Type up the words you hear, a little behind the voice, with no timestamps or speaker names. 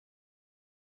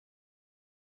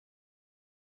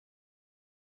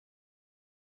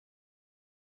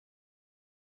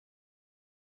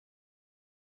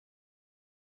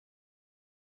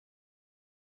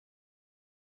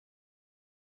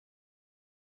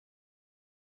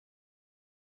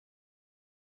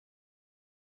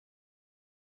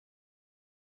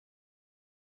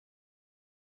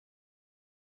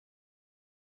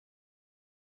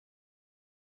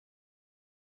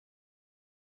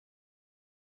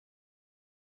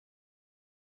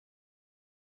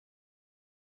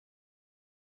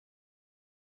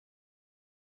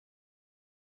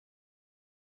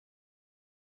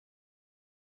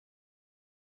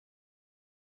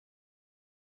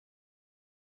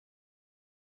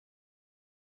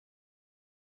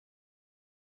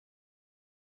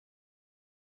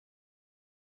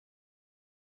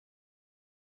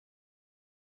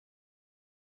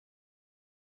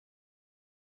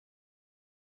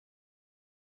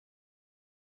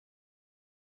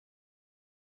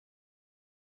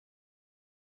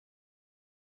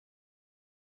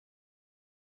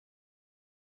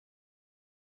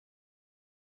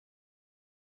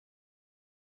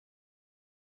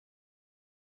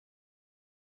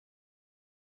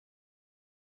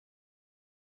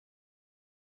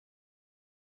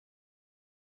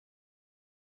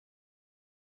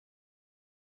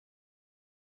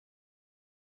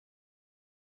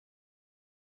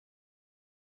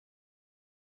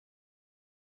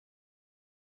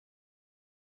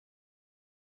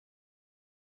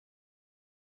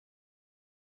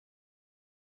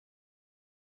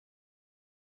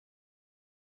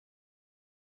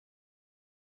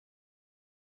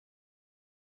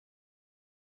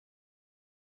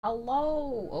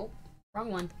Hello. Oh,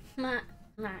 wrong one.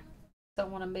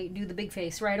 Don't want to do the big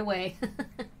face right away.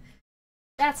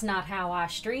 That's not how I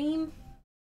stream.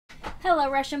 Hello,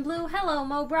 Russian Blue. Hello,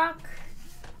 Mobrock.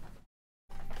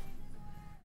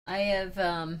 I've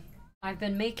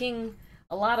been making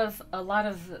a lot of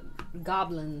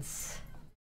goblins.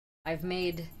 I've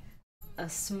made a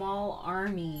small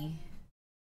army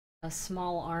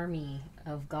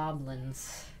of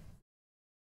goblins.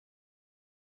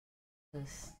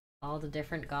 Just all the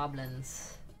different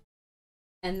goblins.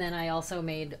 And then I also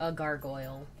made a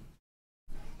gargoyle.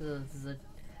 This is a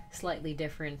slightly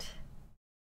different,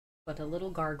 but a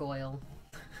little gargoyle.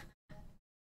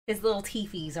 His little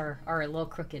teethies are a little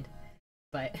crooked,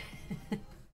 but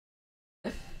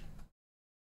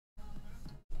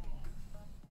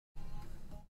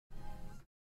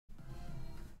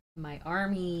my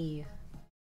army.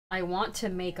 I want to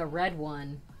make a red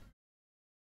one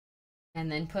and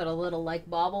then put a little like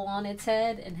bauble on its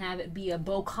head and have it be a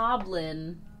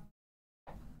bokoblin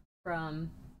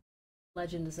from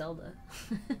Legend of Zelda.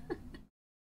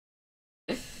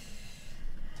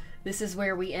 This is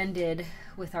where we ended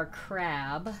with our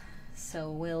crab,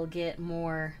 so we'll get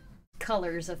more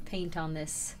colors of paint on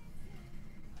this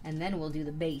and then we'll do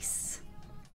the base.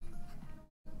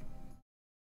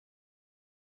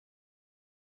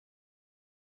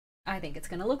 I think it's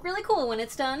gonna look really cool when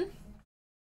it's done.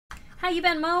 How you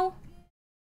been, Mo?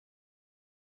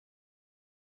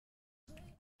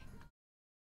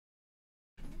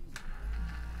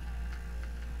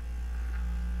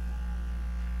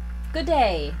 Good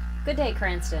day. Good day,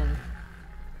 Cranston.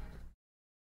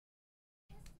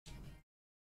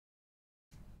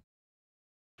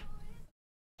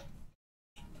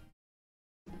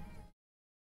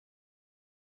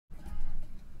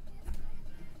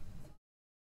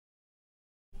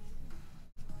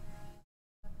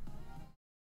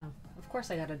 Oh, of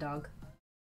course I got a dog.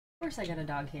 Of course I got a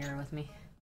dog here with me.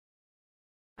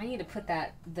 I need to put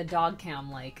the dog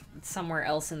cam like somewhere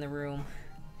else in the room.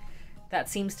 That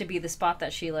seems to be the spot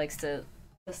that she likes to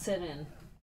sit in.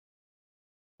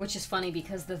 Which is funny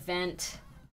because the vent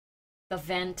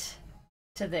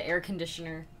to the air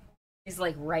conditioner is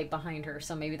like right behind her,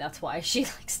 so maybe that's why she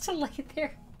likes to lay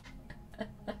there.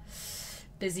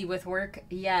 Busy with work?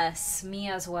 Yes, me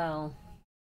as well.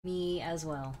 Me as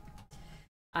well.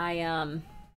 I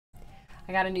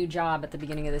got a new job at the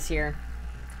beginning of this year.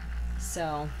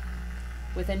 So,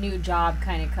 with a new job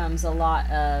kind of comes a lot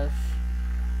of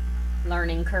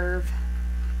learning curve.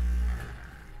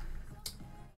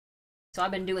 So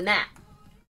I've been doing that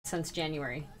since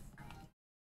January.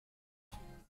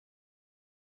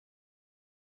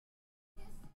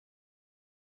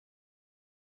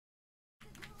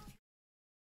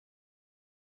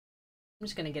 I'm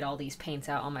just gonna get all these paints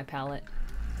out on my palette,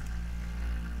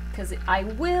 because I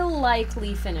will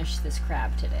likely finish this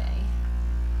crab today.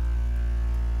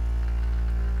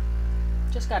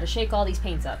 Just gotta shake all these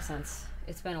paints up since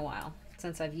it's been a while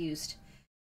since I've used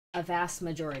a vast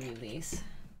majority of these.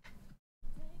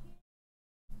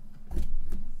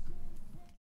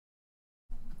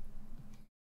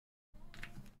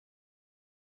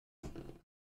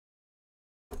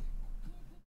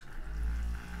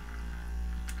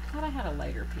 I thought I had a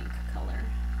lighter pink color.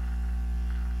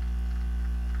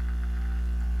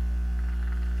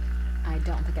 I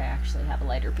don't think I actually have a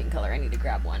lighter pink color. I need to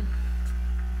grab one.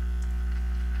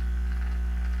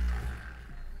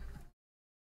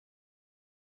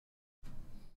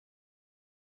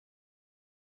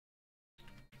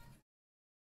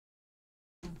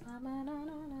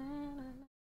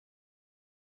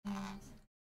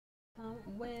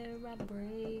 Where I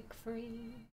break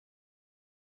free.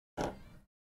 Okay.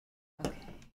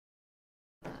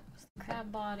 That was the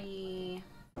crab body.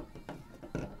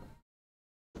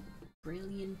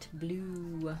 Brilliant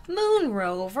blue. Moon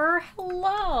Rover,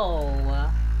 hello!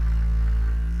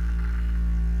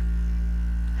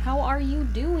 How are you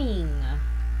doing?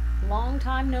 Long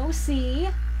time no see.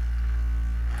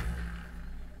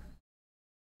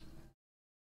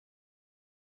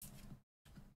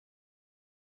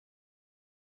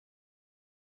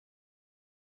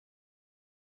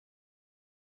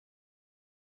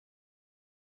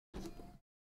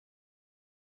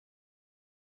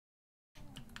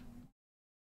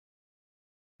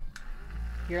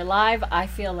 You're live? I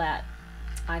feel that.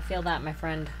 I feel that, my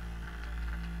friend.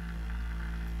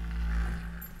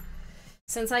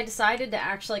 Since I decided to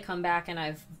actually come back and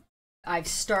I've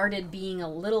started being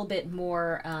a little bit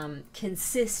more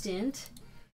consistent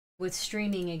with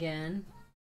streaming again,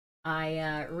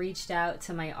 I reached out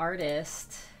to my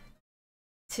artist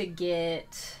to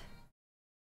get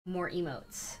more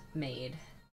emotes made.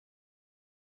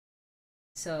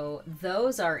 So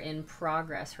those are in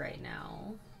progress right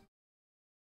now.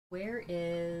 Where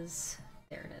is...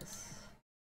 There it is.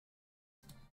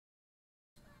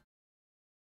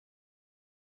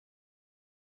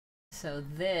 So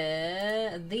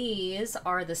these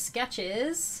are the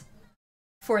sketches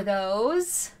for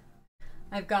those.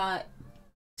 I've got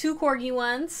 2 corgi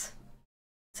ones.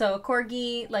 So a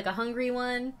corgi, like a hungry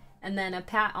one, and then a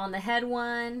pat on the head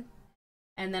one.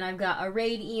 And then I've got a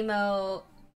raid emote,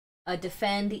 a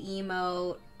defend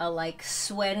emote, a like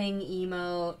sweating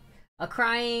emote, a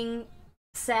crying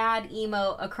sad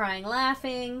emote, a crying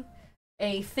laughing,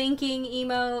 a thinking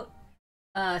emote,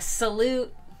 a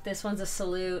salute. This one's a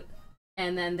salute.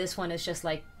 And then this one is just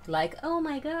like oh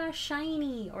my gosh,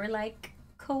 shiny, or like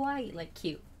kawaii, like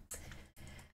cute.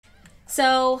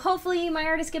 So hopefully my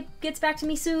artist gets back to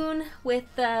me soon with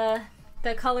the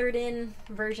colored in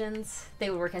versions. They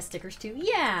would work as stickers too.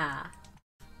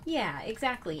 Yeah,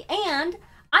 exactly. And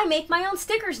I make my own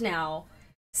stickers now,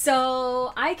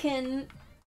 so I can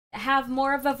have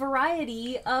more of a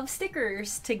variety of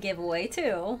stickers to give away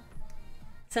too,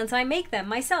 since I make them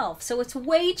myself. So it's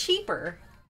way cheaper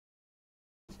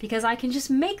because I can just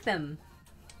make them.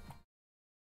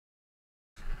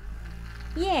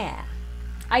 Yeah.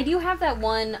 I do have that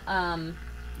one,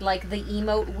 like the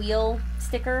emote wheel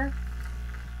sticker.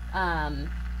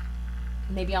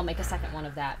 Maybe I'll make a second one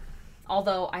of that.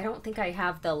 Although I don't think I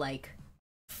have the like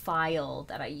file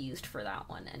that I used for that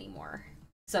one anymore.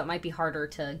 So it might be harder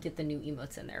to get the new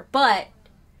emotes in there. But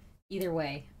either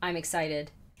way, I'm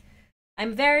excited.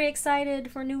 I'm very excited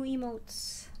for new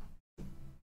emotes.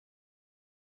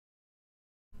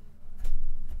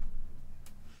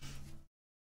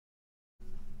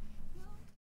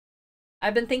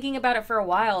 I've been thinking about it for a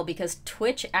while because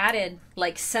Twitch added,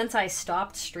 like, since I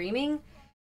stopped streaming,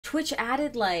 Twitch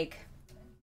added, like,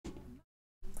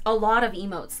 a lot of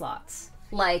emote slots.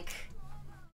 Like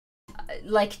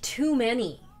too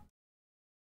many.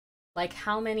 Like,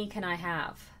 how many can I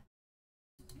have?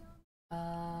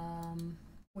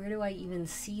 Where do I even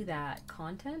see that?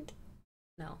 Content?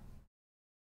 No.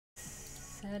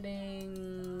 Settings,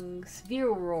 view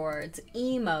rewards,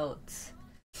 emotes.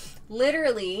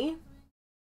 Literally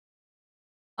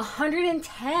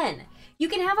 110. You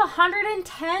can have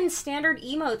 110 standard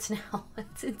emotes now.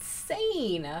 It's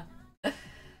insane.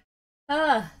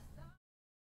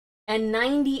 And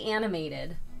 90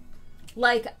 animated.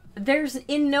 Like, there's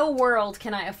in no world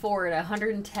can I afford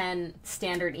 110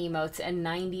 standard emotes and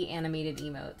 90 animated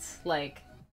emotes. Like,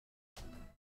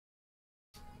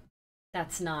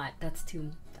 that's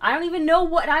too... I don't even know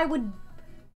what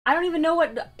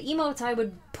emotes I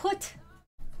would put.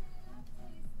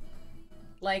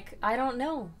 Like, I don't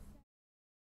know.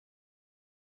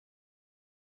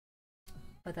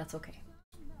 But that's okay.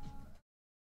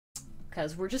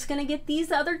 Because we're just gonna get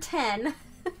these other 10.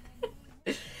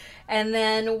 And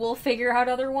then we'll figure out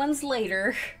other ones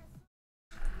later.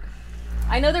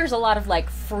 I know there's a lot of, like,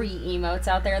 free emotes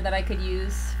out there that I could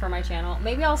use for my channel.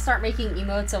 Maybe I'll start making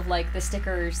emotes of, like, the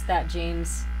stickers that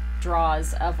James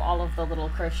draws of all of the little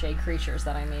crochet creatures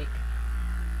that I make.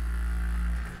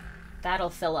 That'll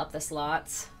fill up the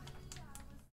slots.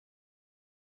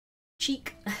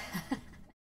 Cheek.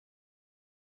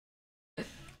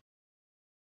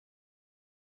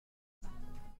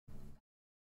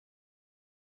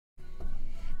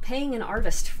 Paying an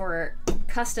artist for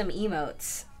custom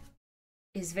emotes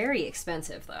is very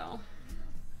expensive, though.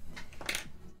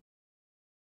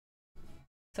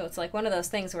 So it's like one of those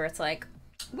things where it's like,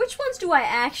 which ones do I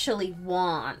actually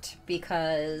want?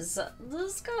 Because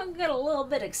this is gonna get a little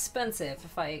bit expensive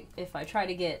if I try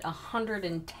to get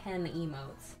 110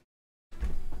 emotes.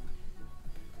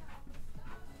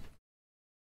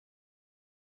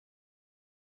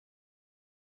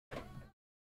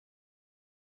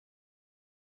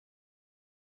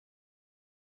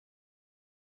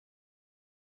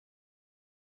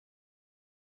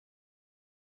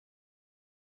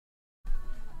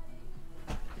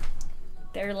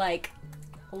 They're like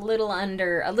a little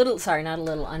over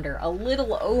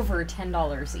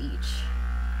 $10 each.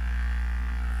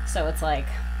 So it's like,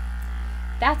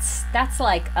 that's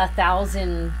like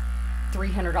 $1,300.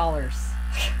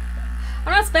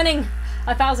 I'm not spending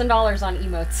 $1,000 on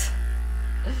emotes.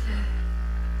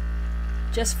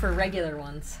 Just for regular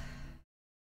ones.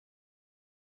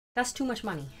 That's too much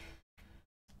money.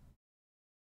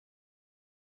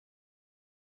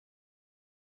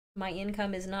 My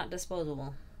income is not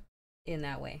disposable in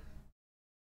that way.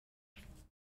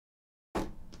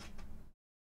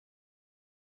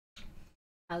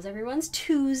 How's everyone's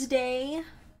Tuesday?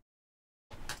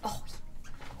 Oh,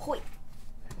 hoi.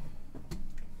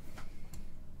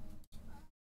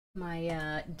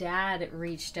 My dad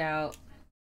reached out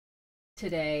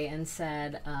today and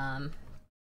said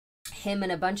him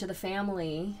and a bunch of the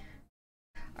family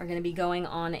are going to be going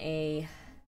on a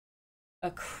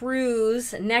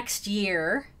cruise next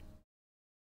year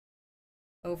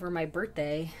over my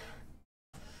birthday.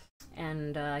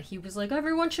 And he was like,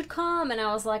 everyone should come. And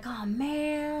I was like, oh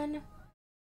man,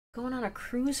 going on a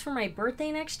cruise for my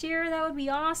birthday next year? That would be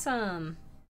awesome.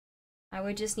 I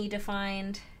would just need to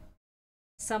find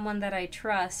someone that I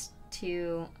trust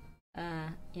to,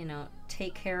 you know,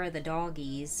 take care of the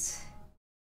doggies.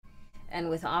 And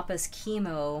with Appa's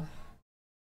chemo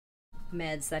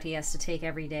meds that he has to take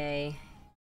every day,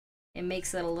 it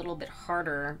makes it a little bit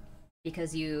harder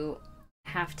because you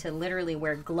have to literally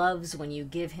wear gloves when you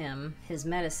give him his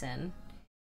medicine.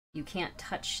 You can't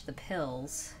touch the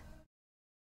pills.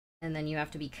 And then you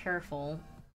have to be careful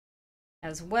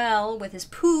as well with his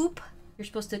poop. You're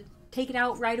supposed to take it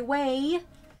out right away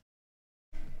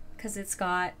because it's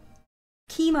got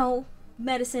chemo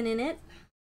medicine in it.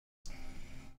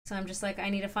 So I'm just like, I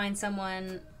need to find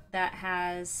someone that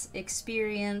has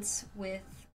experience with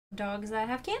dogs that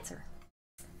have cancer.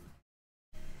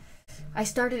 I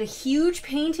started a huge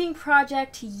painting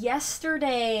project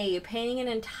yesterday, painting an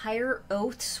entire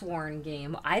Oathsworn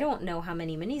game. I don't know how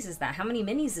many minis is that. How many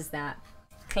minis is that?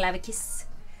 Clavicus.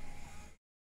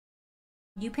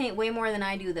 You paint way more than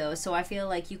I do though, so I feel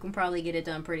like you can probably get it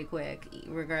done pretty quick,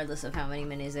 regardless of how many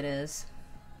minis it is.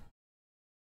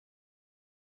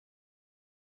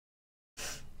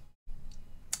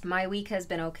 My week has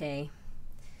been okay.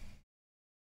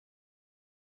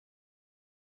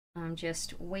 I'm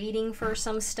just waiting for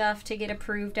some stuff to get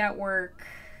approved at work.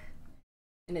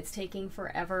 And it's taking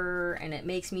forever, and it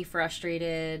makes me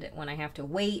frustrated when I have to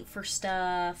wait for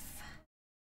stuff.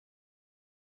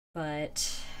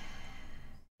 But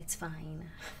it's fine.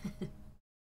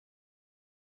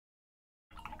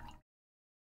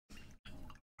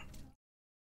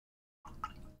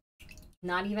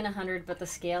 Not even 100, but the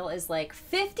scale is like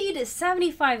 50 to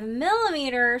 75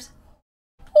 millimeters.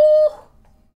 Ooh!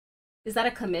 Is that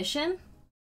a commission?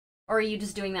 Or are you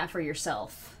just doing that for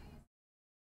yourself?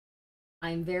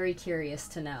 I'm very curious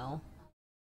to know.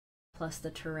 Plus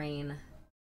the terrain.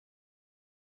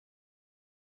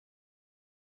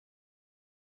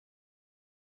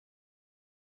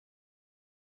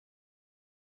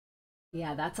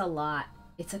 Yeah, that's a lot.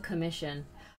 It's a commission.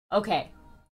 Okay.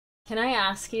 Can I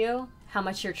ask you how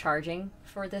much you're charging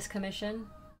for this commission?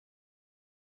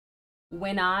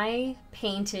 When I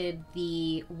painted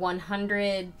the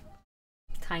 100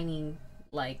 tiny,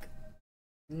 like,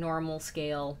 normal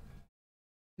scale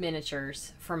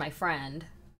miniatures for my friend,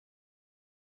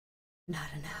 not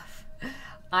enough.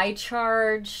 I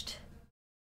charged...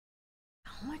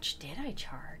 How much did I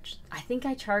charge? I think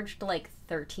I charged like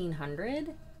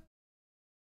 $1,300.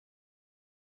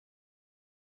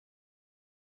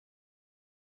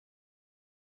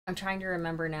 I'm trying to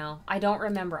remember now. I don't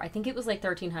remember. I think it was like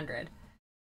 $1,300.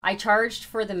 I charged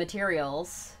for the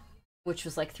materials, which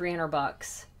was like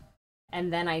 $300,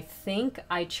 and then I think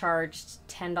I charged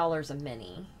 $10 a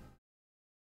mini,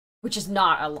 which is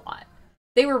not a lot.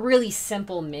 They were really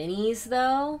simple minis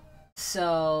though,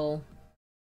 so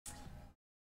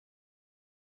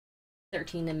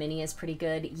 13 a mini is pretty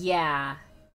good. Yeah,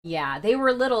 they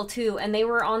were little too, and they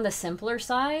were on the simpler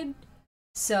side,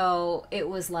 so it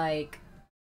was like,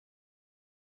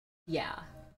 yeah.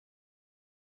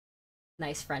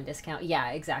 Nice friend discount.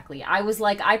 Yeah, exactly. I was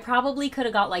like, I probably could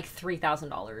have got like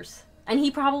 $3,000. And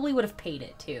he probably would have paid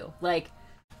it too. Like,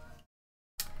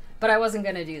 but I wasn't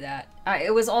gonna do that.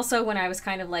 It was also when I was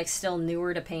kind of like still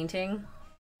newer to painting.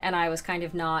 And I was kind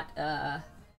of not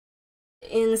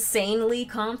insanely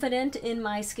confident in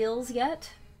my skills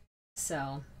yet.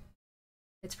 So,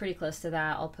 it's pretty close to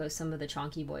that. I'll post some of the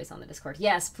Chonky Boys on the Discord.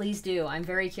 Yes, please do. I'm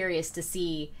very curious to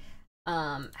see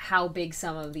how big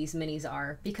some of these minis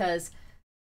are. Because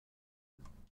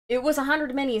it was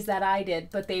 100 minis that I did,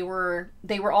 but they were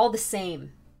all the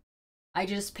same. I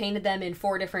just painted them in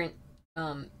 4 different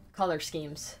color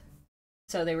schemes.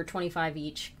 So they were 25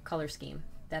 each color scheme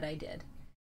that I did.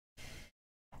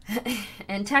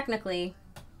 And technically,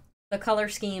 the color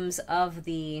schemes of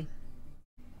the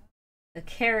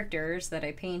characters that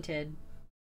I painted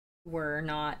were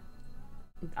not...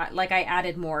 Like, I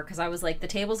added more, because I was like, the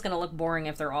table's gonna look boring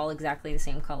if they're all exactly the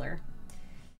same color.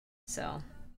 So...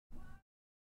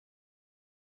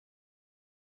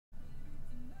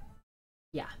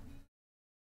 yeah.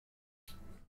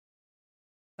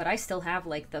 But I still have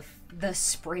like the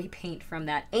spray paint from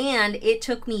that, and it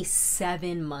took me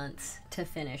 7 months to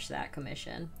finish that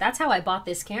commission. That's how I bought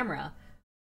this camera.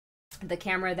 The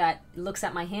camera that looks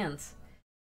at my hands.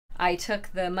 I took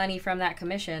the money from that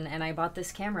commission and I bought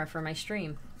this camera for my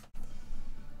stream.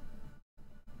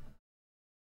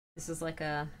 This is like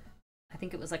I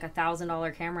think it was like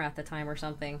 $1,000 camera at the time or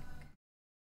something.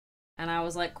 And I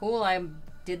was like, cool, I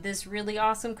did this really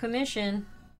awesome commission.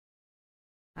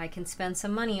 I can spend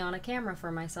some money on a camera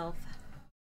for myself.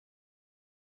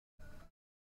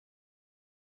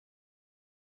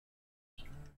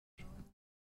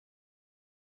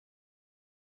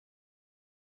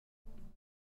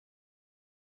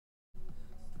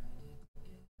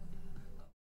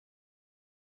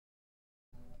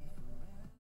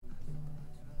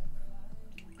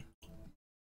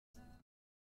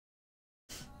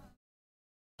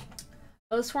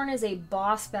 Oathsworn is a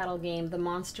boss battle game. The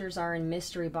monsters are in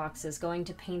mystery boxes. Going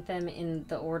to paint them in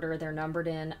the order they're numbered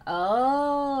in.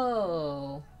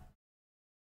 Oh.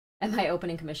 Am I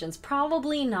opening commissions?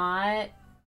 Probably not.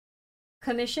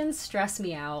 Commissions stress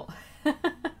me out.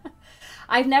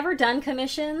 I've never done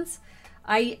commissions.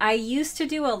 I used to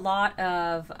do a lot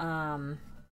of,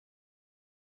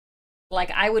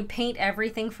 like, I would paint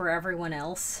everything for everyone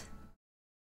else.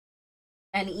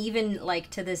 And even, like,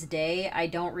 to this day, I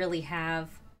don't really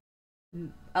have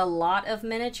a lot of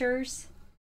miniatures.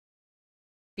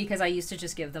 Because I used to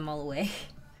just give them all away.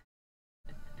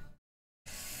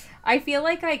 I feel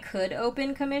like I could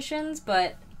open commissions,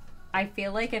 but I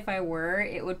feel like if I were,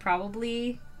 it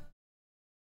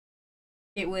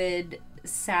would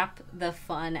sap the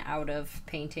fun out of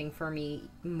painting for me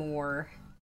more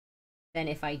than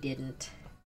if I didn't.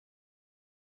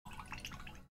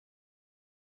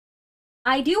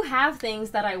 I do have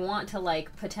things that I want to,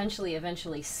 like, potentially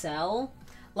eventually sell.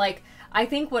 Like, I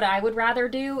think what I would rather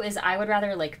do is I would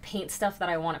rather, like, paint stuff that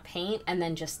I want to paint and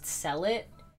then just sell it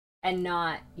and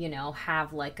not, you know,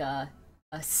 have, like, a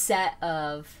set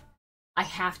of, I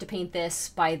have to paint this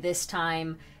by this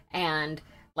time, and,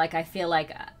 like, I feel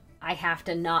like I have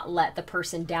to not let the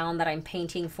person down that I'm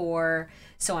painting for,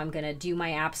 so I'm gonna do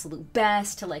my absolute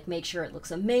best to, like, make sure it looks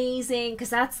amazing,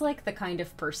 because that's, like, the kind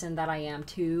of person that I am,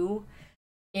 too.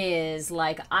 Is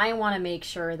like, I want to make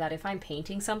sure that if I'm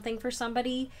painting something for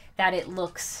somebody, that it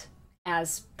looks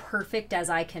as perfect as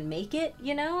I can make it,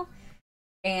 you know?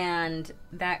 And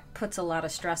that puts a lot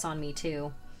of stress on me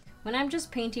too. When I'm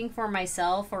just painting for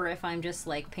myself, or if I'm just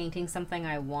like painting something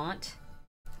I want,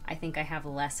 I think I have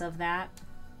less of that.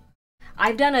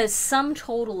 I've done a sum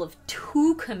total of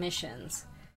 2 commissions.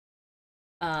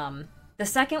 The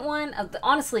second one,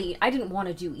 honestly, I didn't want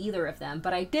to do either of them,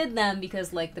 but I did them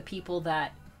because, like, the people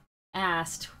that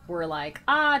asked were like,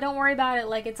 don't worry about it,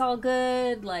 like, it's all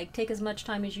good, like, take as much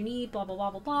time as you need, blah, blah,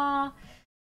 blah, blah, blah.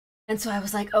 And so I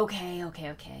was like, okay.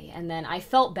 And then I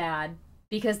felt bad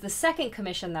because the second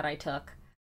commission that I took,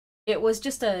 it was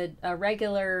just a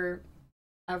regular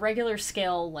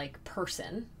scale, like,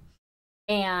 person.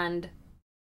 And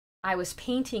I was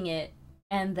painting it,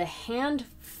 and the hand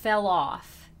fell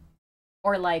off.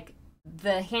 Or, like,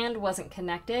 the hand wasn't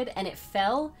connected, and it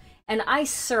fell, and I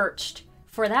searched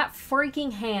for that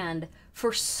freaking hand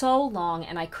for so long,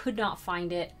 and I could not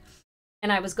find it.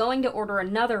 And I was going to order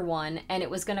another one, and it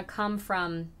was going to come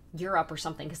from Europe or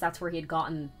something, because that's where he had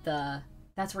gotten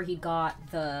that's where he got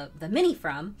the mini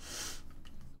from.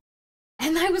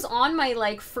 And I was on my,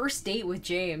 like, first date with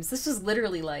James. This was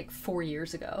literally, like, 4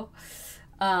 years ago.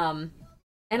 And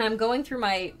I'm going through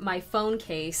my phone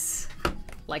case.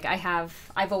 Like,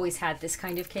 I've always had this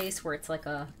kind of case where it's like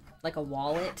a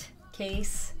wallet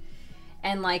case.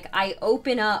 And, like, I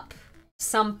open up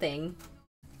something,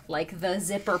 like the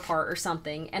zipper part or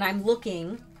something, and I'm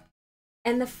looking,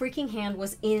 and the freaking hand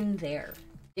was in there.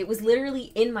 It was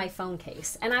literally in my phone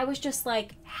case. And I was just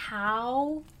like,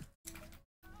 how?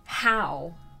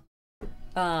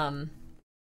 And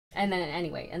then,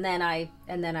 anyway, and then I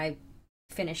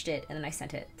finished it, and then I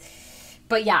sent it.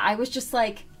 But yeah, I was just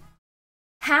like,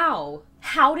 how?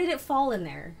 How did it fall in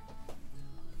there?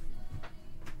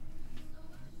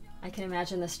 I can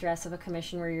imagine the stress of a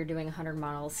commission where you're doing 100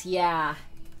 models. Yeah.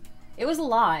 It was a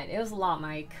lot. It was a lot,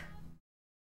 Mike.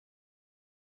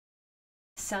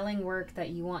 Selling work that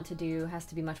you want to do has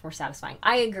to be much more satisfying.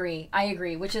 I agree,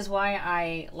 which is why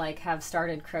I, like, have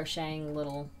started crocheting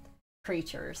little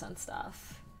creatures and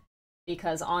stuff.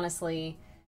 Because, honestly,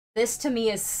 this to me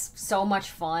is so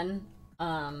much fun.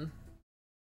 I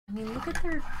mean, look at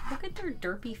their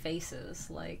derpy faces.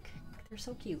 Like, they're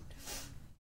so cute.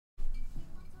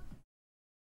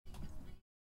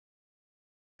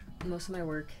 Most of my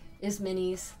work is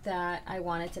minis that I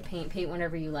wanted to paint. Paint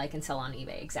whenever you like and sell on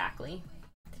eBay. Exactly.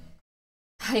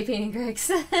 Hi, Painting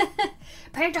Grix.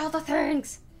 Paint all the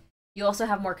things! You also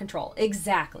have more control.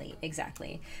 Exactly,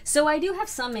 exactly. So I do have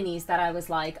some minis that I was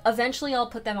like, eventually I'll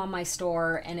put them on my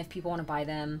store, and if people want to buy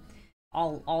them,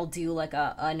 I'll do like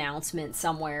a announcement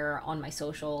somewhere on my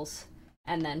socials,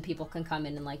 and then people can come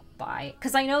in and like buy.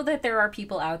 Because I know that there are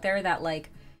people out there that like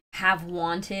have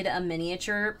wanted a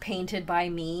miniature painted by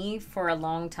me for a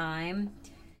long time,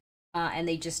 and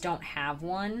they just don't have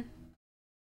one.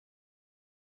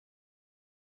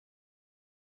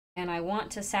 And I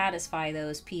want to satisfy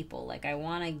those people. Like, I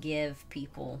want to give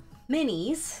people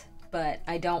minis, but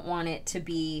I don't want it to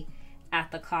be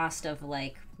at the cost of,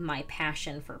 like, my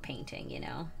passion for painting, you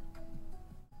know?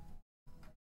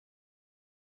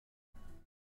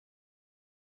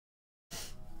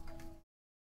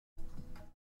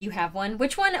 You have one?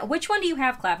 Which one do you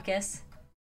have, Clavicus?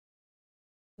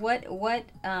 What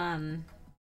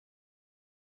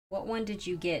one did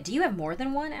you get? Do you have more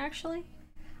than one, actually?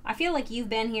 I feel like you've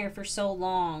been here for so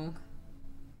long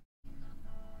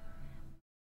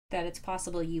that it's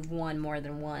possible you've won more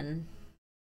than one.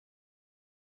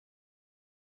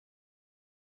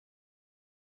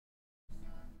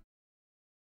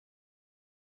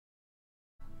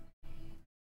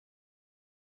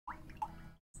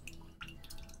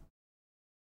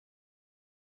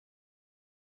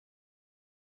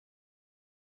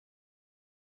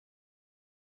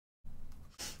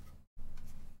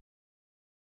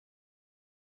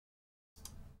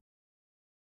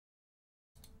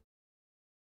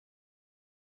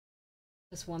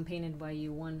 Just one painted by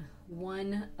you,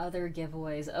 one other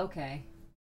giveaways. Okay.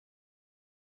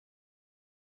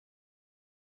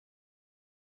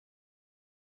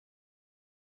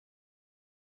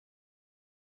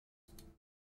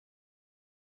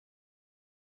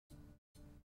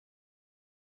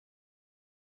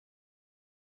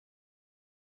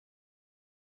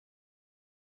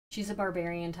 She's a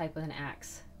barbarian type with an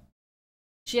axe.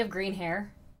 She have green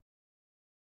hair.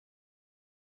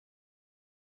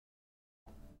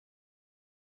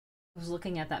 I was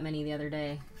looking at that mini the other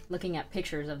day. Looking at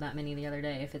pictures of that mini the other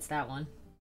day, if it's that one.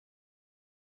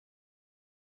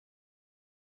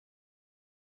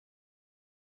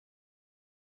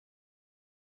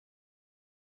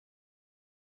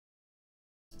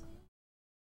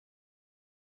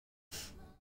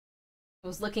 I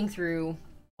was looking through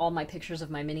all my pictures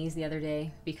of my minis the other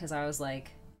day because I was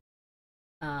like,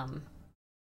 um,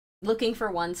 looking for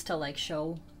ones to like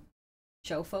show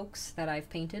folks that I've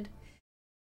painted.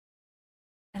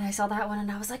 And I saw that one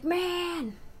and I was like,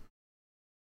 man.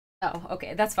 Oh,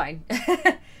 okay, that's fine.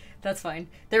 That's fine.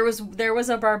 There was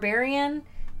a barbarian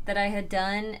that I had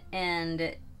done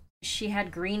and she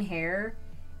had green hair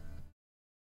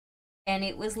and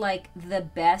it was like the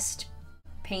best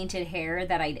painted hair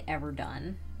that I'd ever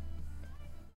done.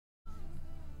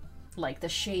 Like the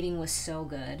shading was so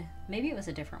good. Maybe it was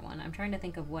a different one. I'm trying to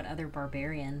think of what other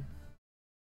barbarian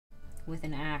with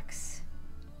an axe.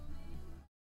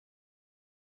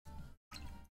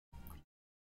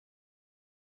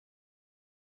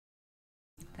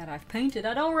 That I've painted.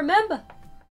 I don't remember.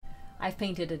 I've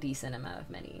painted a decent amount of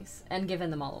minis and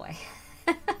given them all away.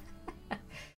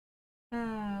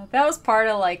 That was part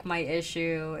of like my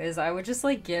issue is I would just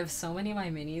like give so many of my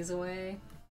minis away.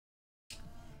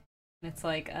 It's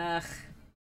like, ugh.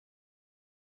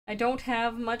 I don't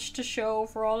have much to show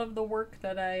for all of the work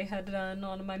that I had done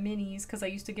on my minis because I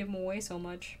used to give them away so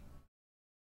much.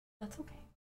 That's okay.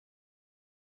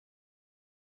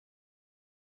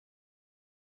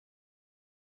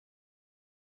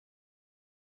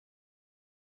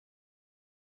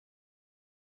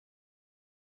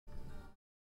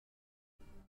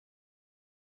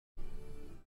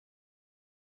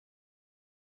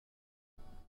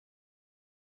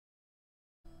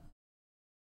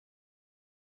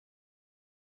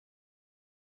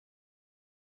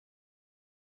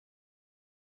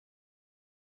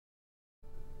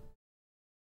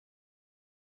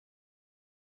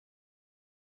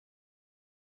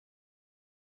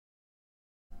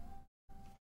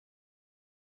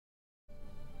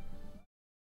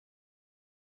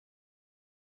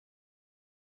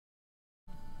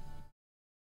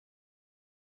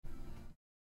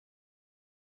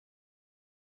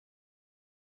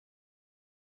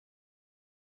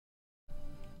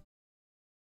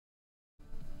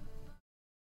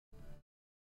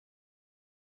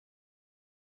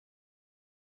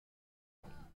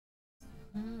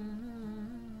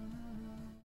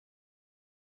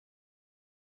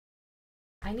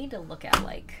 I need to look at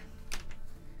like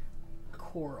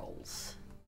corals.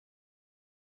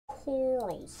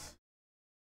 Corals.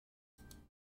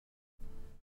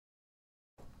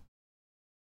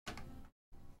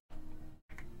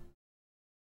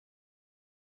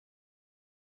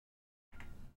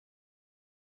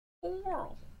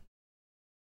 Coral.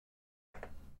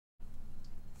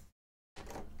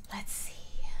 Let's see.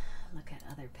 Look at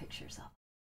other pictures of.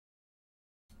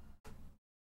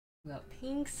 We got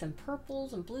pinks and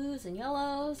purples and blues and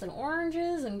yellows and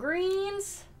oranges and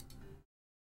greens.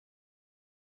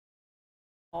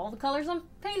 All the colors I'm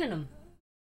painting them.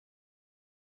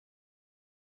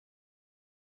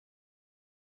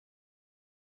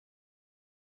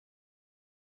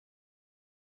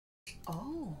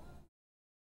 Oh,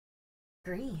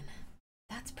 green.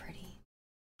 That's pretty.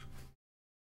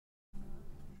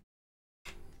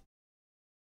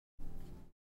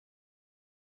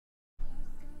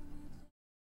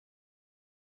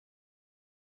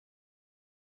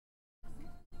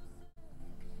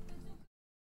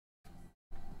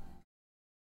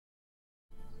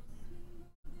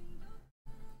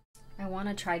 I want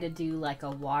to try to do like a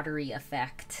watery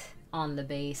effect on the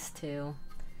base too.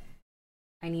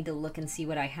 I need to look and see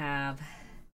what I have.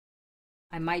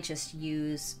 I might just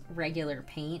use regular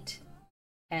paint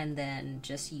and then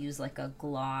just use like a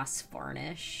gloss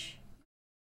varnish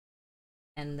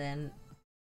and then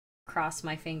cross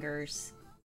my fingers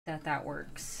that that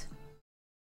works.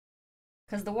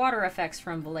 Because the water effects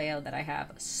from Vallejo that I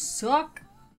have suck.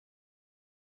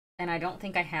 And I don't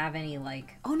think I have any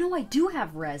like... Oh no, I do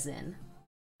have resin.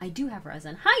 I do have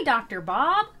resin. Hi, Dr.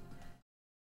 Bob!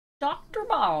 Dr.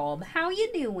 Bob, how you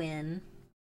doing?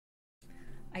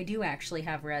 I do actually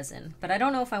have resin, but I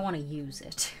don't know if I want to use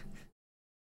it.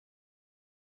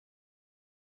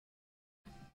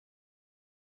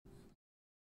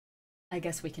 I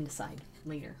guess we can decide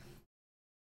later.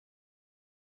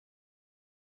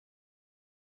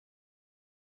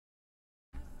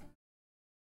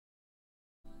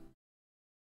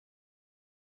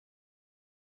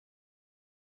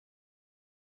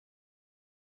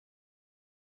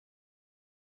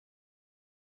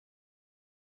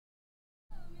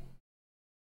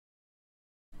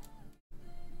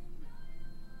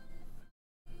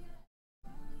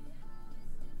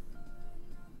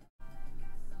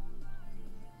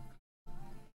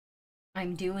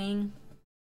 I'm doing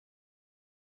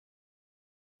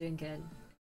good.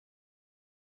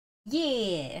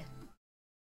 Yeah!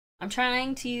 I'm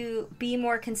trying to be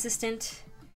more consistent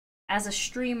as a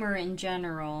streamer in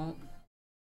general.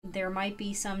 There might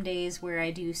be some days where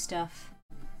I do stuff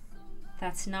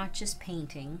that's not just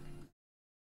painting.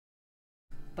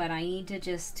 But I need to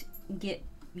just get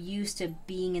used to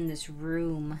being in this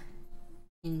room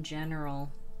in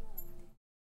general.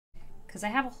 Because I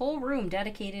have a whole room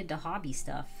dedicated to hobby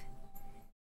stuff.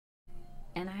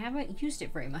 And I haven't used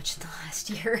it very much in the last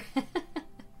year.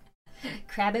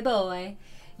 Crabby boy.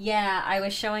 Yeah, I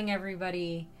was showing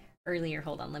everybody earlier.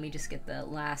 Hold on, let me just get the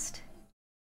last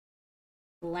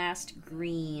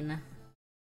green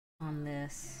on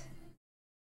this.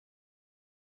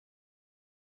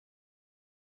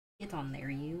 Get on there,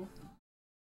 you.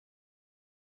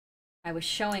 I was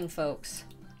showing folks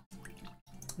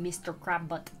Mr.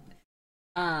 Crabbutt.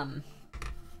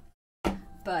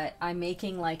 But I'm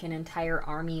making like an entire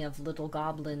army of little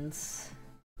goblins.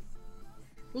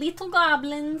 Little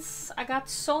goblins! I got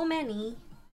so many.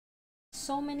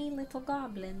 So many little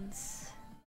goblins.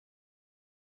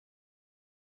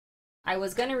 I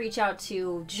was gonna reach out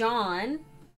to John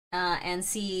and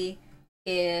see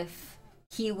if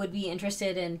he would be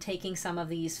interested in taking some of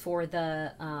these for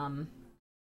the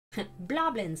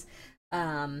bloblins.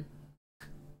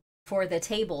 For the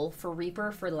table for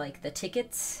Reaper, for like the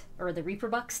tickets or the Reaper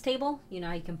Bucks table. You know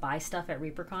how you can buy stuff at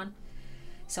ReaperCon.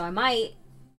 So I might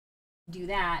do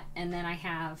that, and then I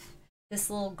have this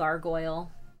little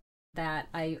gargoyle that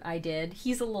I did.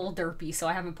 He's a little derpy, so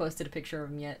I haven't posted a picture of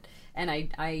him yet, and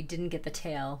I didn't get the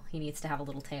tail. He needs to have a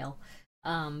little tail.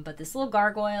 But this little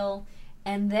gargoyle,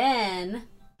 and then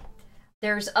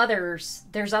there's other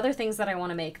things that I want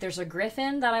to make. There's a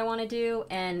griffin that I want to do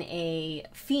and a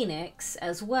phoenix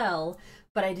as well,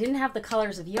 but I didn't have the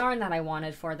colors of yarn that I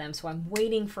wanted for them, so I'm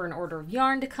waiting for an order of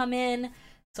yarn to come in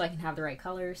so I can have the right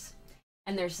colors.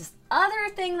 And there's this other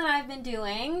thing that I've been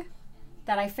doing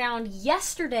that I found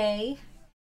yesterday,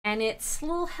 and it's a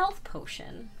little health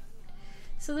potion.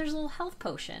 So there's a little health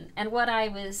potion, and what I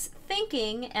was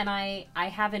thinking, and I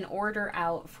have an order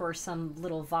out for some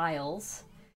little vials,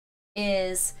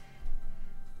 is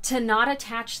to not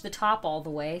attach the top all the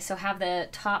way, so have the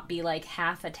top be like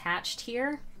half attached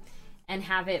here and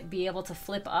have it be able to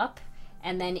flip up,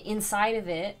 and then inside of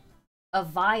it a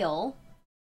vial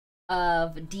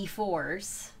of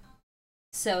D4s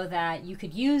so that you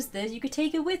could use this, you could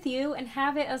take it with you and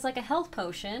have it as like a health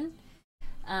potion,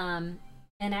 and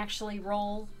actually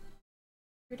roll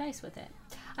your dice with it.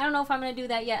 I don't know if I'm gonna do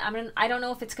that yet. I don't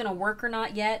know if it's gonna work or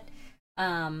not yet.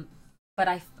 But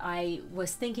I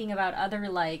was thinking about other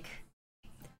like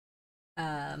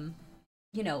um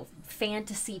you know,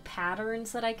 fantasy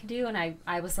patterns that I could do, and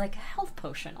I was like, health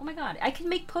potion. Oh my god, I can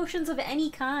make potions of any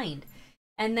kind.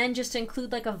 And then just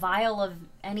include like a vial of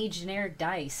any generic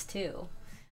dice too.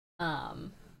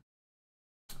 Um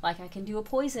like I can do a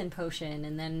poison potion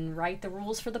and then write the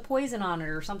rules for the poison on it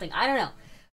or something. I don't know.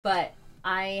 But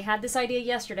I had this idea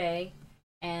yesterday,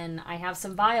 and I have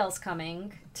some vials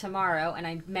coming tomorrow, and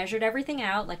I measured everything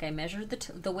out. Like I measured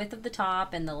the width of the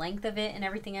top and the length of it and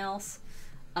everything else.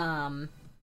 And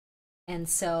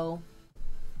so,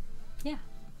 yeah.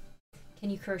 Can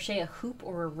you crochet a hoop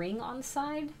or a ring on the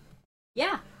side?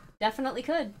 Yeah, definitely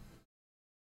could.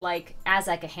 Like, as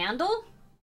like a handle?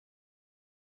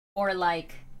 Or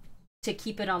like, to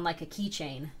keep it on like a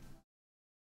keychain?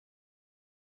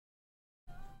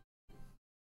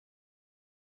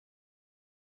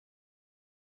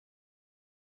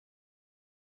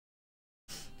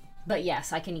 But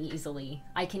yes, I can easily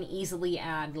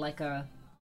add like a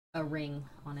ring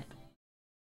on it.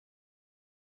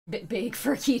 Bit big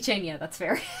for a keychain, yeah, that's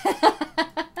fair.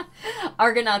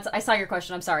 Argonauts, I saw your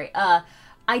question, I'm sorry.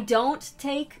 I don't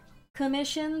take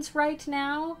commissions right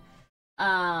now.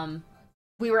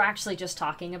 We were actually just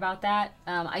talking about that.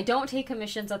 I don't take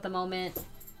commissions at the moment.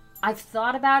 I've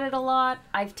thought about it a lot.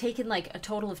 I've taken like a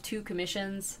total of 2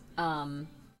 commissions,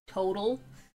 total.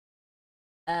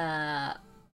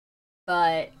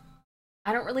 But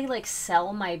I don't really like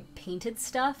sell my painted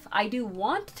stuff. I do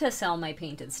want to sell my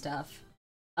painted stuff.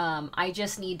 I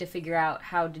just need to figure out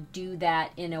how to do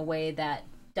that in a way that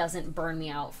doesn't burn me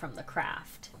out from the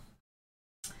craft.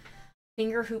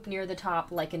 Finger hoop near the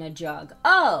top like in a jug.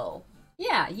 Oh,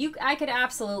 yeah, I could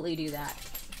absolutely do that.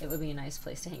 It would be a nice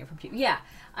place to hang it from people. Yeah,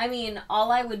 I mean,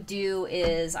 all I would do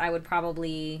is I would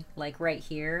probably, like right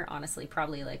here, honestly,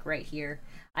 probably like right here,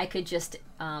 I could just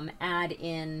add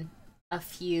in a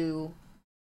few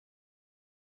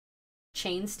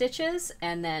chain stitches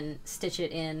and then stitch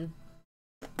it in.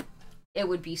 It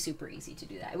would be super easy to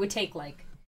do that. It would take like,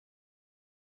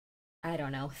 I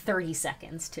don't know, 30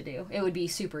 seconds to do. It would be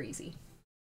super easy.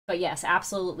 But yes,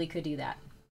 absolutely could do that.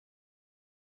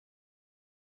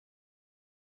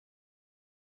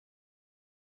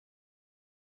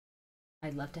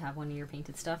 I'd love to have one of your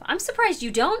painted stuff. I'm surprised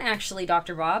you don't, actually,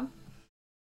 Dr. Bob.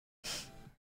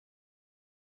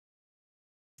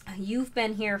 You've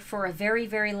been here for a very,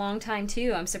 very long time,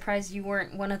 too. I'm surprised you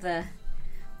weren't one of the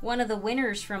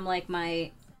winners from, like,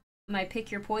 my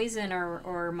Pick Your Poison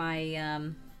or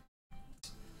my,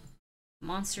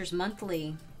 Monsters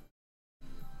Monthly.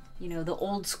 You know, the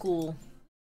old school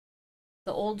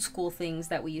things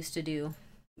that we used to do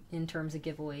in terms of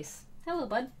giveaways. Hello,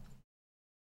 bud.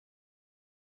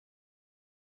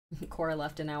 Cora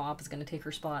left and now Appa's gonna take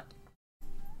her spot.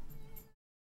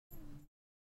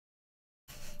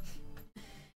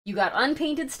 You got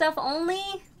unpainted stuff only?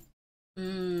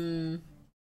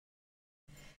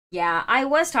 Yeah, I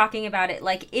was talking about it.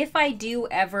 Like, if I do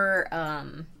ever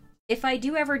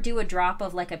do a drop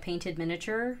of like a painted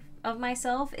miniature of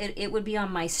myself, it would be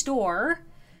on my store.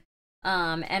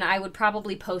 And I would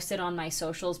probably post it on my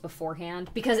socials beforehand,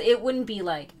 because it wouldn't be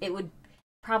like, it would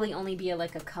probably only be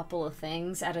like a couple of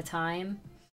things at a time.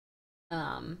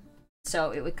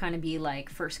 So it would kind of be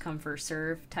like first come first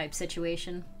serve type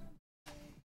situation.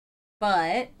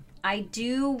 But I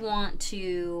do want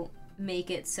to make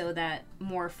it so that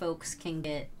more folks can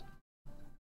get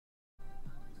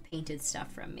painted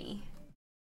stuff from me.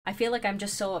 I feel like I'm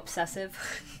just so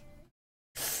obsessive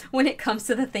when it comes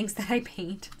to the things that I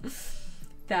paint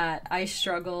that I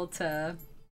struggle to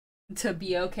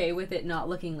be okay with it not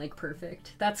looking like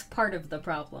perfect. That's part of the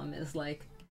problem, is like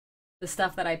the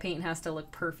stuff that I paint has to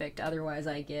look perfect, otherwise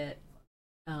I get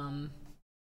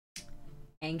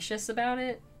anxious about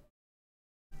it.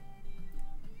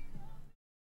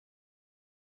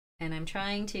 And I'm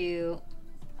trying to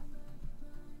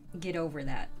get over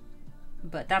that.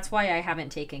 But that's why I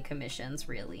haven't taken commissions,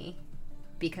 really.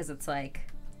 Because it's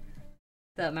like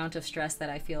the amount of stress that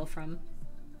I feel from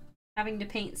having to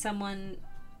paint something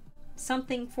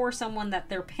for someone that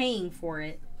they're paying for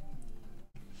it.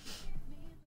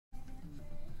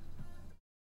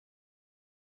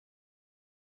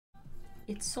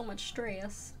 It's so much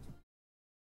stress.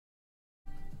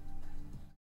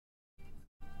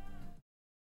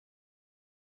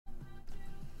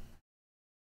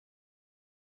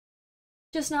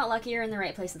 Just not lucky or in the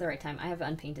right place at the right time. I have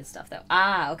unpainted stuff, though.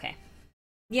 Ah, okay.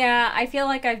 Yeah, I feel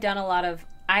like I've done a lot of...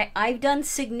 I've done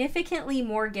significantly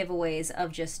more giveaways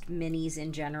of just minis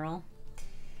in general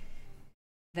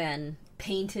than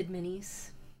painted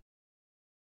minis.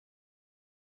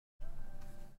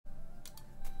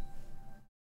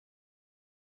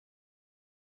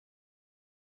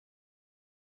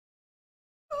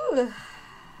 Whew.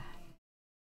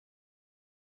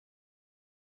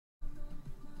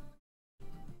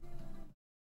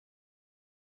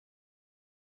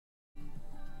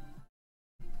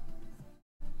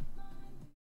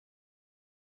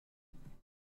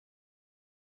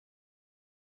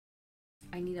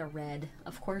 I need a red.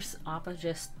 Of course, Appa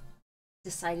just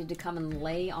decided to come and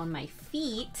lay on my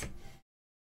feet.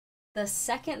 The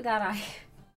second that I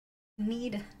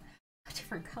need a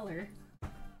different color.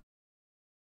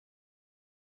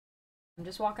 I'm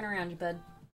just walking around you, bud.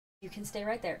 You can stay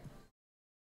right there.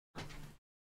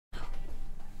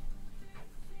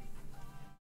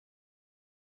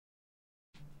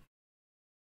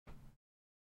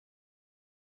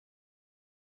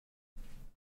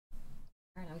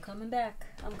 Alright, I'm coming back.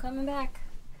 I'm coming back.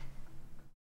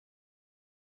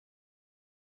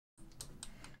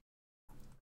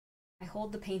 I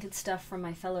hold the painted stuff from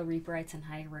my fellow Reaperites in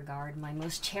high regard. My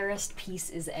most cherished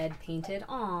piece is Ed painted.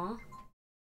 Aww.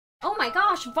 Oh my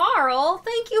gosh, Varl!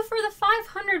 Thank you for the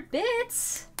 500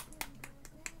 bits!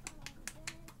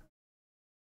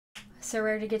 So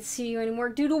rare to get to see you anymore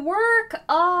due to work!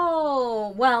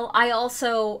 Oh! Well,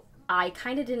 I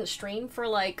kind of didn't stream for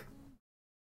like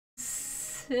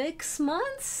 6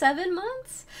 months? 7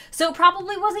 months? So it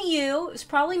probably wasn't you. It was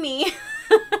probably me.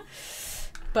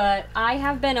 But I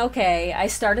have been okay. I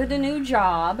started a new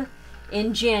job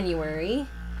in January.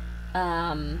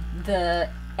 The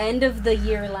end of the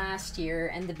year last year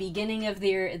and the beginning of the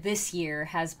year this year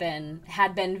had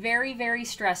been very, very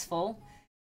stressful.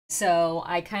 So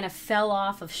I kind of fell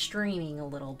off of streaming a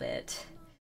little bit.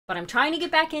 But I'm trying to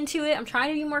get back into it. I'm trying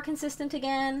to be more consistent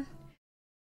again.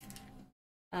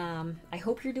 I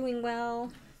hope you're doing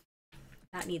well.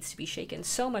 That needs to be shaken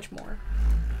so much more.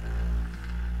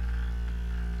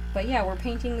 But yeah, we're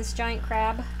painting this giant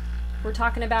crab. We're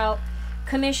talking about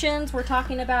commissions. We're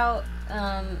talking about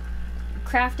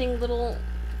crafting little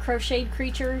crocheted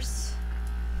creatures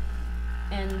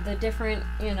and the different,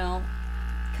 you know,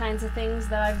 kinds of things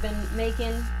that I've been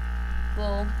making.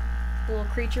 Little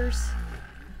creatures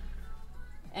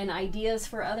and ideas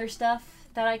for other stuff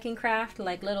that I can craft,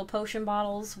 like little potion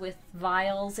bottles with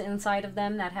vials inside of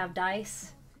them that have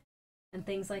dice and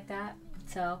things like that.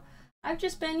 So I've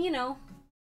just been, you know,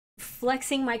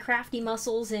 flexing my crafty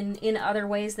muscles in other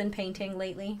ways than painting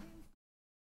lately.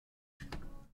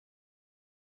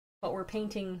 But we're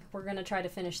gonna try to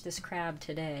finish this crab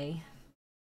today.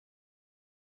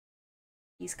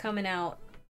 He's coming out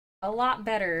a lot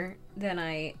better than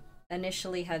I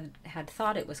initially had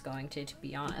thought it was going to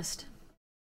be honest.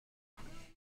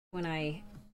 When I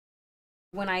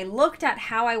looked at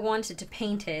how I wanted to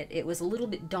paint it, it was a little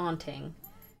bit daunting.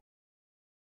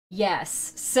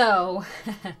 Yes, so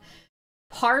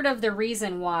part of the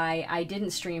reason why I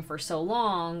didn't stream for so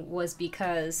long was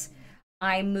because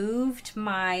I moved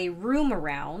my room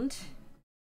around.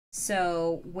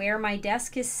 So where my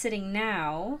desk is sitting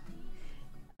now,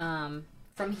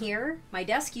 from here, my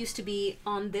desk used to be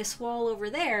on this wall over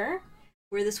there,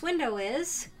 where this window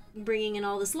is, bringing in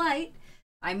all this light.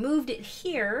 I moved it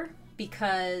here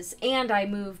because, and I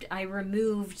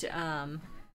removed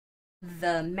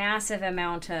the massive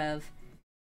amount of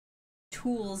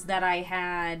tools that I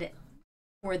had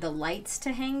for the lights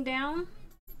to hang down,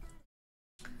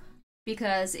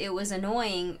 because it was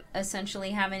annoying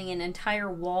essentially having an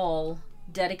entire wall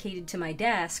dedicated to my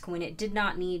desk when it did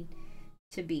not need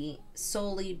to be,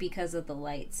 solely because of the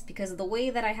lights. Because of the way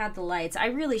that I had the lights, I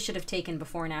really should have taken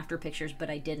before and after pictures,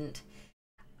 but I didn't.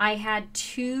 I had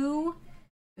two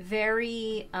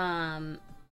very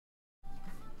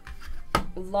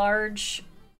large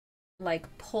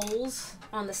like poles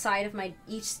on the side of my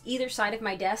either side of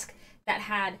my desk that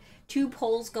had two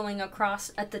poles going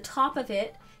across at the top of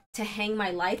it to hang my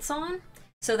lights on,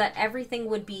 so that everything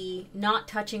would be not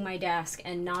touching my desk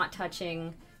and not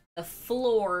touching the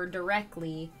floor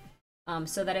directly,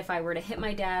 so that if I were to hit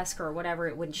my desk or whatever,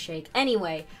 it wouldn't shake.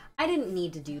 Anyway, I didn't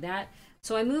need to do that.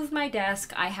 So I moved my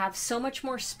desk. I have so much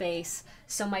more space.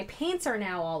 So my paints are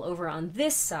now all over on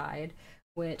this side,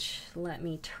 which, let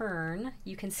me turn.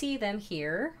 You can see them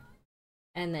here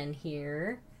and then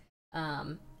here.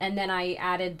 And then I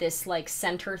added this like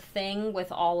center thing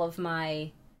with all of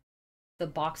the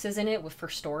boxes in it for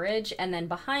storage. And then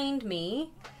behind me,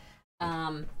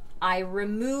 I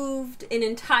removed an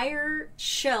entire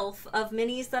shelf of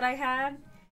minis that I had.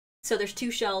 So there's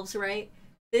two shelves, right?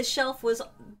 This shelf was,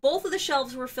 both of the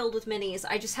shelves were filled with minis.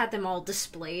 I just had them all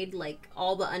displayed, like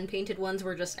all the unpainted ones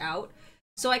were just out.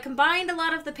 So I combined a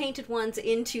lot of the painted ones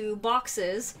into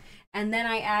boxes, and then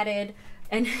I added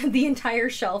the entire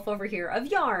shelf over here of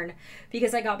yarn,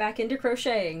 because I got back into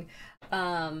crocheting.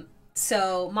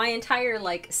 So my entire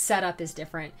like setup is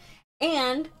different.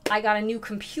 And I got a new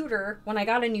computer. When I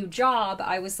got a new job,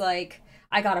 I was like,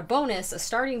 I got a bonus, a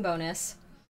starting bonus.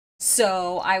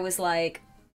 So I was like,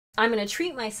 I'm going to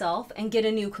treat myself and get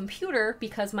a new computer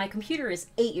because my computer is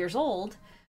 8 years old.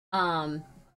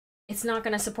 It's not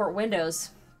going to support Windows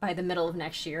by the middle of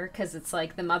next year because it's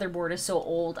like the motherboard is so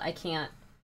old I can't.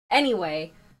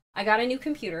 Anyway, I got a new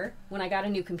computer. When I got a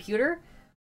new computer,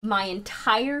 my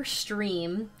entire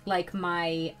stream, like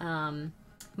my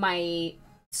my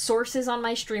sources on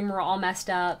my stream were all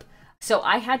messed up. So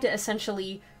I had to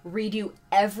essentially redo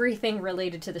everything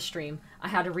related to the stream. I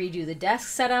had to redo the desk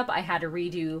setup. I had to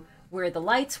redo where the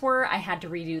lights were. I had to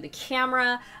redo the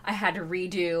camera. I had to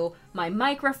redo my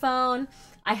microphone.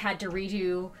 I had to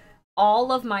redo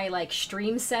all of my like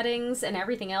stream settings and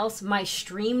everything else. My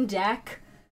stream deck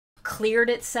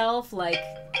cleared itself. Like,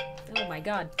 oh my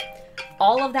god.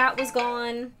 All of that was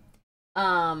gone.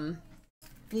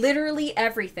 Literally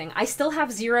everything. I still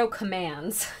have 0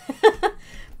 commands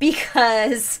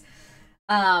because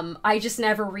I just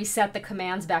never reset the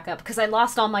commands back up because I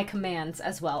lost all my commands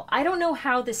as well. I don't know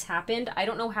how this happened. I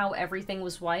don't know how everything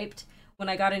was wiped when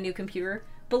I got a new computer,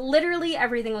 but literally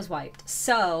everything was wiped.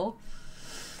 So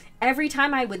every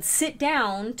time I would sit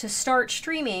down to start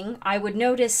streaming, I would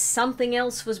notice something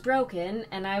else was broken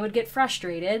and I would get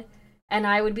frustrated and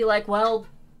I would be like, well,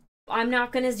 I'm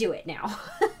not gonna do it now.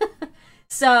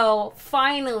 So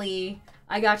finally,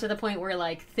 I got to the point where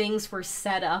like things were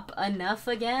set up enough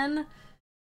again,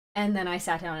 and then I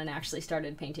sat down and actually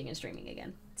started painting and streaming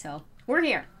again. So we're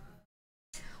here.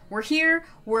 We're here.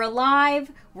 We're alive.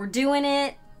 We're doing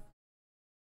it.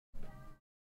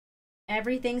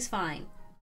 Everything's fine.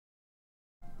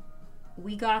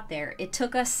 We got there. It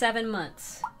took us 7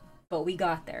 months, but we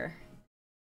got there.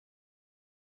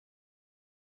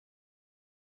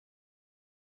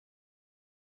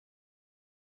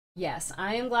 Yes,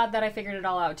 I am glad that I figured it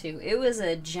all out too. It was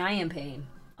a giant pain.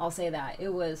 I'll say that.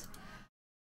 It was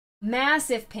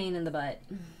massive pain in the butt.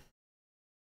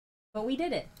 But we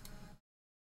did it.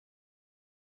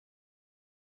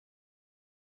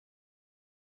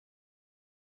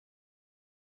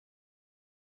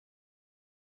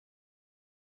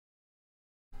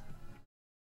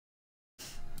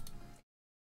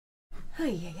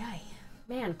 Ay, ay, ay.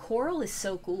 Man, coral is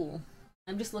so cool.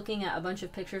 I'm just looking at a bunch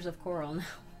of pictures of coral now.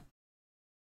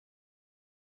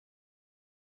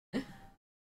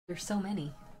 There's so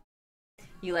many.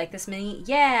 You like this mini?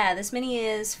 Yeah, this mini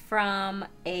is from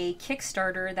a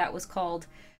Kickstarter that was called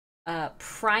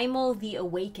Primal the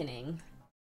Awakening.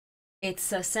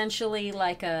 It's essentially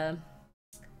like a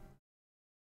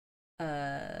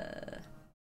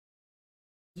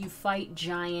you fight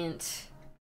giant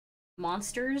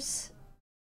monsters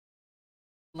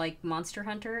like Monster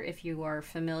Hunter, if you are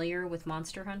familiar with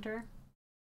Monster Hunter.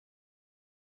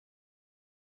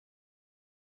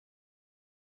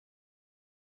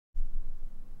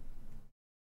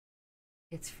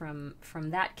 It's from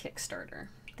that Kickstarter.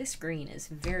 This green is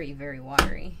very, very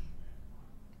watery.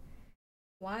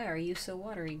 Why are you so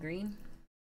watery, green?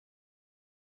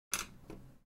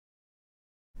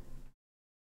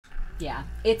 Yeah,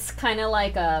 it's kind of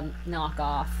like a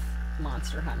knockoff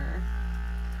Monster Hunter.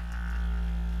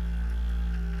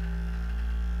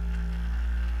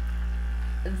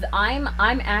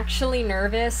 I'm actually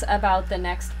nervous about the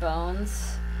next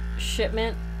Bones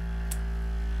shipment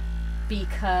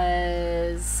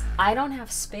because I don't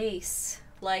have space.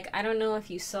 Like, I don't know if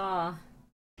you saw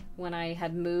when I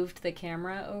had moved the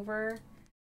camera over,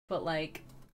 but like,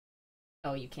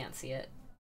 oh, you can't see it.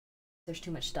 There's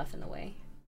too much stuff in the way.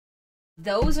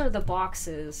 Those are the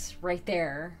boxes right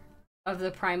there of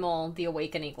the Primal the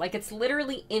Awakening. Like, it's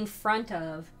literally in front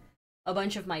of a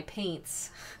bunch of my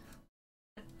paints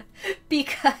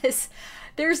because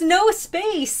there's no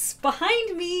space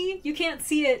behind me. You can't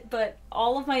see it, but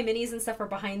all of my minis and stuff are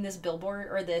behind this billboard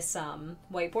or this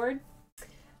whiteboard.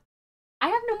 I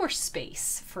have no more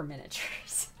space for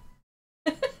miniatures.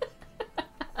 But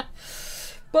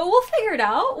we'll figure it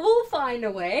out. We'll find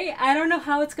a way. I don't know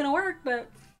how it's gonna work,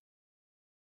 but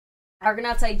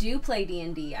Argonauts, I do play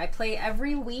D&D. I play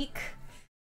every week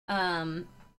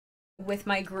with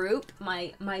my group.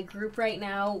 My group right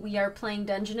now, we are playing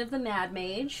Dungeon of the Mad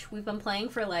Mage. We've been playing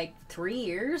for like 3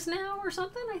 years now or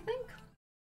something, I think.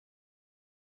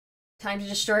 Time to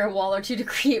destroy a wall or two to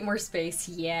create more space.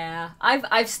 Yeah.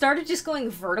 I've started just going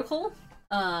vertical.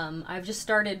 I've just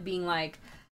started being like,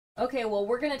 okay, well,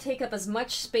 we're gonna take up as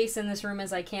much space in this room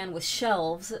as I can with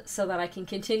shelves so that I can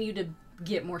continue to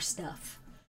get more stuff.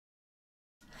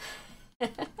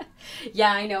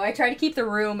 Yeah, I know. I try to keep the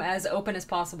room as open as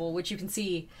possible, which you can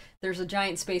see there's a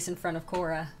giant space in front of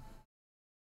Cora.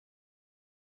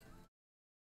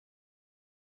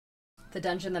 The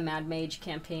Dungeon the Mad Mage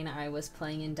campaign I was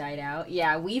playing and died out.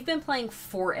 Yeah, we've been playing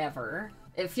forever.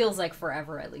 It feels like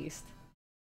forever, at least.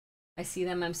 I see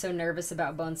them. I'm so nervous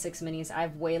about Bone 6 minis. I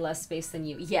have way less space than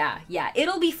you. Yeah,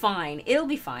 it'll be fine. It'll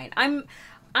be fine.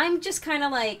 I'm just kind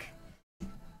of like,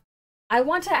 I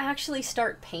want to actually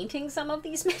start painting some of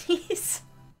these minis.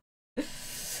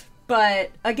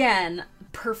 But again,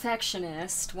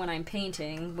 perfectionist when I'm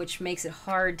painting, which makes it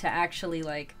hard to actually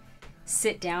like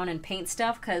sit down and paint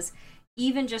stuff, because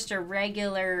even just a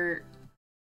regular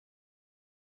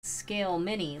scale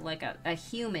mini, like a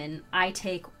human, I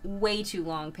take way too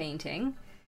long painting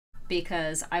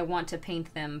because I want to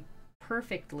paint them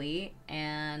perfectly,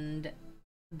 and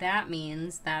that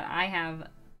means that I have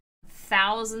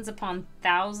thousands upon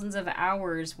thousands of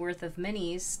hours worth of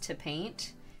minis to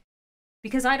paint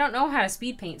because I don't know how to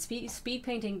speed paint. Speed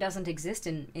painting doesn't exist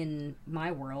in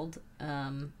my world.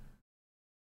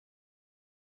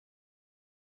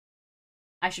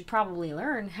 I should probably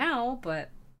learn how,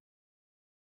 but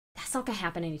that's not gonna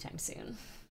happen anytime soon.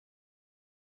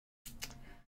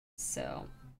 So,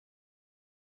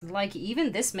 like,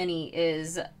 even this mini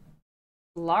is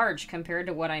large compared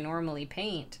to what I normally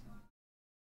paint.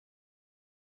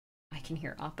 I can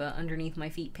hear Appa underneath my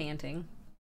feet panting.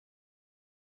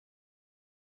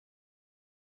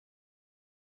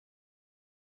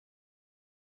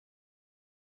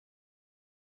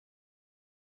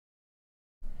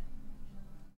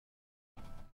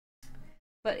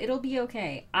 But it'll be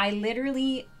okay. I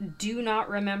literally do not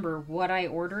remember what I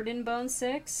ordered in Bone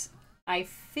 6. I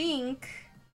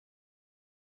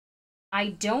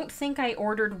don't think I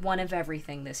ordered one of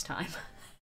everything this time.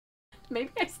 Maybe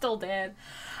I still did.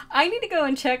 I need to go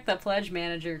and check the pledge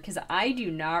manager because I do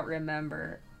not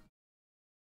remember.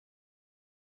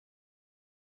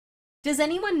 Does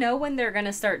anyone know when they're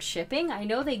gonna start shipping? I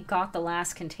know they got the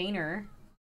last container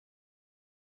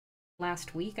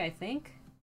last week, I think.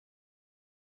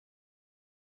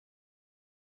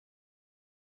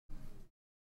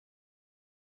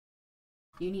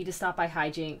 You need to stop by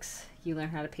hijinks. You learn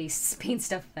how to paint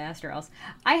stuff fast or else.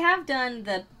 I have done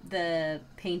the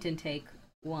paint and take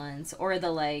ones, or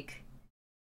the like,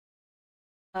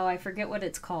 oh, I forget what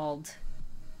it's called.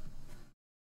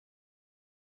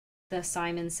 The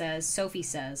Simon Says, Sophie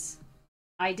Says.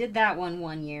 I did that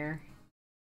one year.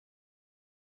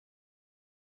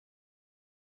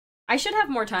 I should have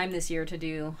more time this year to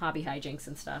do hobby hijinks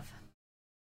and stuff.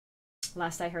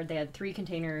 Last I heard they had 3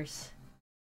 containers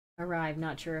arrive.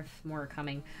 Not sure if more are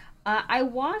coming. I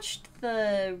watched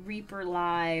the Reaper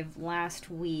live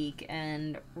last week,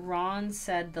 and Ron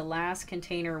said the last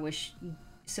container was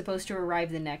supposed to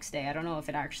arrive the next day. I don't know if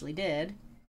it actually did,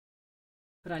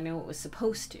 but I know it was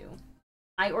supposed to.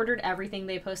 I ordered everything.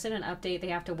 They posted an update. They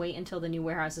have to wait until the new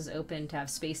warehouse is open to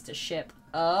have space to ship.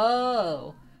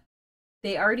 Oh!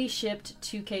 They already shipped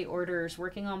 2K orders,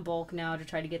 working on bulk now to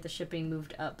try to get the shipping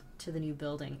moved up to the new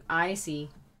building. I see.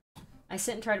 I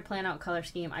sit and try to plan out color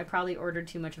scheme. I probably ordered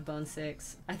too much of Bone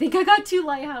 6. I think I got 2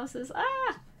 lighthouses.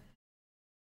 Ah!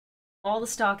 All the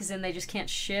stock is in, they just can't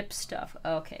ship stuff.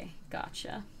 Okay,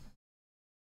 gotcha.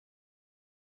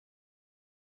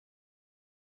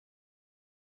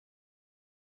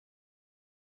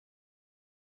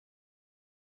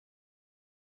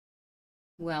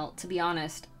 Well, to be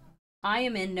honest, I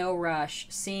am in no rush,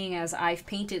 seeing as I've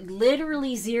painted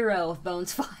literally 0 of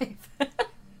Bones 5.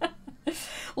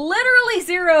 Literally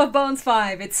 0 of Bones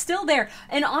 5. It's still there.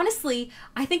 And honestly,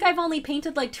 I think I've only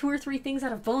painted like 2 or 3 things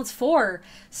out of Bones 4.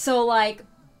 So, like,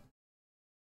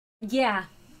 yeah.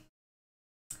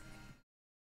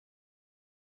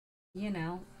 You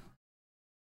know.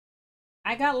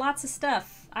 I got lots of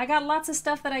stuff. I got lots of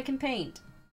stuff that I can paint.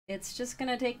 It's just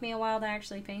gonna take me a while to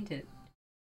actually paint it.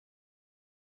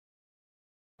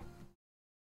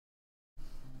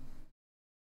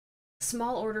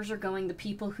 Small orders are going. The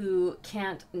people who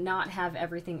can't not have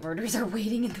everything orders are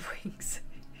waiting in the wings.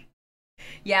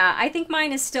 Yeah, I think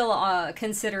mine is still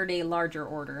considered a larger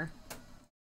order.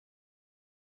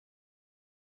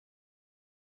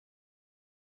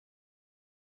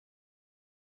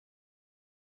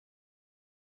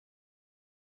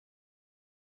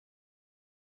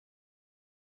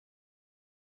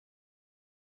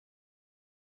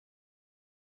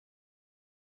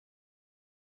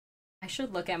 I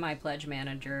should look at my pledge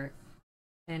manager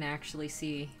and actually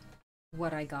see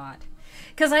what I got.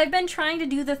 Because I've been trying to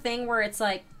do the thing where it's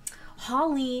like,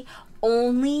 Holly,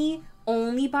 only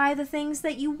buy the things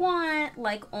that you want.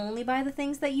 Like, only buy the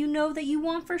things that you know that you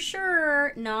want for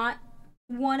sure. Not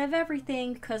one of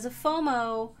everything because of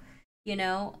FOMO. You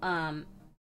know,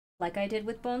 like I did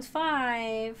with Bones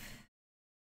 5.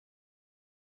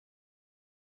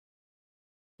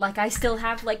 Like, I still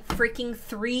have, like, freaking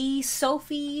 3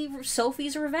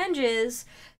 Sophie's Revenges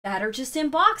that are just in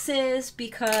boxes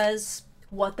because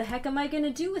what the heck am I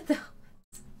gonna do with them?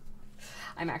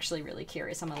 I'm actually really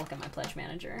curious. I'm gonna look at my pledge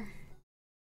manager.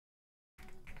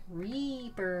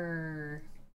 Reaper.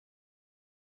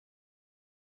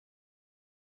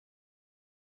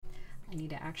 I need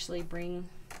to actually bring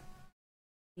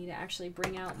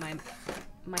out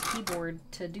my keyboard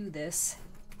to do this.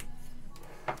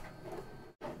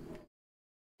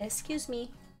 Excuse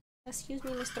me,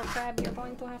 Mr. Crab, you're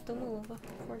going to have to move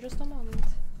for just a moment.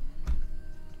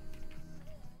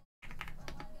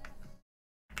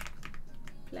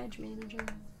 Pledge manager.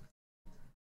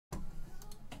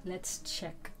 Let's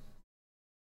check.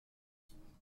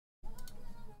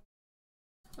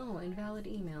 Oh, invalid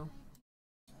email.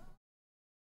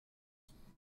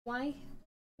 Why?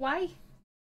 Why?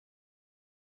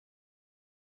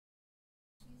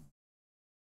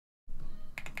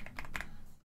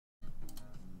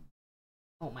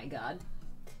 Oh my god.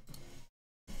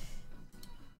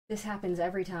 This happens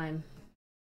every time.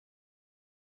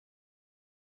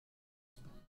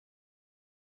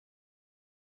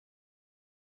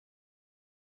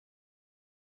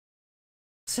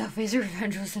 Sophie's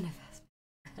Revenge was an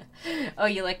investment. Oh,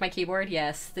 you like my keyboard?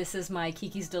 Yes. This is my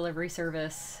Kiki's Delivery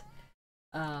Service.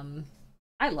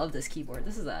 I love this keyboard.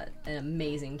 This is an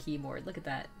amazing keyboard. Look at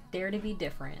that. Dare to be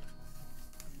different.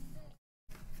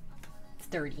 It's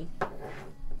dirty,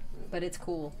 but it's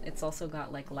cool. It's also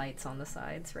got like lights on the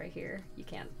sides right here. You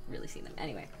can't really see them.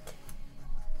 Anyway.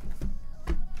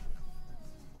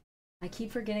 I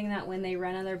keep forgetting that when they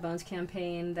run on their Bones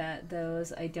campaign that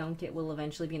those I don't get will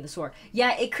eventually be in the store.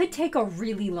 Yeah, it could take a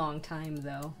really long time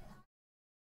though.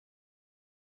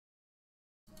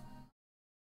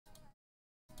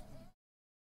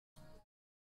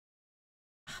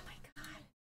 Oh my god.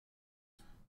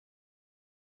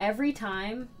 Every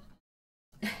time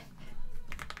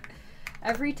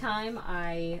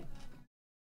I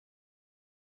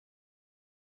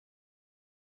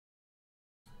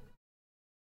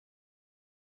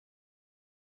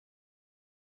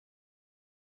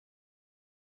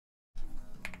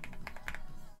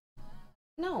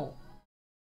No.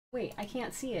 Wait, I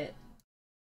can't see it.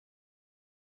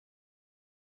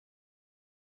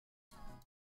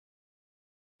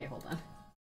 Okay, hold on.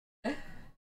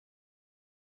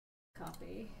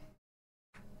 Copy.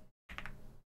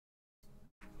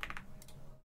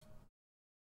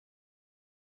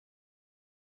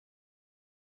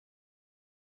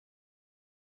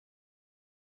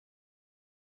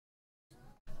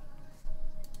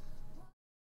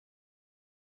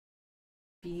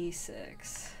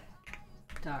 B6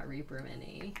 dot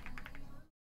reapermini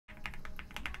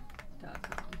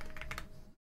 .com.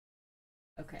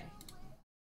 Okay.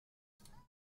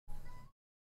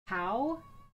 How?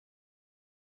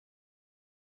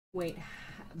 Wait,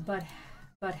 but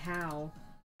how?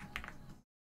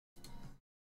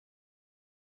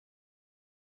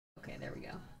 Okay, there we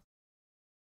go.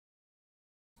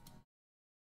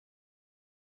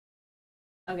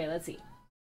 Okay, let's see.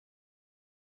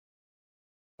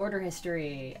 Order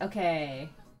history. Okay.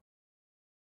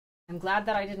 I'm glad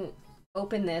that I didn't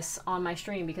open this on my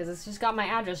stream because it's just got my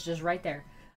address just right there.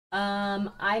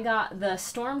 I got the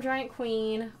Storm Giant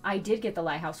Queen. I did get the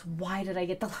Lighthouse. Why did I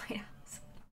get the Lighthouse?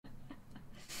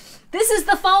 This is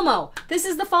the FOMO. This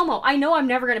is the FOMO. I know I'm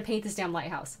never going to paint this damn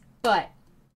lighthouse. But,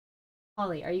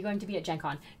 Holly, are you going to be at Gen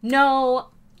Con?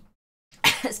 No.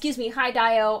 Excuse me. Hi,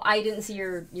 Dio. I didn't see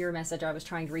your message. I was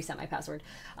trying to reset my password.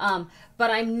 But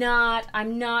I'm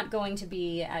not going to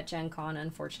be at Gen Con,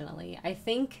 unfortunately. I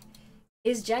think...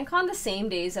 Is Gen Con the same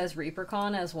days as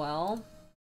ReaperCon as well?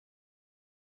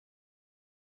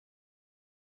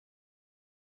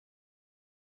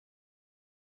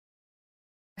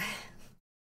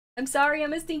 I'm sorry,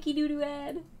 I'm a stinky doo-doo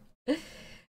head.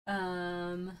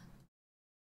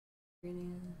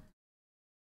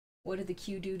 What did the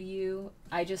Q do to you?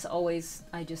 I just always...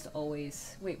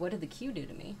 Wait, what did the Q do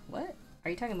to me? What? Are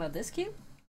you talking about this Q?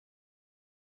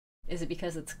 Is it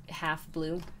because it's half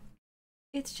blue?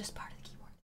 It's just part of the keyboard.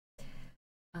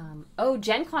 Oh,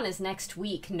 Gen Con is next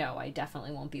week. No, I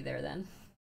definitely won't be there then.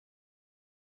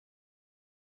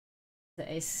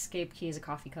 The escape key is a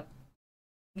coffee cup.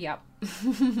 Yep.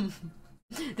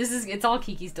 It's all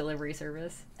Kiki's Delivery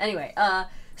Service. Anyway,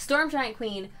 Storm Giant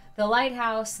Queen, The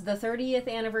Lighthouse, the 30th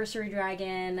Anniversary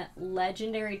Dragon,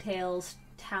 Legendary Tales,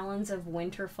 Talons of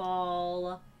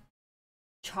Winterfall,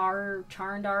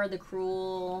 Charndar the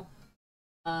Cruel.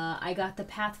 I got the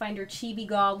Pathfinder Chibi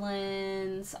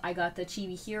Goblins. I got the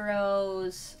Chibi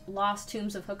Heroes, Lost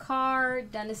Tombs of Hakar,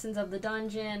 Denizens of the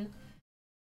Dungeon.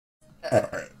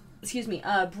 excuse me,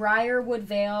 Briarwood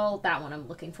Vale, that one I'm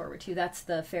looking forward to. That's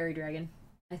the fairy dragon,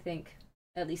 I think.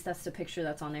 At least that's the picture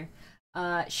that's on there.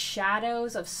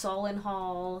 Shadows of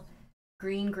Sullenhall,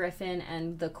 Green Griffin,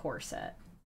 and the Corset.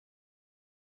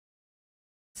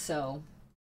 So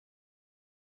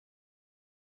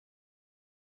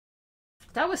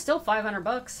that was still $500.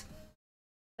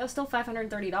 That was still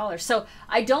 $530. So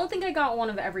I don't think I got one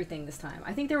of everything this time.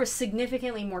 I think there was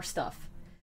significantly more stuff.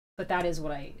 But that is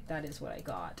what I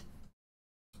got.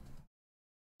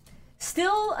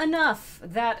 Still enough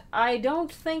that I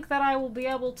don't think that I will be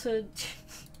able to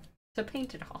to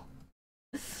paint it all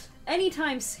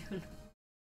anytime soon.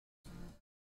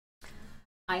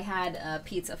 I had a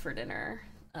pizza for dinner,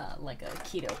 like a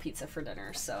keto pizza for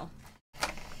dinner, so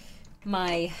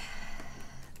my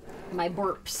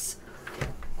burps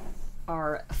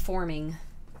are forming.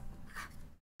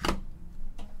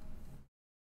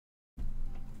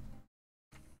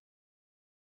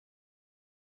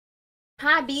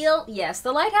 Hi, Beal. Yes,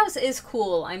 the lighthouse is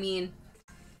cool. I mean,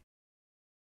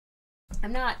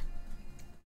 I'm not,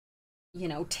 you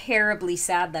know, terribly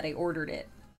sad that I ordered it.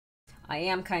 I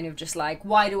am kind of just like,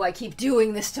 why do I keep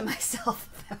doing this to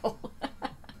myself, though?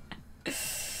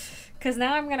 Because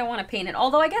now I'm going to want to paint it.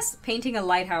 Although I guess painting a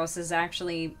lighthouse is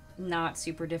actually not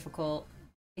super difficult.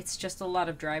 It's just a lot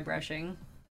of dry brushing.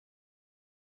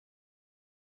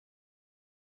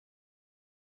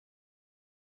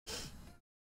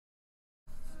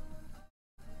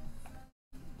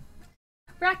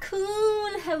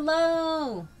 Raccoon,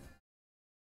 hello!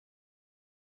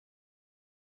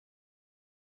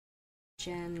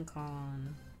 Gen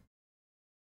Con.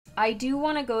 I do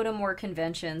want to go to more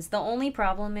conventions. The only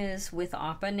problem is with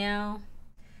Appa now,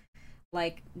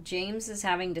 like, James is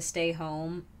having to stay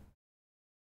home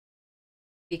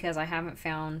because I haven't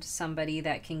found somebody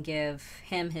that can give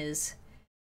him his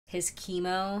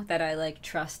chemo that I, like,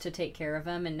 trust to take care of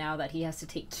him, and now that he has to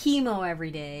take chemo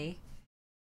every day,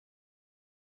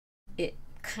 it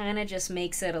kind of just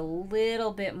makes it a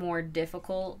little bit more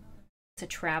difficult to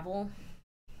travel.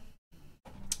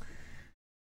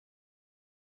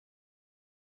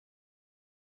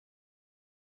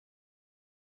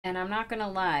 And I'm not gonna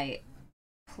lie,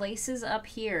 places up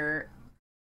here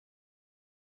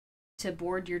to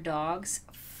board your dogs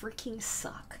freaking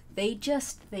suck. They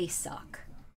suck.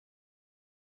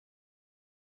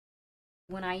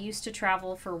 When I used to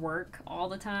travel for work all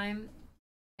the time,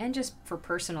 and just for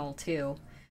personal too,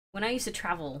 when I used to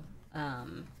travel,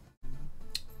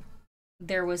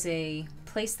 there was a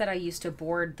place that I used to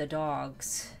board the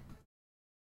dogs,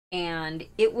 and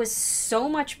it was so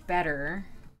much better.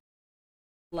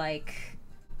 Like,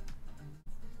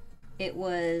 it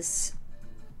was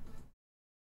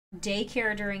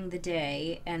daycare during the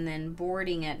day and then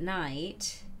boarding at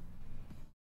night,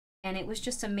 and it was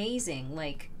just amazing.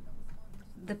 Like,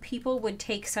 the people would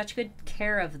take such good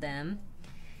care of them,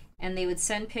 and they would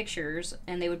send pictures,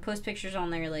 and they would post pictures on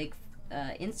their, like,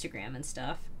 Instagram and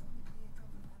stuff,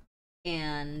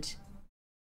 and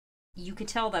you could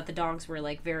tell that the dogs were,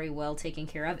 like, very well taken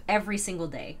care of every single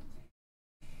day.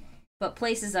 But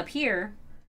places up here,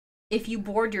 if you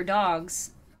board your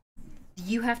dogs,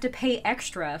 you have to pay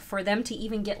extra for them to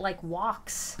even get, like,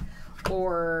 walks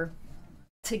or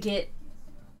to get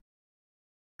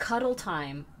cuddle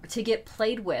time, to get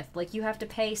played with. Like, you have to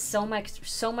pay so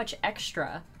much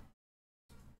extra.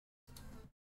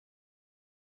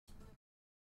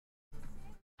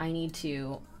 I need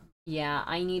to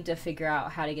figure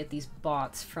out how to get these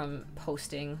bots from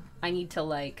posting. I need to,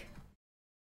 like,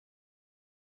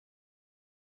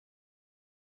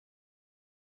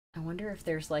 I wonder if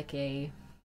there's, like, a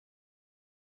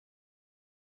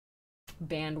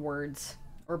banned words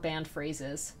or banned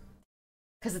phrases.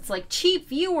 Because it's like cheap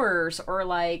viewers or,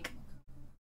 like,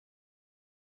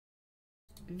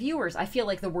 viewers. I feel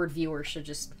like the word viewer should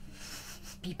just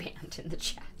be banned in the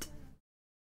chat.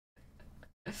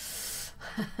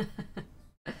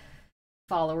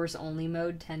 Followers only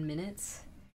mode, 10 minutes.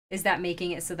 Is that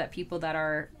making it so that people that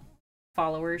are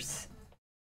followers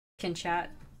can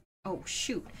chat? Oh,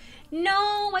 shoot.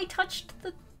 No, I touched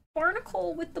the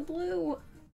barnacle with the blue.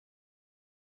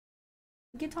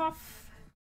 Get off.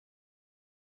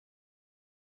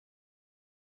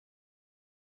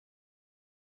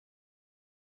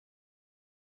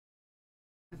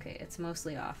 Okay, it's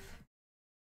mostly off.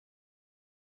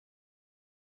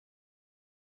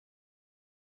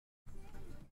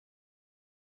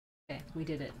 Okay, we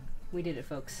did it. We did it,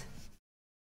 folks.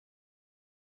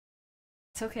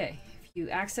 It's okay. If you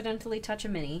accidentally touch a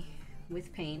mini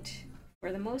with paint,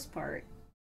 for the most part,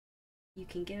 you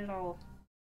can get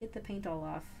the paint all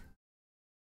off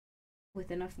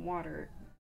with enough water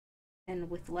and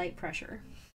with light pressure.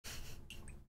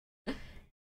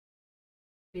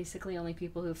 Basically, only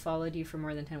people who followed you for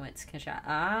more than 10 minutes can chat.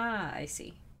 Ah, I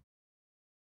see.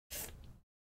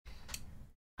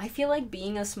 I feel like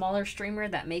being a smaller streamer,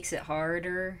 that makes it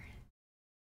harder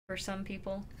for some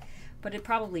people. But it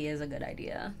probably is a good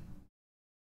idea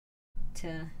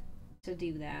to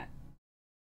do that.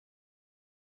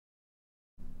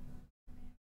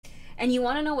 And you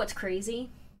want to know what's crazy?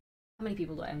 How many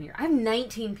people do I have here? I have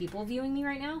 19 people viewing me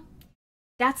right now.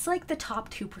 That's like the top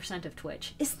 2% of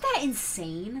Twitch. Isn't that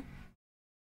insane?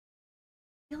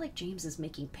 I feel like James is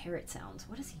making parrot sounds.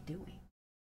 What is he doing?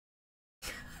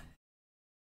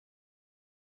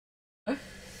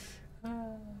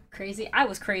 Crazy? I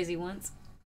was crazy once.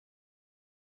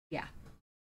 Yeah.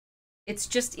 It's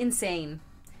just insane.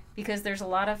 Because there's a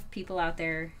lot of people out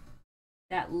there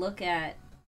that look at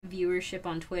viewership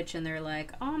on Twitch and they're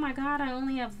like, oh my god, I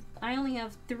only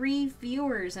have 3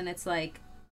 viewers, and it's like,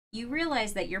 you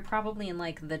realize that you're probably in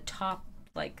like the top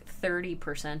like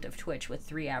 30% of Twitch with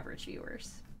 3 average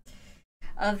viewers.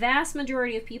 A vast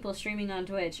majority of people streaming on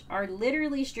Twitch are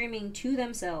literally streaming to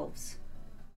themselves,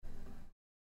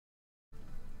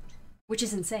 which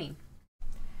is insane.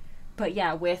 But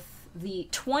yeah, with the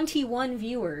 21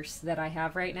 viewers that I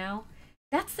have right now,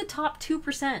 that's the top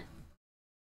 2%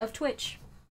 of Twitch.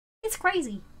 It's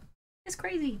crazy. It's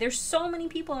crazy. There's so many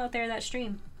people out there that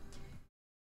stream.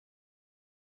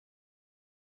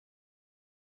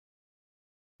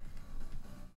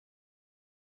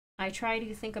 I try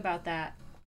to think about that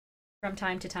from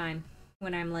time to time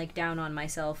when I'm like down on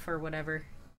myself or whatever.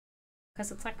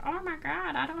 Because it's like, oh my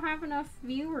god, I don't have enough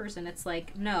viewers. And it's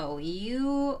like, no,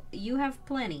 you have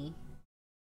plenty.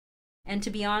 And to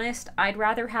be honest, I'd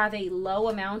rather have a low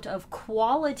amount of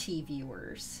quality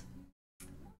viewers,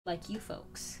 like you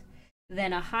folks,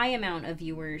 than a high amount of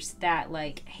viewers that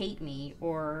like hate me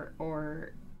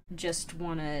or just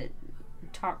want to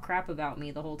talk crap about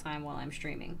me the whole time while I'm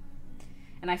streaming.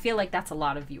 And I feel like that's a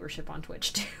lot of viewership on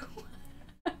Twitch too.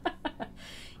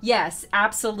 Yes,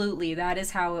 absolutely. That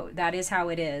is how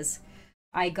it is.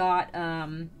 I got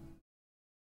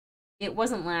it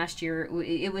wasn't last year.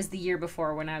 It was the year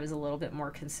before when I was a little bit more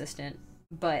consistent.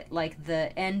 But like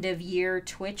the end of year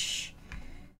Twitch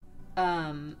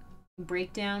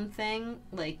breakdown thing,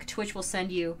 like Twitch will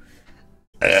send you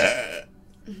there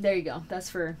you go. That's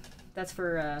for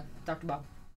Dr. Bob.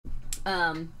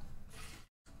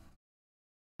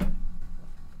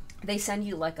 They send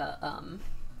you like a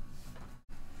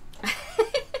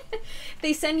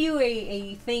they send you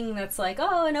a thing that's like,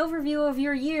 oh, an overview of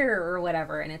your year or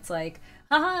whatever, and it's like,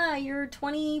 haha, you're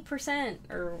 20%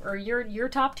 or you're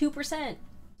top 2%.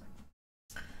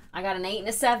 I got an 8 and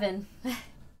a 7.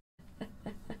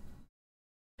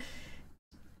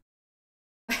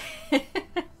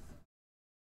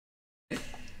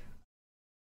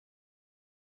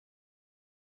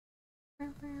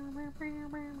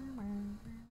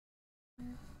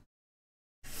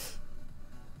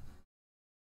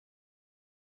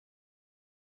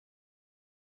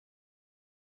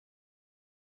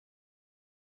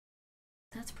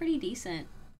 That's pretty decent.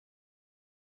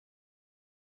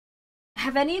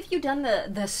 Have any of you done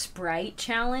the Sprite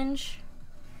challenge?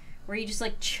 Where you just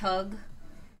like chug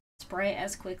Sprite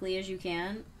as quickly as you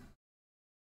can?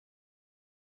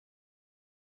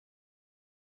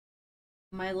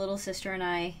 My little sister and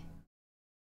I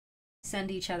send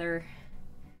each other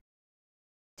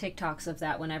TikToks of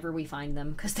that whenever we find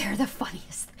them, because they're the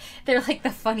funniest. They're like the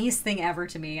funniest thing ever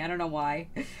to me. I don't know why.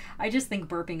 I just think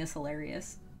burping is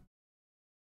hilarious.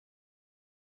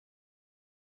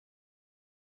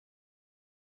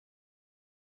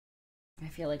 I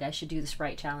feel like I should do the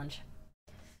Sprite challenge.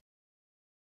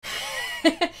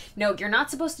 No, you're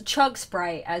not supposed to chug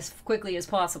Sprite as quickly as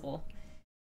possible.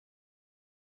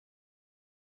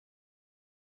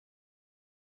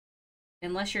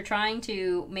 Unless you're trying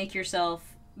to make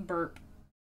yourself burp.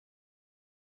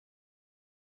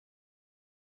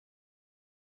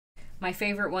 My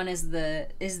favorite one is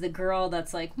the girl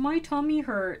that's like, my tummy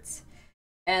hurts,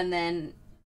 and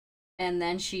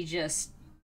then she just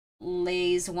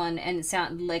lays one and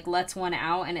lets one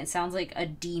out, and it sounds like a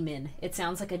demon. It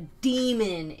sounds like a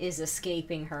demon is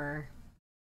escaping her.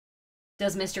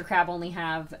 Does Mr. Crab only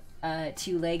have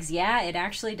 2 legs? Yeah, it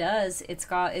actually does. It's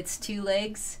got its 2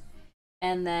 legs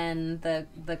and then the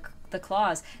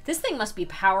claws. This thing must be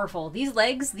powerful. These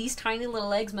legs, these tiny little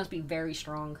legs must be very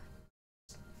strong.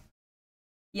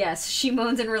 Yes, she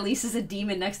moans and releases a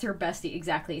demon next to her bestie.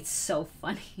 Exactly. It's so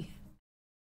funny.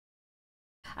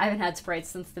 I haven't had Sprite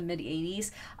since the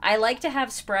mid-80s. I like to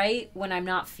have Sprite when I'm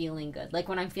not feeling good. Like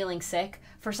when I'm feeling sick.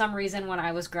 For some reason, when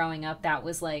I was growing up, that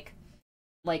was like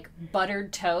like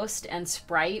buttered toast and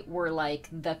Sprite were like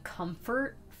the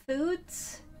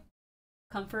foods,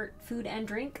 comfort food and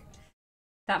drink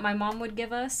that my mom would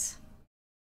give us.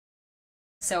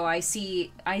 So I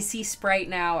see Sprite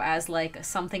now as like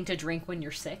something to drink when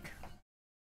you're sick.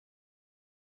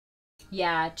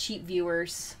 Yeah, cheap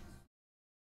viewers.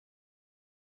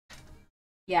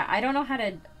 Yeah, I don't know how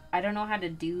to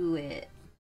do it.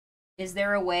 Is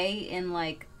there a way in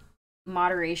like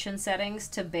moderation settings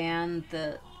to ban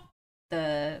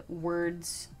the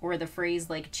words or the phrase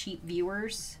like cheap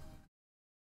viewers?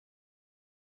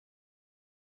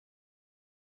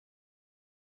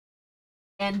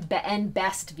 And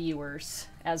best viewers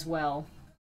as well.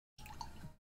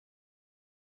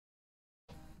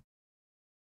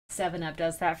 7 Up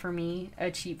does that for me. A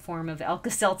cheap form of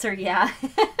Alka-Seltzer, yeah.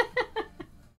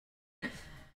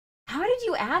 How did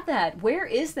you add that? Where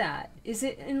is that? Is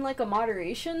it in like a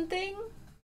moderation thing?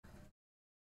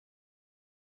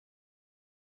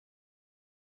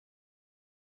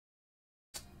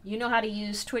 You know how to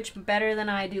use Twitch better than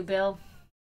I do, Bill.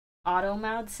 Auto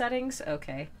mod settings?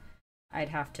 Okay. I'd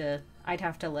have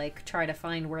to like try to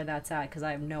find where that's at because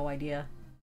I have no idea.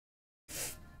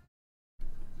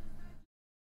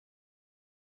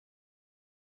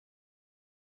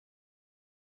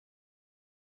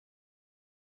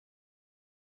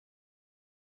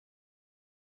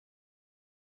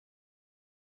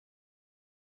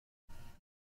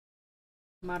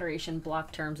 Moderation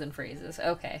block terms and phrases.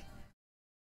 Okay.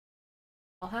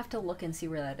 I'll have to look and see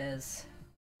where that is.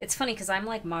 It's funny because I'm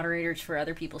like moderators for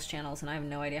other people's channels and I have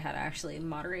no idea how to actually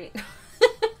moderate.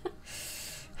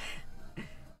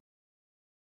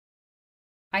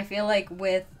 I feel like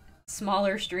with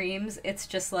smaller streams, it's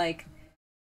just like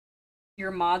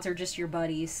your mods are just your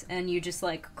buddies and you just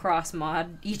like cross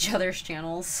mod each other's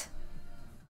channels.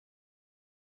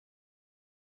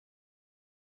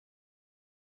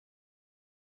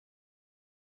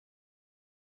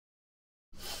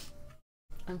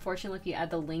 Unfortunately, if you add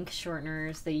the link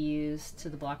shorteners they use to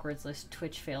the block words list,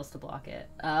 Twitch fails to block it.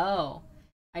 Oh.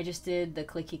 I just did the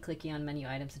clicky clicky on menu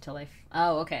items until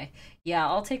oh, okay. Yeah,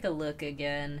 I'll take a look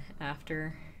again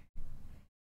after.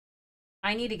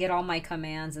 I need to get all my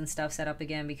commands and stuff set up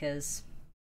again because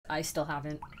I still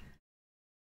haven't.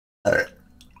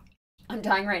 I'm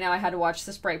dying right now. I had to watch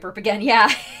the Sprite burp again.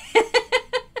 Yeah.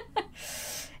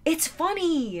 It's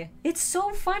funny. It's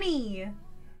so funny.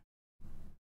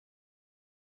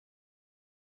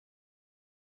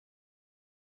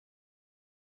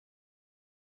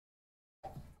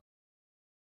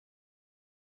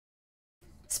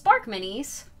 Spark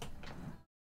minis.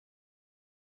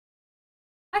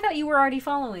 I thought you were already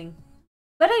following.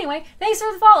 But anyway, thanks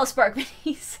for the follow, Spark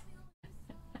minis.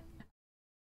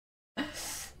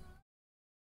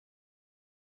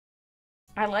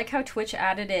 I like how Twitch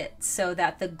added it so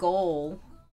that the goal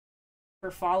for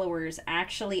followers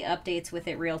actually updates with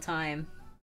it real time.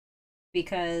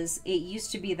 Because it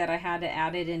used to be that I had to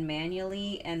add it in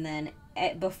manually, and then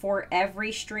before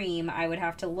every stream I would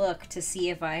have to look to see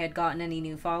if I had gotten any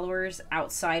new followers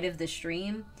outside of the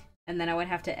stream, and then I would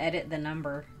have to edit the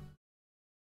number.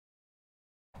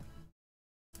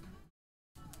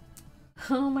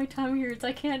 Oh, my tummy hurts.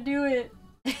 I can't do it.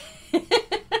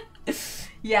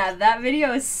 Yeah, that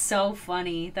video is so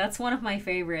funny. That's one of my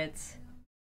favorites.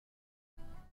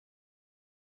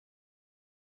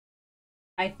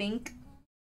 I think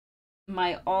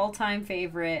my all-time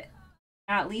favorite,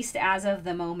 at least as of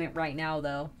the moment right now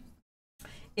though,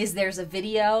 is there's a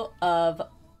video of,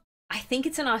 I think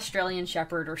it's an Australian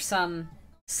Shepherd or some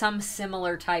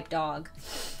similar type dog,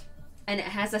 and it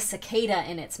has a cicada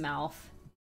in its mouth.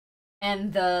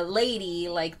 And the lady,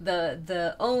 like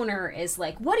the owner, is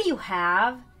like, "What do you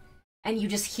have?" And you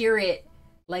just hear it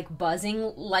like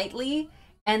buzzing lightly,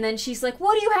 and then she's like,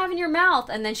 "What do you have in your mouth?"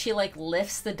 And then she like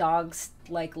lifts the dog's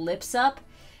like lips up,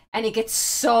 and it gets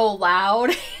so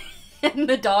loud, and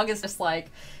the dog is just like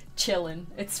chilling.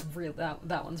 It's real.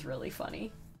 That one's really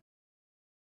funny.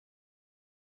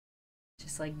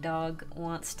 Just like dog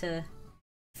wants to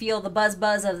feel the buzz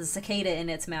of the cicada in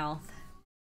its mouth.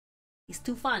 He's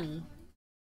too funny.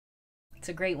 It's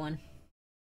a great one.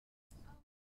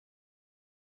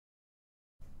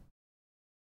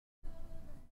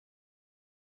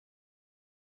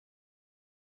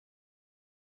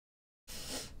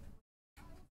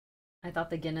 I thought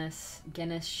the Guinness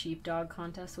sheepdog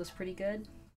contest was pretty good.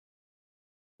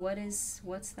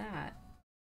 What's that?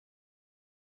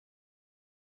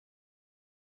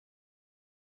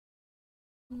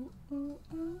 Ooh, ooh,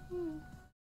 ooh.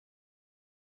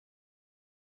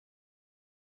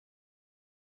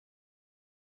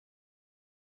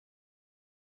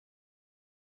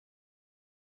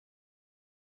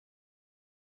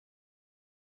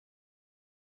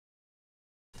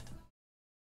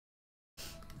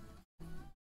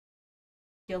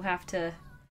 You'll have to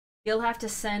you'll have to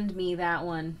send me that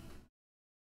one.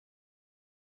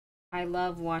 I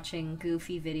love watching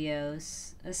goofy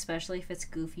videos, especially if it's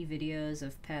goofy videos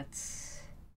of pets.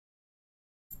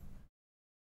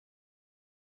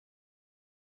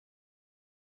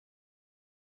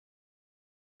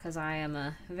 Because I am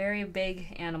a very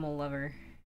big animal lover.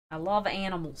 I love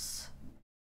animals.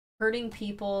 Hurting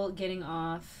people, getting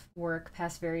off work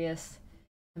past various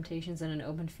temptations in an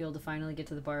open field to finally get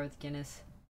to the bar with Guinness.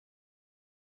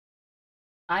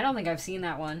 I don't think I've seen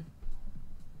that one.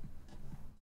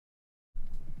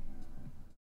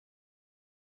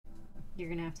 You're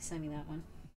gonna have to send me that one.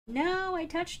 No, I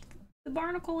touched the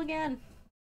barnacle again.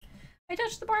 I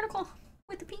touched the barnacle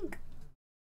with the pink.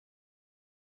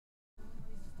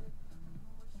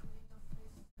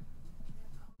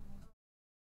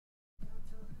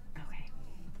 Okay.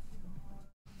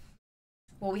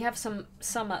 Well, we have some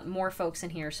more folks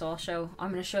in here, so I'm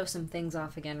gonna show some things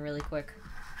off again really quick.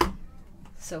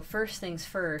 So first things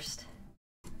first.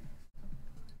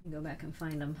 Go back and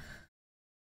find them.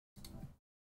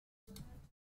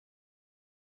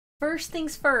 First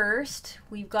things first,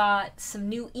 we've got some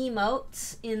new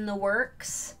emotes in the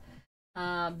works.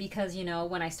 Because, you know,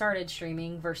 when I started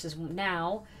streaming versus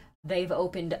now, they've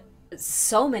opened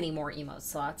so many more emote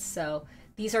slots. So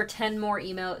these are 10 more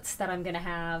emotes that I'm gonna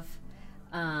have.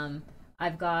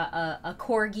 I've got a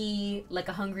corgi, like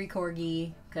a hungry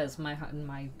corgi, because my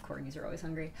corgis are always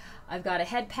hungry. I've got a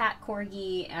head pat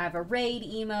corgi. I have a raid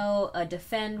emote, a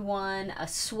defend one, a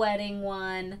sweating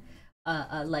one,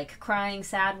 a like crying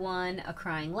sad one, a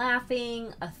crying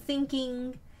laughing, a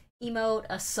thinking emote,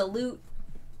 a salute,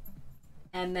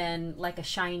 and then like a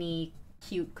shiny,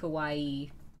 cute, kawaii.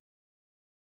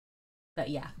 But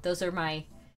yeah, those are my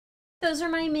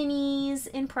minis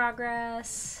in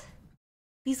progress.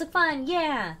 These look fun,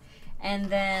 yeah. And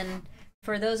then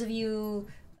for those of you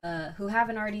who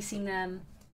haven't already seen them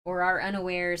or are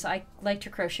unawares, I like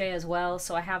to crochet as well.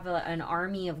 So I have an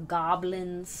army of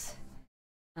goblins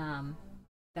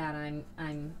that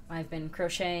I've been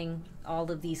crocheting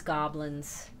all of these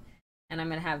goblins, and I'm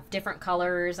gonna have different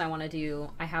colors. I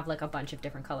have like a bunch of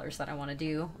different colors that I want to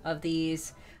do of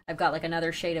these. I've got like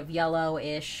another shade of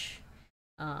yellow-ish,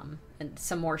 and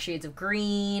some more shades of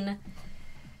green.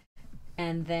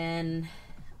 And then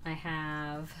I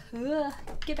have...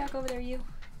 get back over there, you.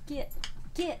 Get.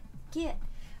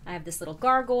 I have this little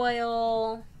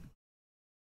gargoyle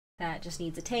that just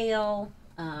needs a tail.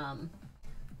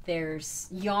 There's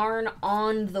yarn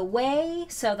on the way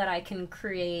so that I can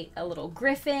create a little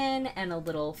griffin and a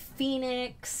little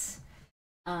phoenix.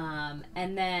 And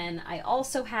then I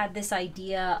also had this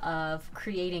idea of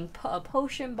creating a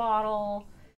potion bottle.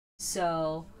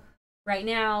 So... right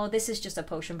now, this is just a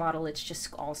potion bottle. It's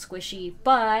just all squishy.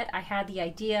 But I had the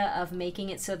idea of making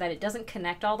it so that it doesn't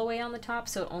connect all the way on the top.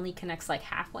 So it only connects like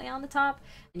halfway on the top.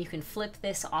 And you can flip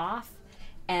this off.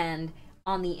 And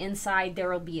on the inside,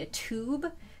 there will be a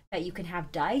tube that you can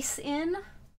have dice in.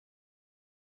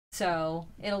 So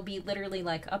it'll be literally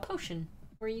like a potion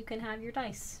where you can have your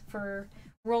dice for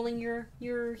rolling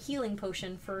your healing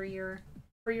potion for your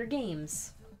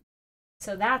games.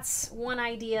 So that's one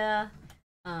idea.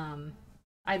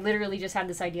 I literally just had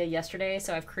this idea yesterday,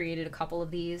 so I've created a couple of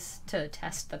these to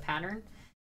test the pattern.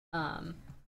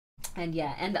 And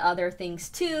yeah, and other things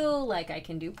too, like I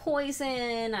can do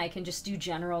poison, I can just do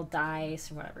general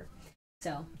dice or whatever.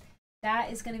 So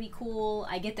that is gonna be cool.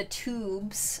 I get the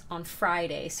tubes on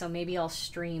Friday, so maybe I'll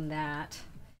stream that.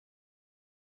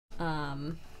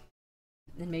 And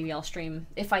maybe I'll stream,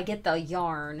 if I get the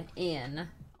yarn in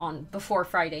on before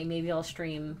Friday, maybe I'll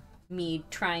stream me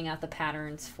trying out the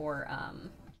patterns for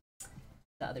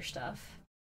the other stuff.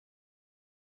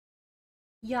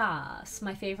 Yes,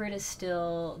 my favorite is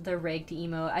still the rigged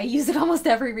emote. I use it almost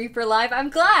every Reaper live. I'm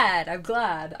glad.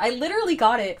 I literally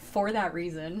got it for that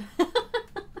reason.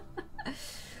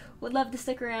 Would love to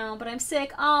stick around, but I'm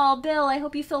sick. Oh, Bill, I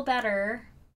hope you feel better.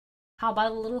 How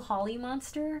about a little holly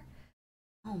monster?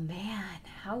 Oh man,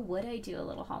 how would I do a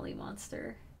little holly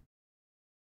monster?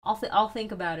 I'll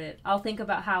think about it. I'll think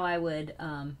about how I would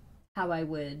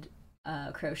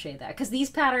crochet that, because these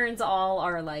patterns all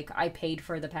are like I paid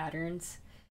for the patterns,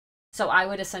 so I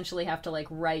would essentially have to like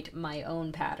write my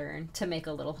own pattern to make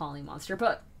a little holly monster.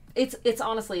 But it's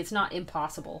honestly, it's not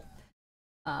impossible.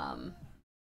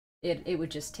 It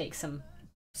would just take some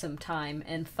time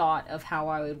and thought of how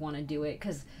I would want to do it,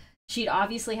 because she'd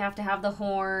obviously have to have the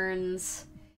horns.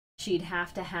 She'd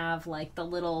have to have like the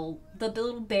little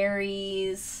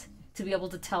berries to be able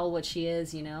to tell what she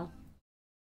is, you know.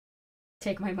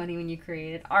 Take my money when you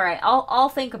create it. All right, I'll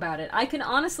think about it. I can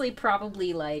honestly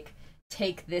probably like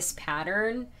take this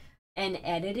pattern and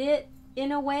edit it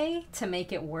in a way to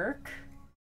make it work.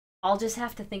 I'll just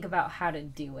have to think about how to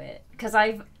do it, because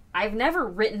I've never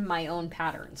written my own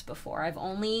patterns before. I've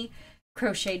only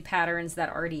crocheted patterns that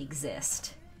already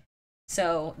exist.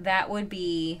 So that would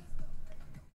be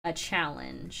a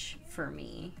challenge for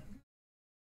me.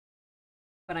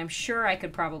 But I'm sure I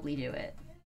could probably do it.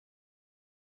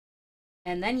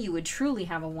 And then you would truly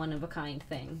have a one-of-a-kind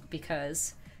thing,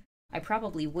 because I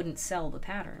probably wouldn't sell the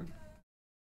pattern.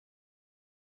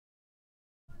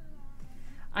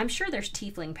 I'm sure there's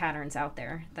tiefling patterns out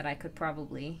there that I could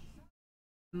probably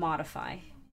modify.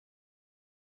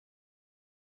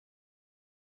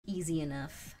 Easy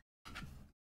enough.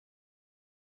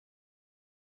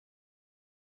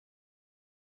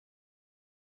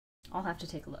 I'll have to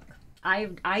take a look.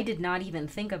 I did not even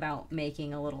think about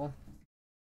making a little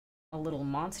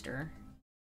monster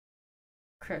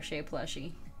crochet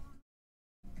plushie.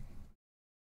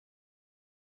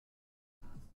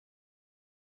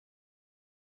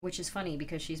 Which is funny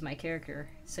because she's my character,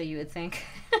 so you would think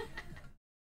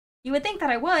you would think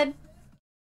that I would.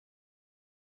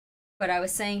 But I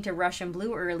was saying to Russian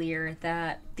Blue earlier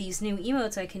that these new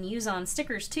emotes I can use on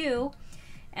stickers too,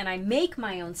 and I make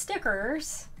my own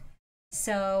stickers,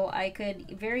 so I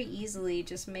could very easily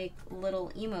just make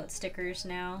little emote stickers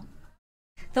now.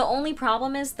 The only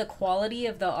problem is the quality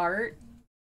of the art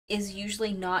is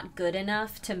usually not good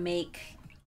enough to make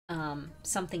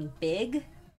something big.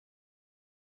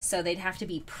 So they'd have to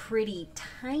be pretty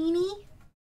tiny.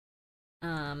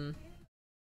 That's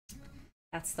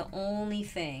the only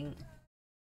thing.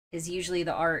 Is usually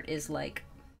the art is like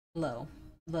low.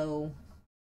 I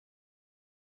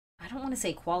don't want to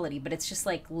say quality, but it's just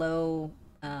like low.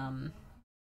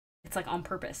 It's like on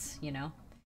purpose, you know?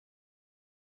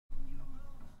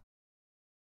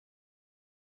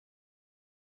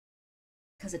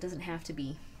 Because it doesn't have to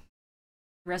be.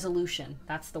 Resolution.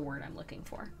 That's the word I'm looking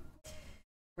for.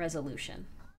 Resolution.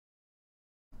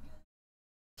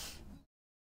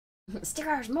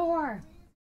 Stickers, more!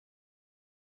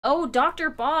 Oh, Dr.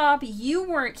 Bob, you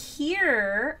weren't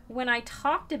here when I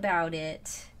talked about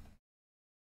it.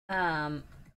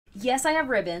 Yes, I have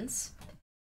ribbons.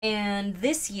 And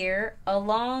this year,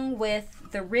 along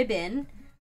with the ribbon,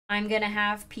 I'm gonna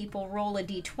have people roll a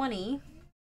d20.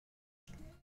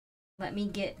 Let me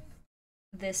get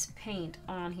this paint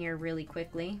on here really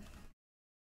quickly.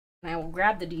 And I will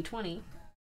grab the d20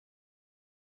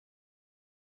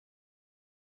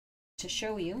 to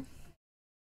show you.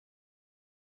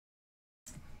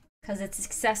 Because it's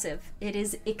excessive. It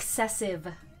is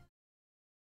excessive.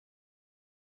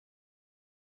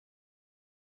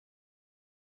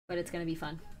 But it's going to be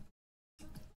fun.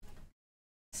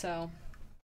 So.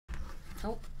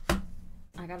 Oh.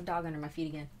 I got a dog under my feet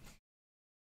again.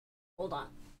 Hold on.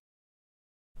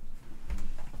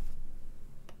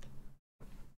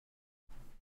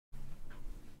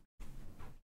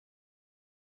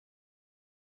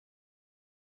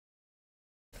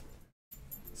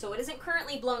 So it isn't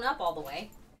currently blown up all the way,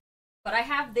 but I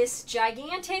have this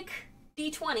gigantic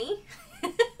D20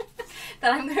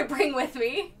 that I'm going to bring with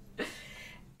me,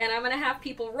 and I'm going to have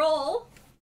people roll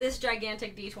this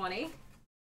gigantic D20,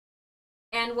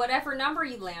 and whatever number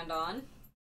you land on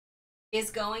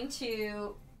is going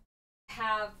to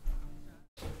have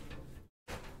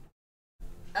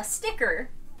a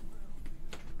sticker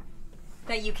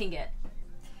that you can get.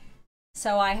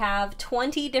 So I have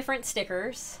 20 different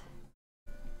stickers.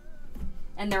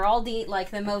 And they're all like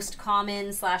the most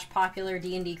common / popular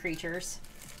D&D creatures.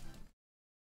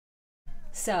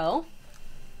 So,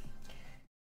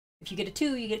 if you get a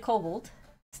 2, you get a kobold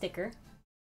sticker.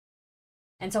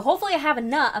 And so hopefully I have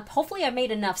enough, hopefully I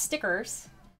made enough stickers.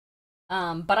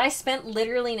 But I spent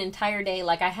literally an entire day,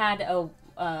 like I had a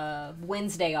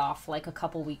Wednesday off like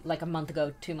a month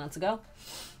ago, 2 months ago.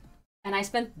 And I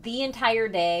spent the entire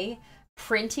day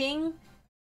printing,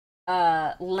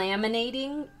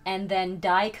 laminating, and then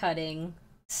die cutting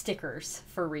stickers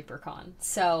for ReaperCon.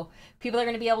 So people are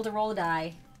going to be able to roll a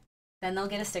die, then they'll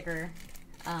get a sticker,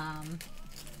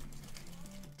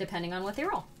 depending on what they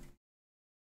roll.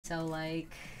 So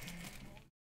like,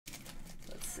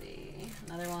 let's see,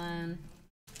 another one.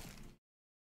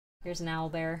 Here's an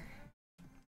owlbear.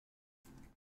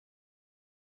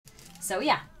 So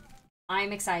yeah,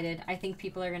 I'm excited. I think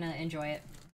people are going to enjoy it.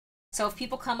 So if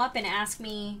people come up and ask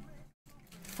me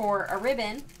for a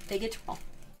ribbon, they get to roll.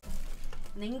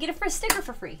 And they can get it for a sticker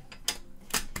for free.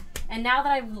 And now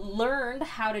that I've learned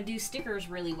how to do stickers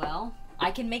really well,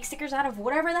 I can make stickers out of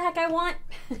whatever the heck I want.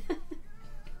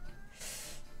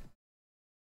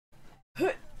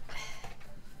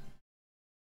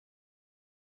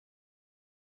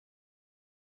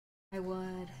 I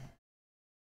would.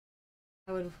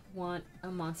 I would want a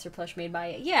monster plush made by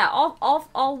it. Yeah,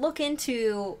 I'll look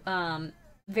into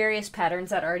various patterns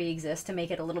that already exist to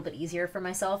make it a little bit easier for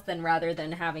myself than rather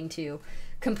than having to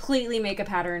completely make a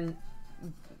pattern,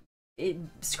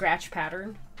 scratch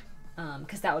pattern,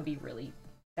 because that would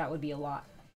be a lot.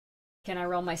 Can I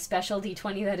roll my special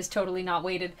d20 that is totally not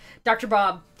weighted? Dr.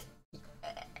 Bob,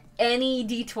 any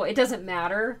d20, it doesn't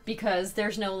matter because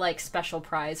there's no like special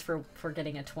prize for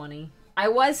getting a 20. I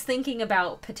was thinking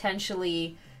about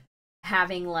potentially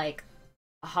having like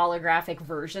holographic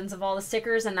versions of all the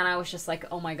stickers, and then I was just like,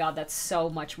 oh my god, that's so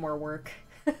much more work.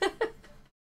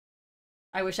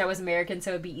 I wish I was American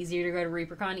so it'd be easier to go to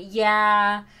ReaperCon.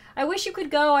 Yeah, I wish you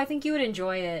could go. I think you would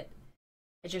enjoy it.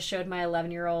 I just showed my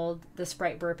 11-year-old the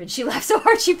Sprite burp and she laughed so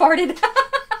hard she farted.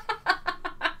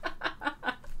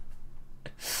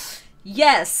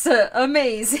 Yes,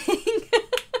 amazing.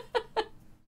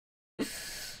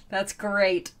 That's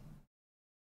great.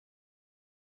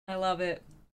 I love it.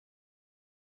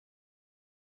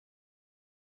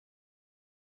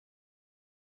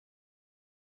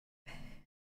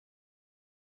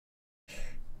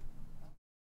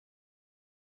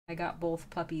 I got both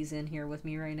puppies in here with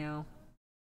me right now.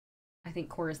 I think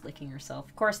Cora's licking herself.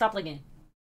 Cora, stop licking.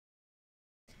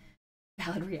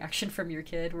 Valid reaction from your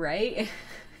kid, right?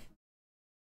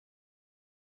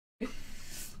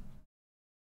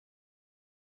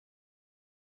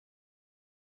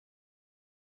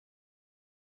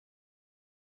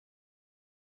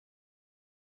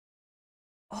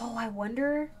 Oh, I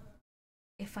wonder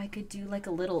if I could do like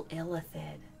a little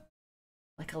illithid.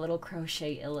 Like a little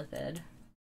crochet illithid.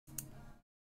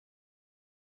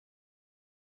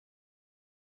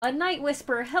 A Night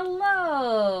Whisper,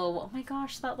 hello! Oh my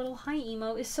gosh, that little hi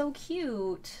emo is so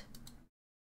cute.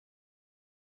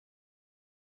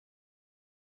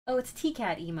 Oh, it's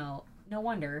T-Cat emo. No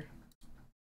wonder.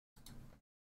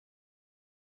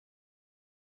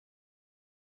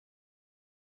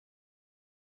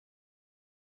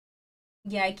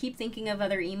 Yeah, I keep thinking of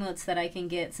other emotes that I can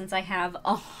get since I have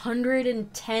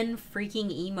 110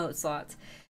 freaking emote slots.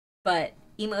 But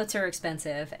emotes are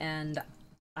expensive, and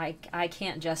I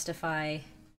can't justify.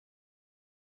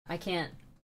 I can't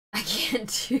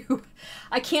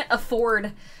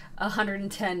afford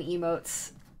 110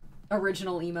 emotes,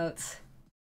 original emotes.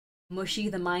 Mushy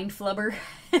the Mind Flubber.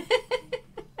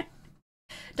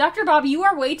 Dr. Bob, you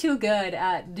are way too good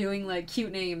at doing like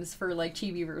cute names for like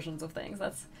chibi versions of things.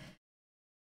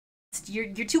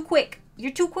 You're too quick.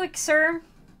 You're too quick, sir.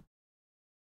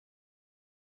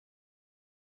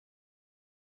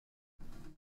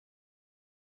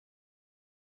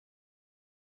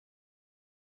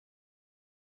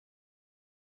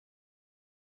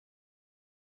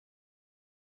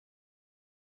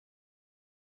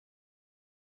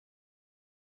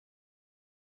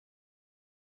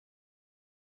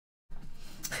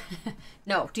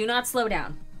 No, do not slow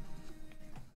down.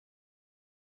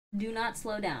 Do not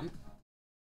slow down.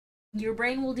 Your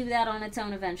brain will do that on its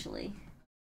own eventually.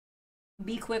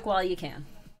 Be quick while you can.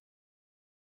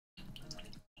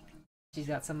 She's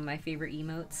got some of my favorite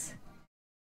emotes.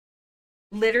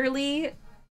 Literally,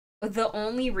 the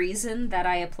only reason that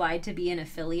I applied to be an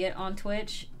affiliate on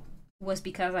Twitch was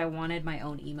because I wanted my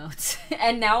own emotes.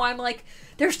 And now I'm like,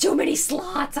 there's too many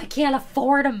slots. I can't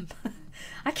afford them.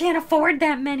 I can't afford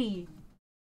that many.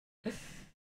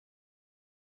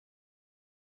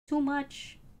 Too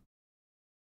much.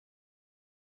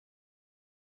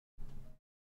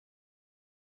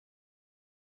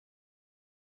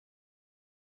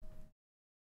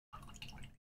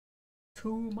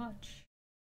 Too much.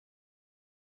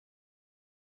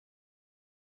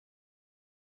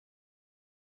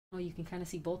 Oh, you can kind of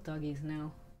see both doggies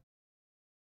now.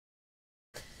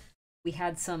 We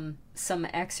had some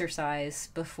exercise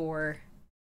before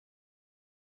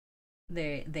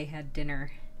they had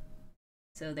dinner.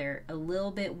 So they're a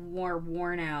little bit more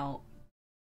worn out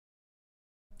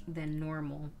than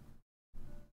normal.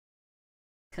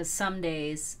 Cuz some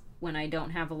days when I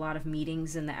don't have a lot of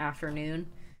meetings in the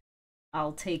afternoon,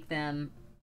 I'll take them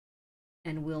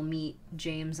and we'll meet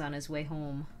James on his way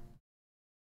home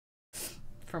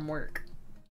from work.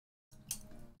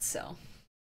 So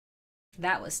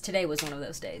today was one of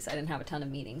those days. I didn't have a ton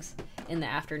of meetings in the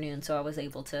afternoon, so I was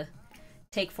able to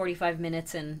take 45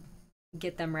 minutes and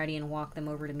get them ready and walk them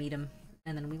over to meet him,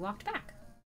 and then we walked back.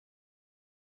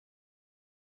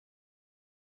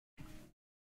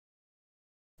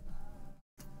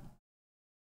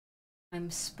 I'm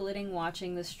splitting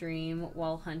watching the stream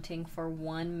while hunting for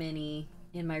one mini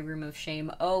in my room of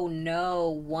shame. Oh no,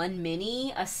 one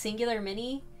mini? A singular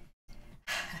mini?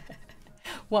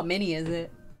 What mini is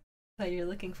it that you're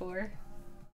looking for?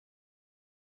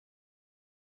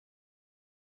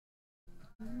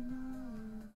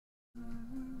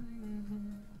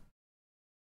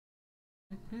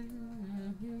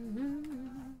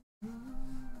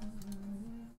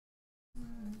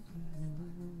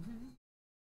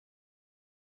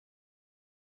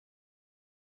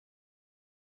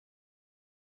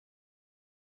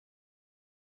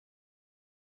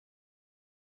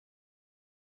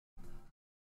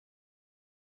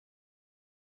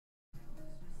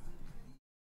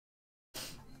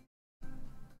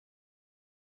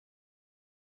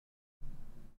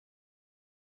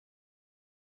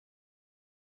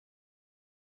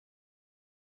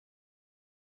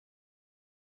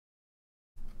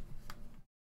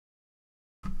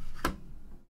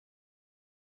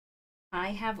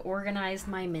 I have organized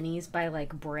my minis by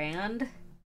like brand,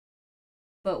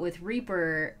 but with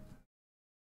Reaper,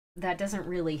 that doesn't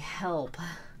really help.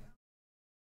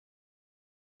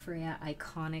 Freya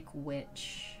Iconic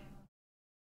Witch.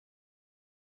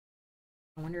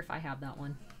 I wonder if I have that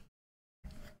one.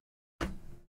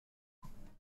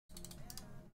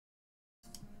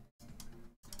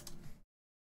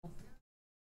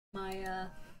 My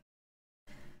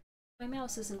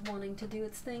mouse isn't wanting to do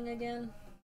its thing again.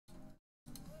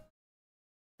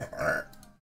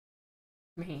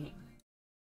 Me.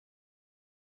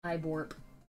 I borp.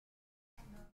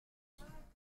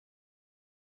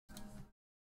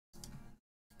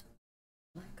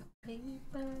 Like a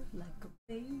paper, like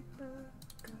a paper.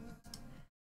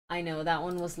 I know, that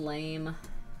one was lame.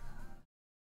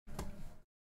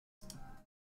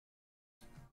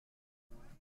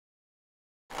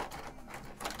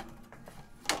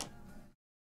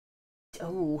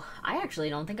 Oh, I actually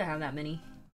don't think I have that many.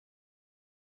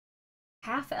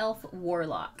 Half-elf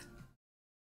warlock.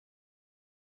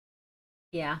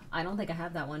 Yeah, I don't think I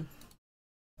have that one.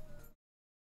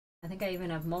 I think I even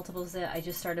have multiples that I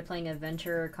just started playing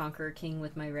Adventurer Conqueror King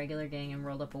with my regular gang and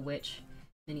rolled up a witch.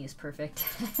 Mini is perfect.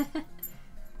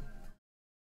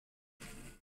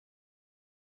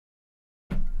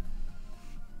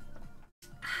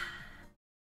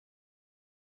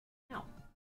 Ow.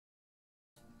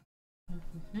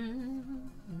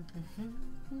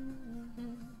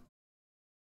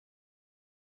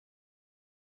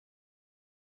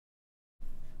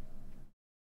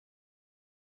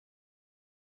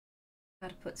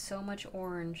 Gotta put so much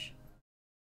orange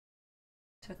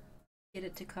to get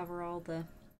it to cover all the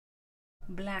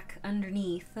black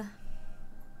underneath.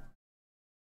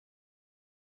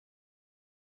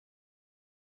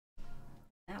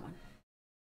 That one.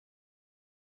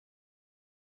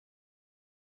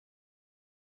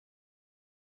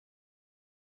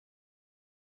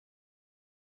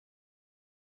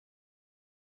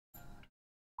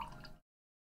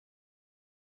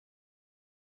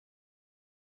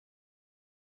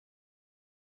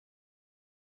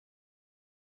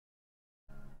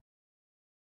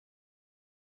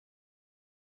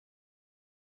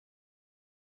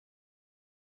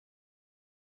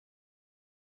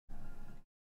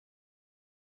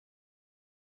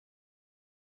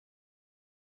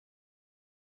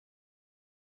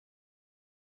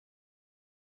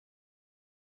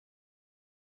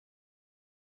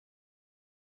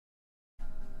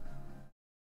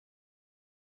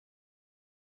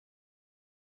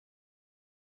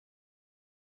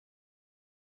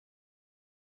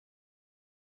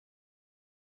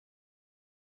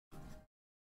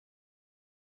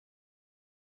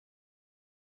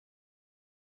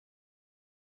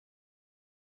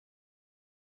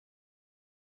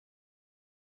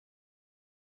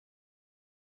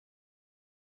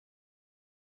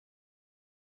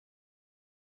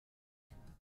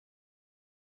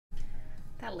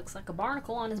 That looks like a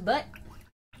barnacle on his butt.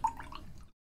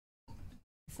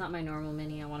 It's not my normal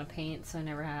mini I want to paint, so I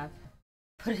never have.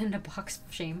 Put it in a box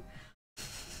of shame.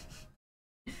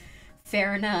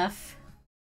 Fair enough.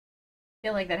 I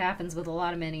feel like that happens with a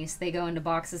lot of minis. They go into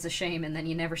boxes of shame and then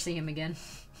you never see them again.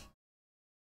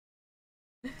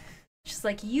 Just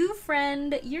like, you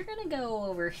friend, you're gonna go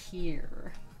over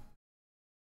here.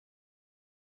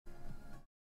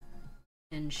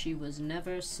 And she was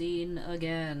never seen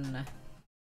again.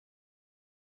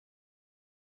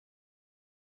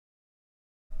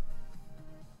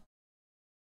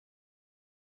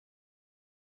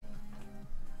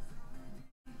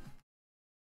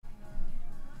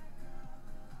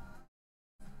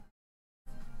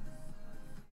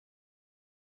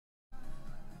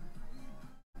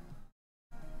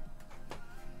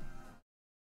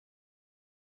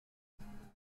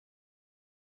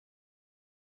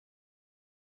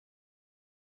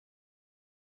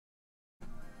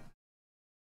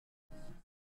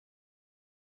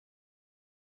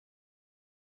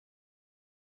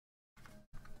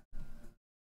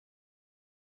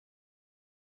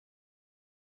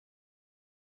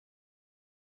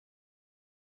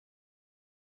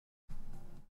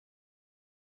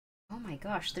 Oh my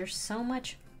gosh, there's so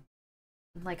much.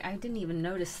 Like, I didn't even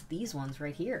notice these ones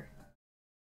right here.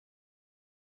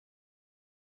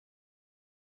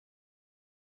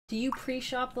 Do you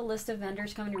pre-shop the list of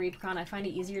vendors coming to ReaperCon? I find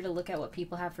it easier to look at what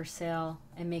people have for sale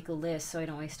and make a list so I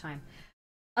don't waste time.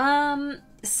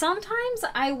 Sometimes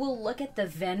I will look at the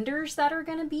vendors that are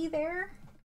gonna be there,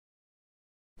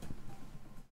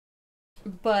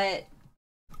 but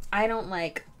I don't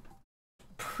like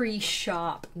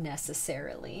pre-shop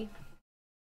necessarily.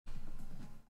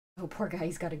 Oh, poor guy,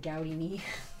 he's got a gouty knee.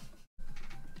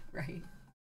 Right.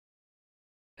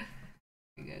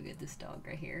 We gotta get this dog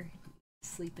right here.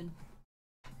 Sleeping.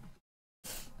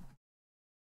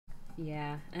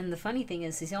 Yeah, and the funny thing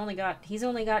is he's only got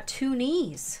 2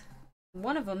 knees.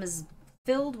 One of them is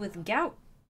filled with gout.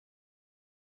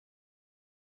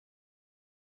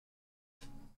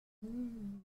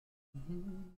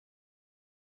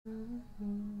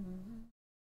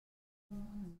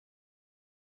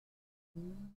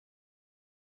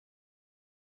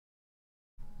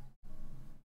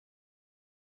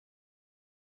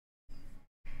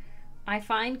 I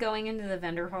find going into the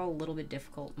vendor hall a little bit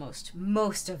difficult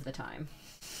most of the time.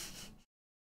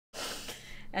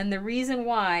 And the reason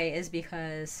why is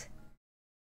because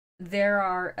there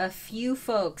are a few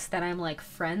folks that I'm like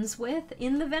friends with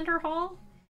in the vendor hall,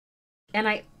 and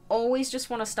I always just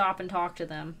want to stop and talk to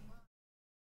them.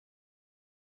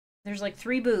 There's like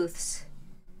 3 booths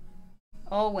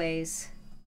always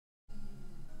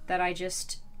that I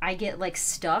get like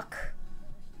stuck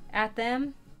at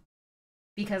them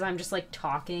because I'm just like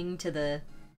talking to the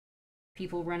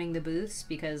people running the booths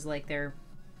because like they're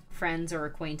friends or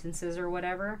acquaintances or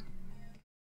whatever.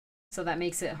 So that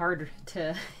makes it hard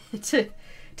to to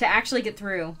actually get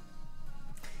through.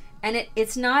 And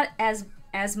it's not as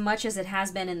much as it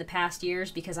has been in the past years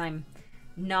because I'm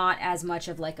not as much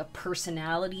of like a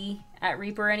personality at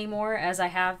Reaper anymore as I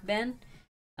have been.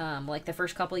 Like the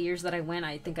first couple of years that I went,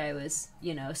 I think I was,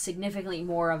 you know, significantly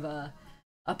more of a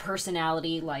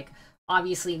personality. Like,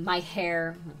 obviously my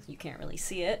hair, you can't really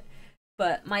see it,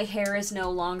 but my hair is no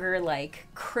longer like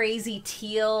crazy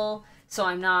teal, so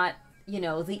I'm not, you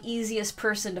know, the easiest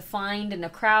person to find in a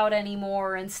crowd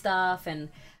anymore and stuff, and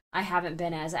I haven't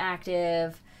been as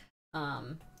active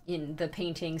in the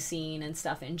painting scene and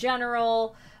stuff in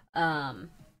general.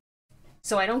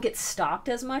 So I don't get stopped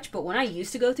as much, but when I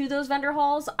used to go through those vendor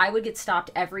halls, I would get stopped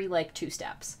every like 2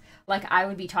 steps. Like, I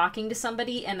would be talking to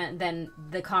somebody and then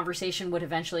the conversation would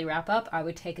eventually wrap up. I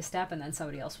would take a step and then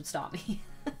somebody else would stop me.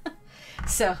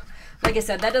 So, like I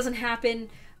said, that doesn't happen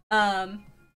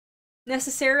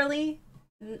necessarily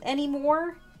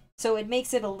anymore. So it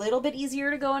makes it a little bit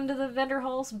easier to go into the vendor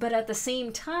halls, but at the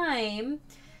same time,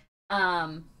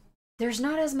 there's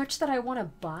not as much that I want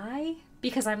to buy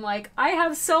because I'm like, I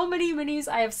have so many minis,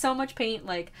 I have so much paint,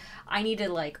 like, I need to,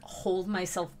 like, hold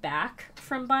myself back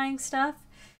from buying stuff.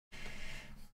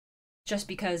 Just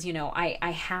because, you know, I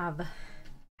have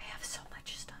so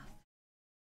much stuff.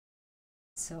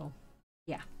 So,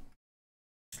 yeah.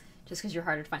 Just because you're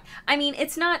harder to find. I mean,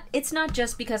 it's not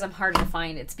just because I'm harder to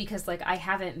find, it's because, like, I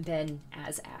haven't been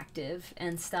as active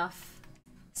and stuff.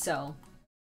 So,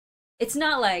 it's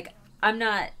not like I'm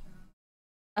not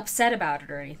upset about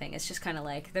it or anything. It's just kind of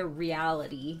like the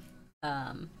reality,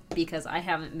 because I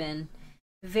haven't been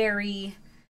very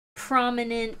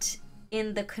prominent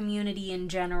in the community in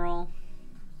general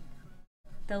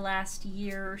the last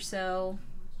year or so.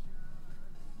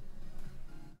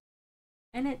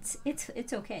 And it's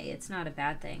okay. It's not a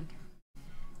bad thing.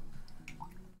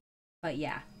 But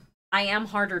yeah, I am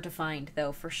harder to find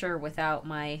though, for sure, without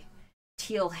my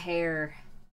teal hair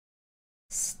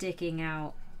sticking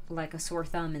out like a sore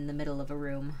thumb in the middle of a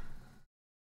room.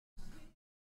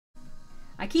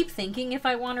 I keep thinking if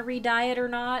I want to re-dye it or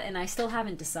not, and I still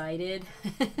haven't decided.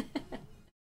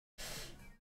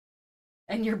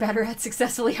 And you're better at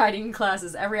successfully hiding in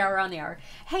classes every hour on the hour.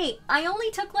 Hey, I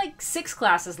only took like 6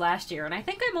 classes last year, and I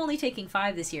think I'm only taking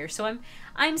 5 this year, so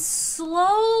I'm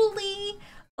slowly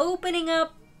opening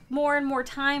up more and more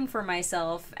time for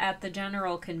myself at the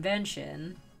general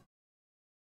convention.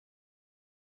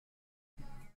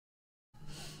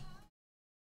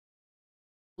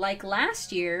 Like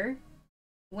last year,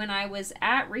 when I was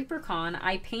at ReaperCon,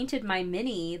 I painted my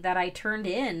mini that I turned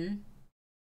in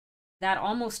that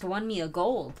almost won me a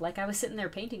gold. Like, I was sitting there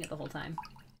painting it the whole time.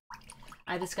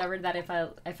 I discovered that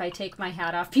if I take my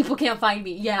hat off, people can't find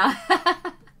me. Yeah.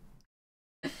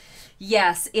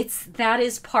 Yes, that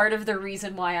is part of the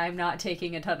reason why I'm not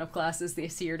taking a ton of classes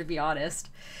this year, to be honest.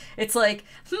 It's like,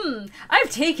 I've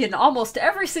taken almost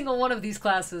every single one of these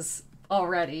classes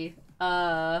already.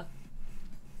 And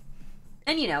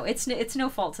And you know, it's no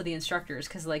fault to the instructors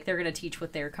because like they're gonna teach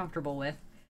what they're comfortable with.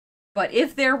 But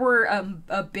if there were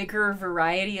a bigger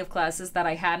variety of classes that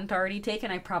I hadn't already taken,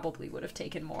 I probably would have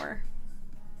taken more.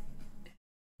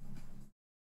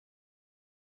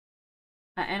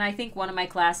 And I think one of my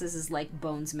classes is like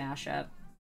Bones Mashup,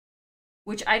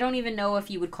 which I don't even know if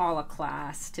you would call a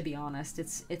class, to be honest.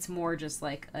 It's more just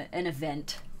like an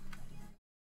event.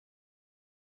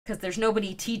 Because there's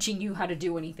nobody teaching you how to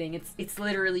do anything. It's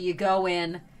literally you go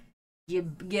in, you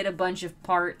get a bunch of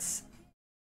parts,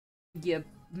 you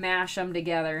mash them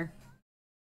together,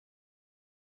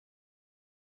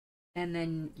 and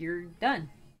then you're done.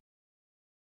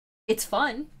 It's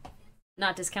fun,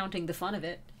 not discounting the fun of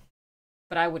it,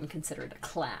 but I wouldn't consider it a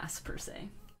class per se.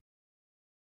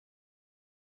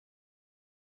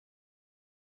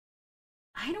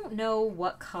 I don't know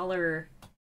what color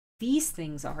these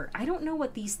things are. I don't know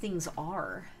what these things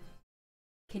are.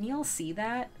 Can y'all see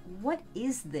that? What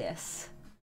is this?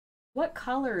 What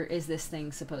color is this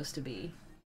thing supposed to be?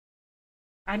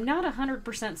 I'm not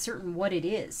 100% certain what it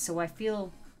is, so I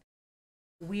feel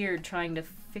weird trying to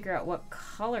figure out what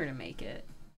color to make it.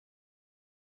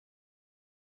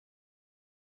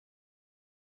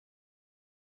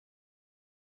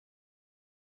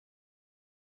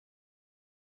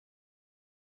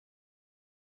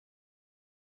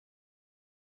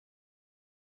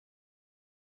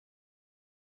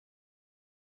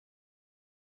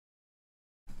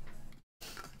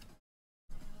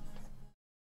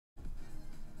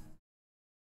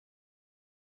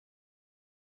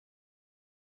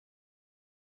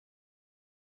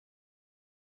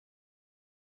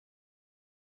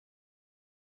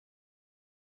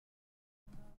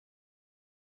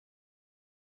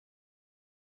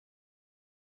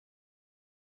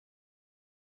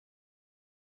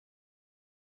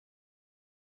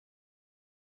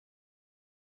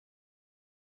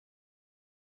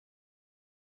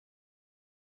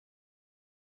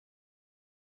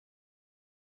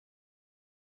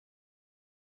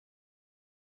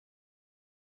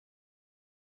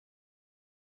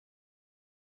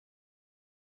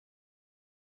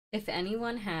 If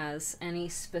anyone has any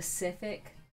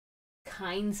specific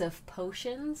kinds of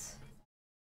potions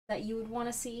that you would want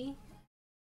to see,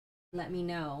 let me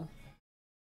know.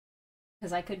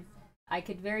 Because I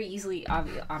could very easily,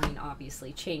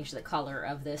 obviously, change the color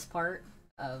of this part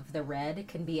of the red. It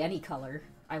can be any color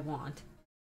I want.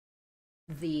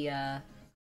 The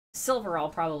silver, I'll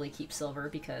probably keep silver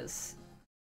because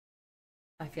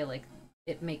I feel like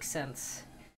it makes sense.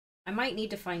 I might need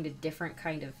to find a different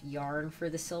kind of yarn for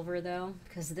the silver though,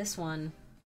 because this one,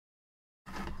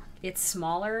 it's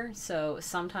smaller, so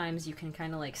sometimes you can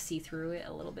kind of like see through it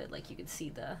a little bit, like you could see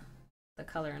the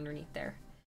color underneath there.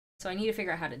 So I need to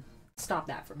figure out how to stop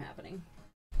that from happening.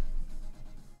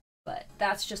 But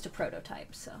that's just a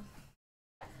prototype, so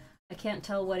I can't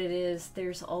tell what it is.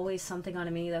 There's always something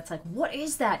on me that's like, what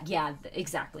is that? Yeah,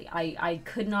 exactly. I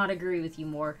could not agree with you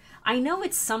more. I know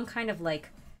it's some kind of like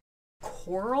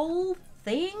coral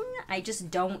thing. I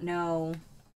just don't know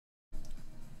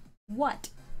what.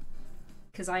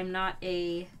 Because I'm not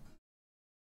a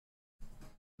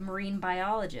marine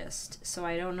biologist, so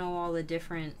I don't know all the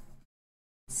different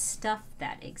stuff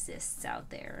that exists out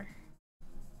there.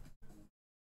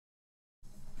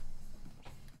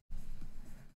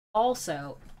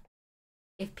 Also,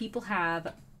 if people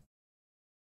have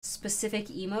specific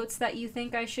emotes that you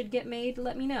think I should get made,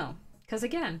 let me know. Because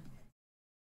again,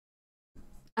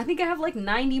 I think I have like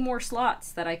 90 more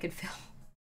slots that I could fill.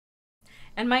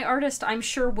 And my artist, I'm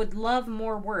sure, would love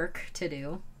more work to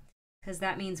do. Because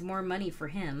that means more money for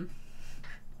him.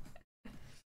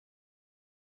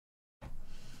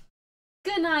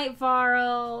 Good night,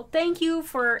 Varl. Thank you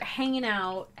for hanging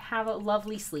out. Have a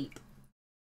lovely sleep.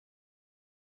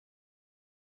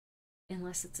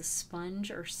 Unless it's a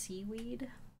sponge or seaweed.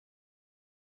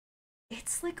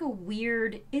 It's like a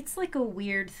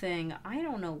weird thing. I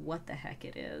don't know what the heck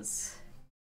it is.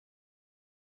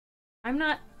 I'm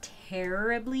not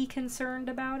terribly concerned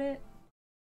about it.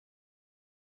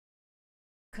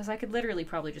 Because I could literally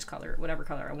probably just color it whatever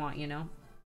color I want, you know?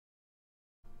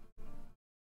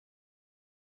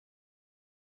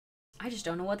 I just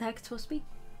don't know what the heck it's supposed to be.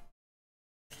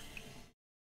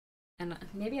 And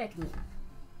maybe I can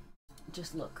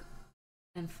just look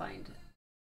and find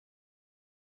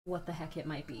what the heck it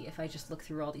might be if I just look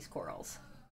through all these corals.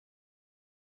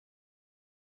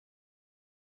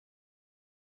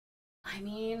 I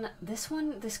mean, this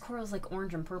coral's like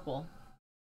orange and purple.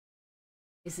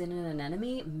 Is it an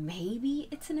anemone? Maybe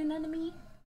it's an anemone.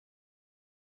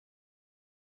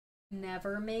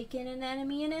 Never make an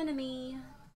anemone an enemy.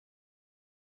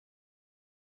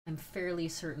 I'm fairly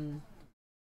certain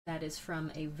that is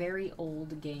from a very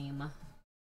old game.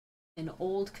 An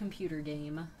old computer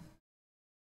game.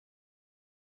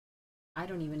 I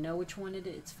don't even know which one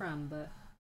it's from, but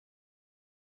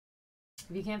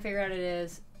if you can't figure out what it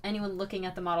is, anyone looking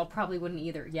at the model probably wouldn't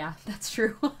either. Yeah, that's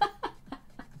true.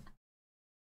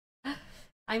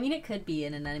 I mean, it could be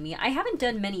an anemone. I haven't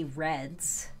done many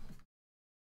reds.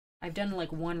 I've done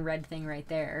like one red thing right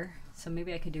there, so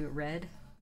maybe I could do it red.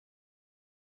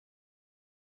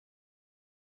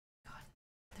 God,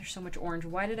 there's so much orange.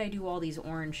 Why did I do all these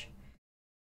orange?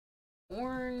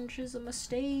 Orange is a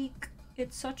mistake.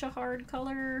 It's such a hard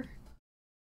color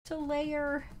to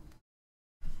layer.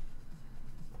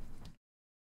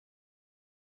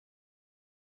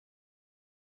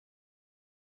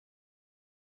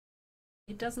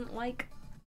 It doesn't like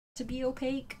to be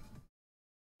opaque.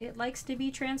 It likes to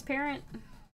be transparent.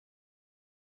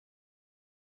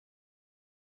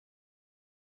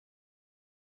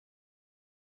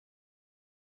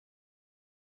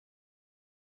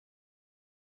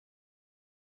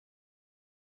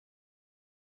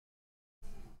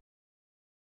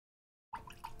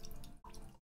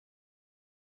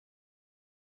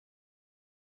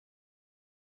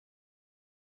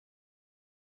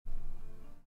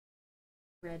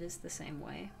 Red is the same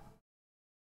way.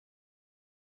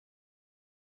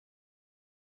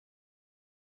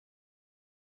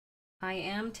 I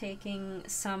am taking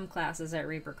some classes at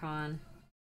ReaperCon.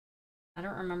 I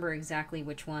don't remember exactly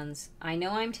which ones. I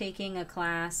know I'm taking a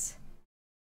class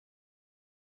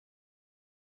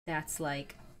that's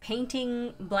like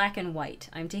painting black and white.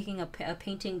 I'm taking a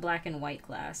painting black and white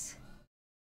class.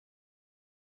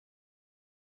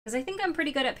 Because I think I'm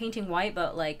pretty good at painting white,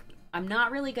 but like, I'm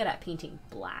not really good at painting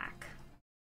black.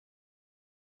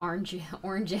 Orange,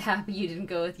 happy you didn't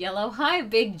go with yellow. Hi,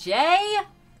 Big J!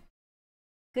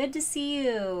 Good to see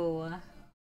you.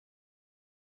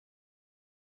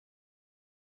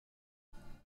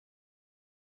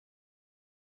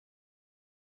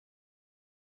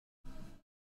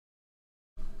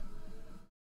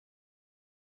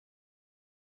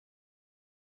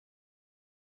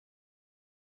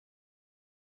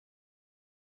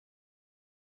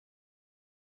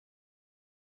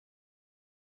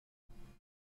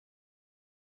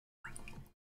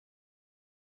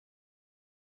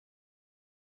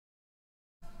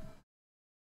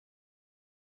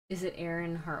 Is it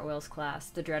Aaron Hartwell's class,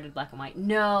 the dreaded black and white?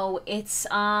 No, it's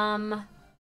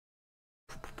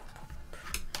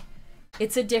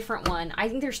it's a different one. I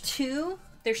think there's two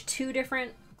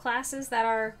different classes that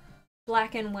are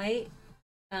black and white.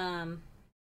 Let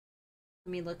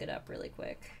me look it up really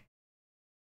quick.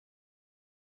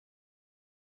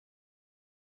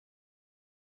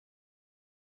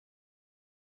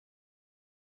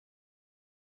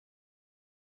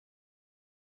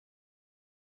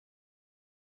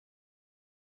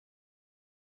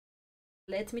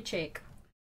 Let me check.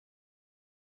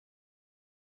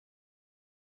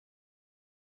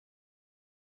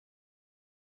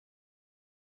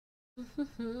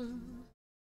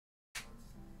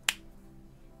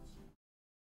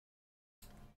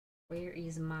 Where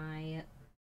is my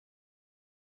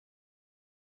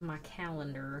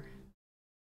calendar?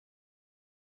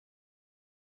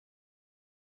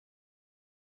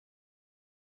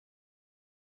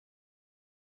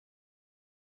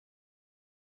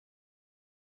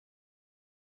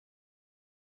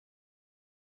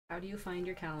 How do you find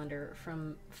your calendar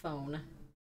from phone?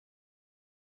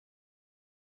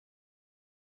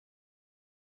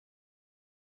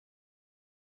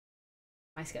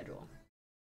 My schedule.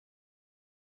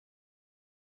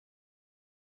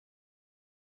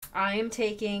 I am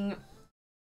taking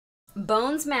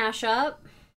Bones Mashup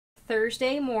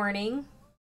Thursday morning,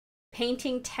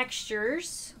 painting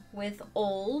textures with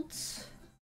olds,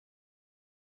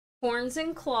 Horns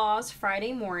and Claws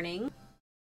Friday morning.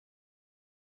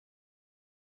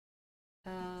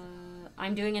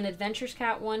 I'm doing an Adventures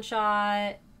Cat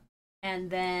one-shot,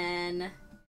 and then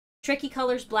Tricky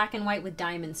Colors Black and White with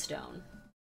Diamond Stone.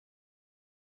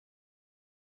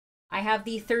 I have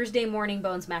the Thursday morning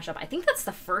Bones Mashup. I think that's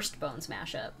the first Bones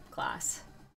Mashup class.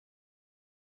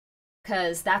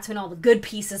 Because that's when all the good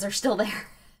pieces are still there.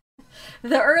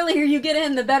 The earlier you get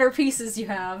in, the better pieces you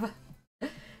have.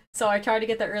 So I try to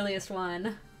get the earliest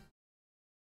one.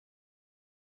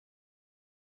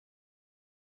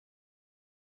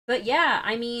 But yeah,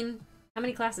 I mean, how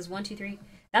many classes? 1, 2, 3.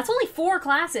 That's only 4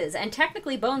 classes, and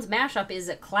technically Bones Mashup is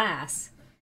a class.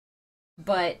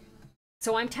 But,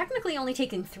 so I'm technically only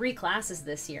taking 3 classes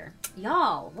this year.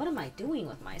 Y'all, what am I doing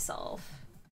with myself?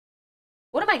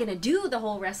 What am I gonna do the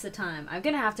whole rest of the time? I'm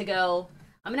gonna have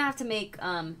to make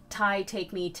Ty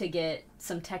take me to get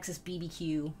some Texas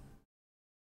BBQ.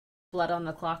 Blood on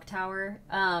the Clock Tower.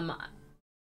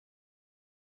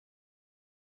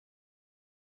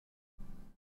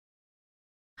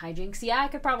 Hijinks. Yeah, I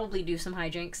could probably do some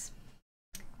hijinks.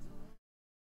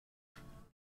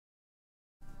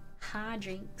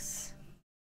 Hijinks.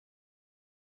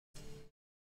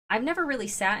 I've never really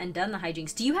sat and done the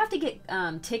hijinks. Do you have to get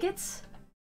tickets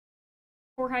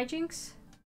for hijinks?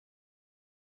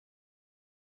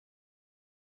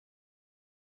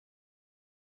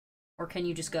 Or can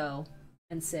you just go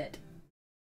and sit?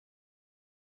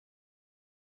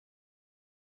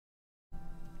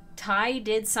 Ty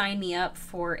did sign me up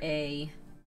for a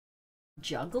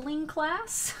juggling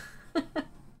class,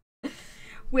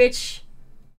 which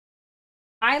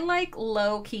I like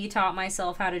low-key taught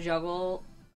myself how to juggle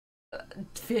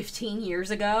 15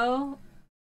 years ago.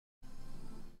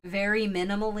 Very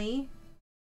minimally.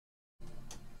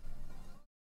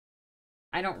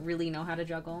 I don't really know how to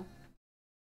juggle,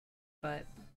 but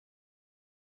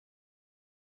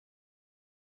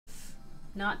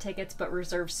not tickets, but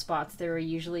reserved spots. There are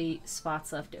usually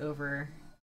spots left over,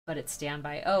 but it's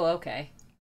standby. Oh, okay.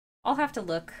 I'll have to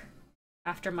look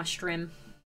after my stream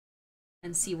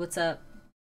and see what's up.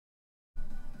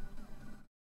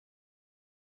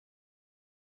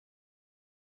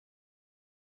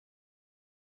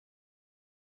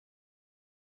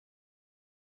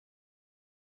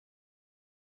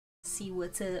 See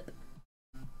what's up.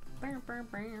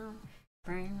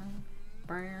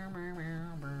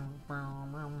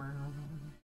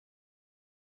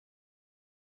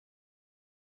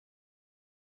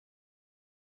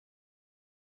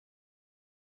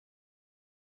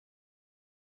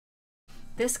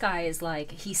 This guy is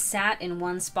like, he sat in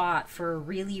one spot for a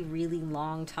really, really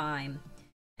long time,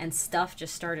 and stuff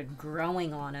just started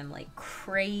growing on him like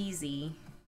crazy.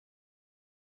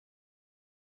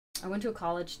 I went to a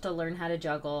college to learn how to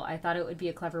juggle. I thought it would be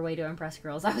a clever way to impress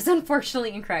girls. I was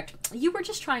unfortunately incorrect. You were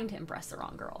just trying to impress the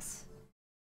wrong girls.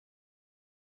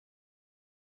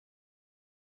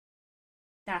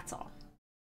 That's all.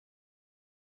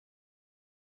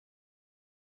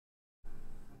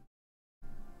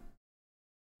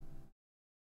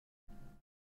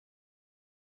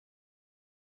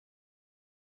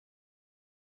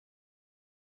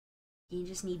 You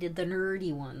just needed the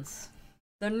nerdy ones.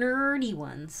 The nerdy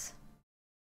ones.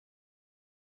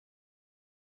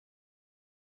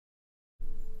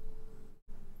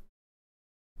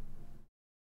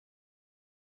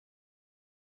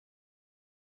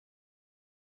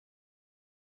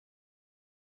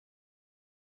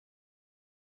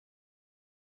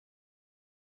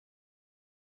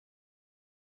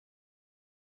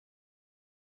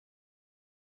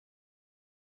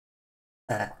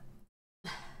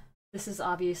 This is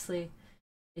obviously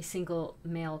a single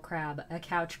male crab, a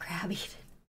couch crab even.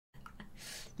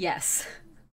 Yes.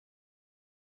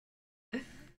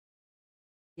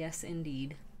 Yes,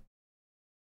 indeed.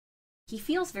 He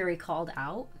feels very called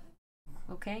out.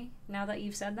 Okay, now that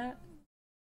you've said that.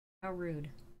 How rude.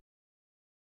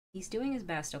 He's doing his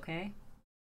best, okay?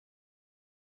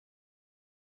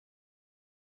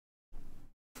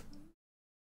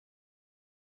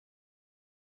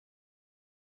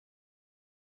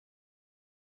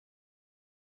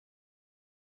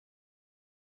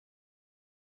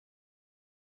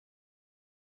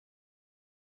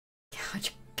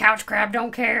 Couch crab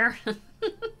don't care.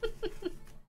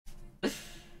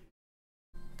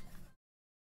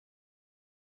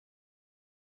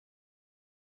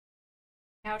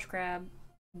 Couch crab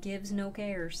gives no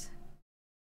cares.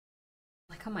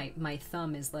 Like how my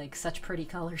thumb is like such pretty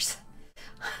colors.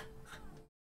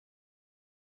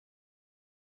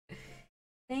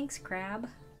 Thanks, crab.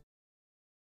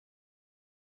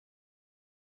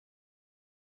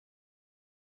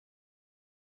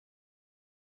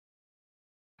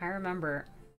 I remember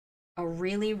a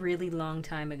really, really long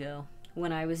time ago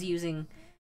when I was using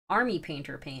army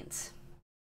painter paints.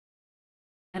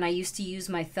 And I used to use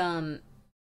my thumb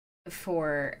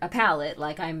for a palette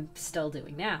like I'm still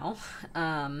doing now.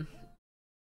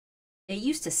 It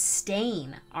used to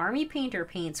stain. Army painter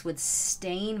paints would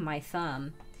stain my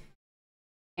thumb.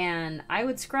 And I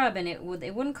would scrub and it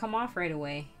wouldn't come off right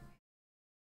away.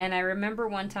 And I remember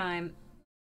one time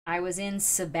I was in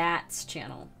Sabat's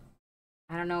channel.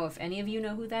 I don't know if any of you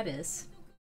know who that is,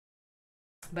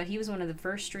 but he was one of the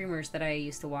first streamers that I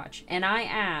used to watch. And I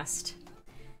asked,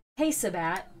 "Hey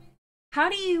Sabat, how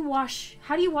do you wash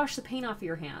the paint off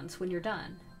your hands when you're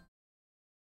done?"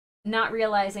 Not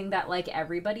realizing that like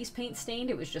everybody's paint stained,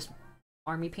 it was just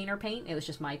army painter paint. It was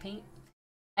just my paint.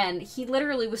 And he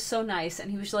literally was so nice, and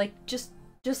he was like, just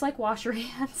like wash your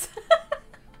hands.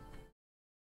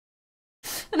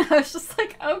 And I was just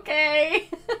like, okay.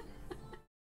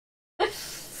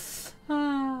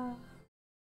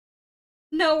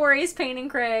 No worries, Painting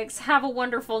Craigs. Have a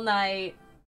wonderful night.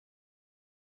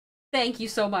 Thank you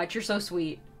so much. You're so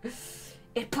sweet.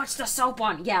 It puts the soap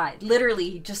on. Yeah,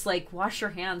 literally, just like, wash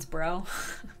your hands, bro.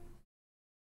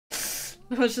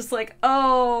 I was just like,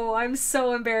 oh, I'm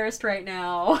so embarrassed right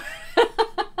now.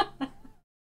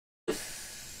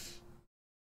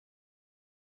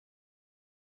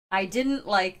 I didn't,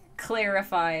 like,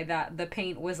 clarify that the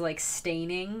paint was, like,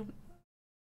 staining.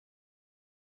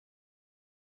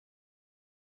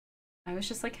 I was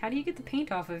just like, how do you get the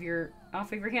paint off of your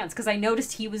hands? Because I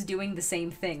noticed he was doing the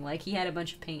same thing. Like, he had a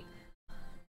bunch of paint.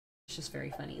 It's just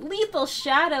very funny. Lethal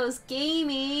Shadows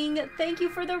Gaming, thank you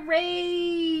for the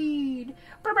raid.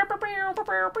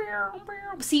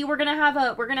 See, we're gonna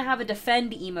have a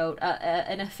defend emote,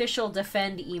 an official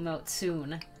defend emote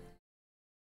soon.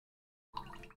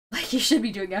 Like you should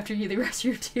be doing after you the rest of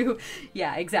your two.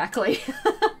 Yeah, exactly.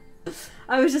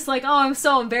 I was just like, oh, I'm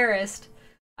so embarrassed.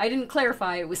 I didn't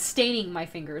clarify it was staining my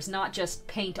fingers, not just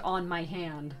paint on my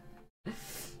hand.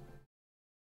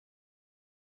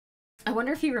 I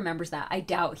wonder if he remembers that. I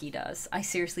doubt he does. I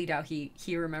seriously doubt he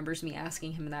remembers me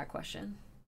asking him that question.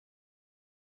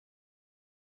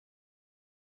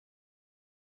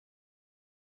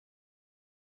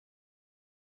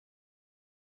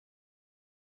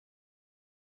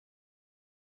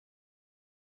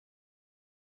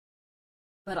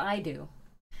 But I do.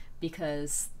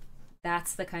 Because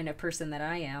that's the kind of person that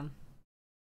I am.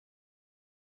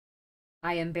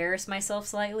 I embarrass myself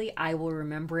slightly, I will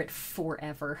remember it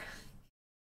forever.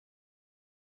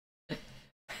 Ugh.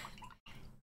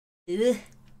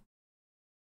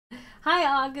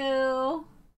 Hi, Agu!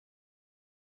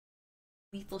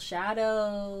 Lethal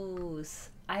Shadows.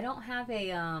 I don't have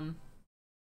a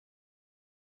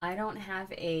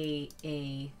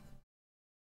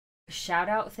shout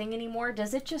out thing anymore.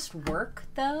 Does it just work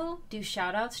though? Do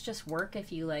shout outs just work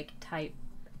if you like type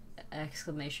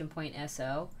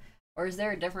 !SO? Or is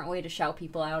there a different way to shout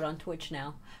people out on Twitch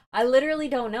now? I literally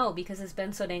don't know because it's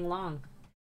been so dang long.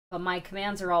 But my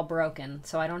commands are all broken,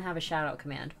 so I don't have a shout out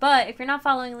command. But if you're not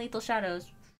following Lethal Shadows,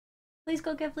 please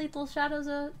go give Lethal Shadows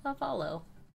a follow.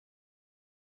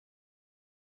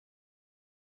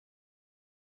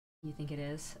 You think it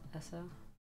is, SO?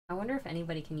 I wonder if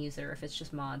anybody can use it or if it's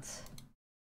just mods.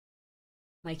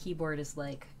 My keyboard is,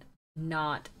 like,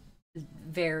 not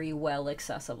very well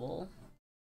accessible.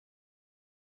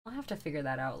 I'll have to figure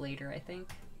that out later, I think.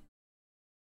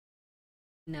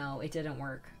 No, it didn't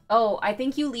work. Oh, I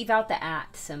think you leave out the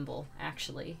 @ symbol,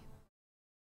 actually.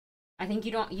 I think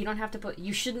you don't have to put,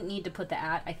 you shouldn't need to put the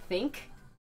 @ I think.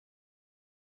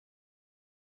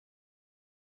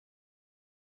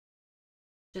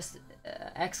 Just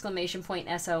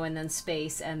 !SO and then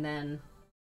space and then...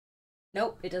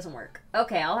 Nope, it doesn't work.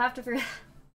 Okay, I'll have to figure...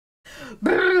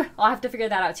 I'll have to figure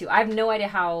that out too. I have no idea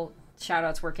how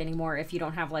shoutouts work anymore if you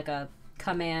don't have like a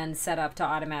command set up to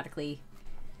automatically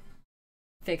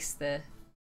fix the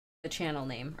channel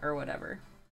name or whatever.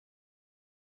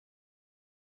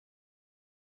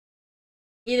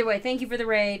 Either way, thank you for the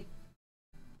raid.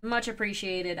 Much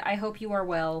appreciated. I hope you are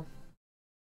well.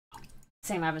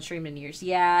 Same, I haven't streamed in years.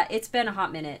 Yeah, it's been a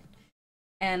hot minute.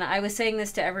 And I was saying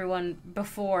this to everyone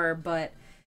before, but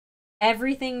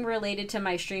everything related to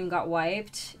my stream got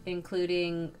wiped,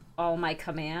 including all my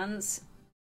commands.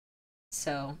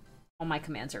 So, all my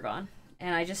commands are gone.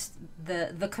 And I just,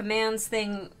 the commands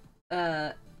thing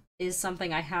is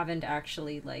something I haven't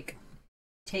actually, like,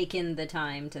 taken the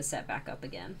time to set back up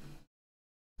again.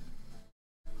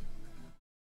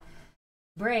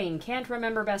 Brain can't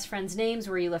remember best friends' names,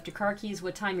 where you left your car keys,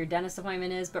 what time your dentist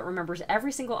appointment is, but remembers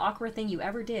every single awkward thing you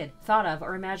ever did, thought of,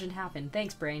 or imagined happened.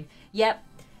 Thanks, Brain. Yep.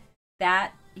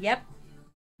 That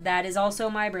is also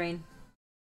my brain.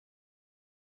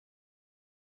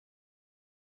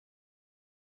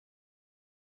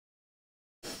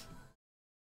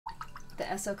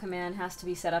 The SO command has to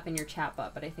be set up in your chat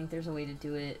bot, but I think there's a way to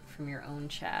do it from your own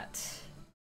chat.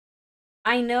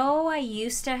 I know I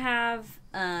used to have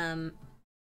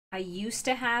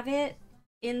it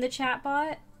in the chat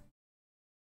bot,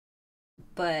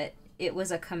 but it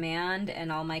was a command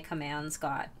and all my commands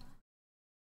got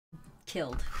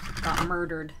killed, got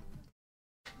murdered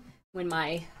when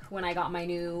I got my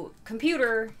new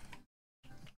computer.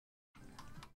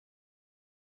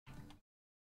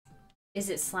 Is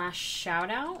it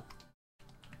 /shoutout?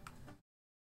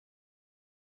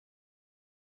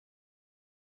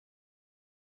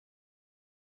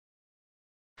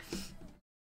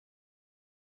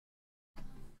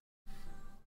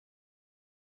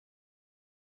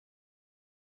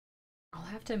 I'll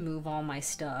have to move all my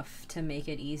stuff to make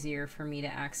it easier for me to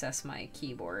access my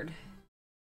keyboard.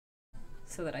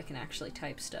 so that I can actually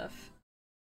type stuff.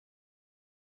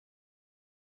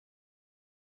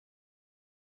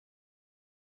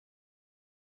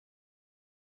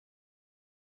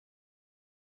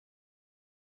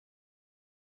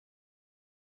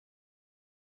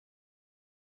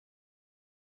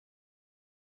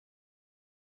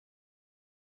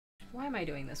 Why am I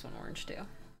doing this one orange too?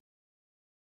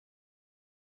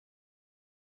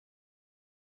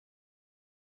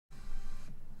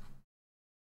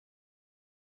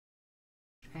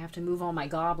 I have to move all my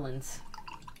goblins.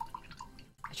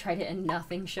 I tried it and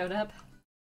nothing showed up.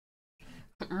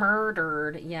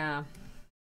 Murdered, yeah.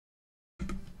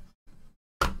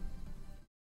 I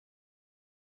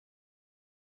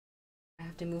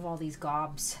have to move all these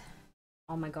gobs.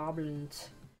 All my goblins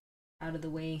out of the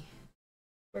way.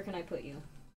 Where can I put you?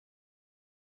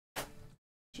 Put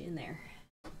you in there.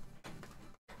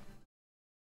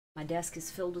 My desk is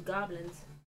filled with goblins.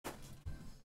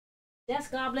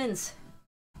 Desk goblins!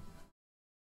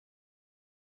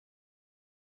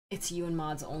 It's you and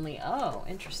mods only. Oh,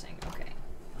 interesting. Okay,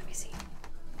 let me see.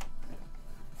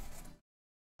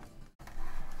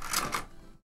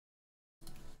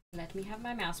 Let me have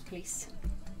my mouse, please.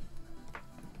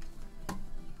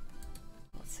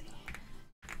 Let's see.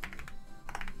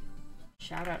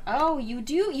 Shout out. Oh, you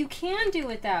do? You can do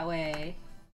it that way.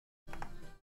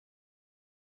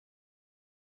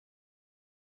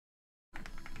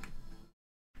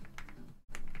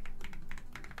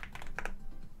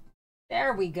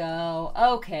 There we go.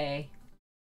 Okay.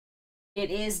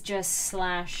 It is just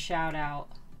slash shout out.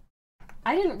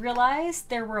 I didn't realize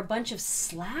there were a bunch of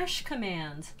slash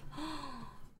commands.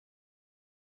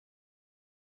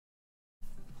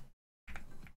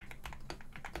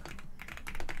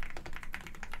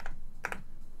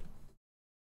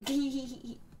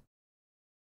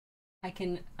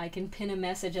 I can pin a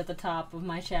message at the top of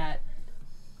my chat.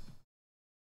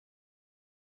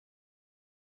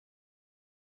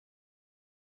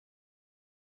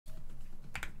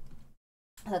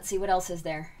 Let's see what else is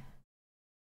there.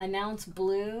 Announce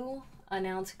blue,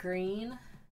 announce green.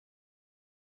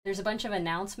 There's a bunch of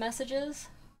announce messages.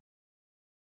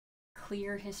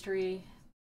 Clear history.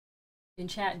 In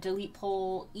chat, delete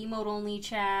poll, emote only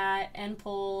chat, end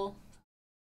poll.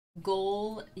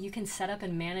 Goal, you can set up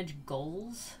and manage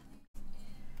goals.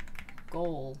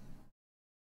 Goal.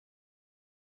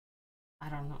 I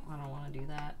don't know, I don't want to do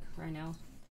that right now.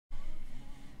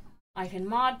 I can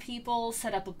mod people,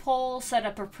 set up a poll, set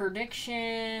up a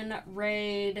prediction,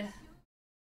 raid,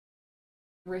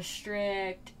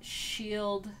 restrict,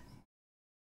 shield.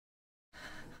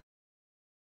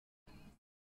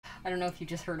 I don't know if you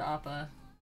just heard Appa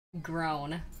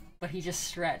groan, but he just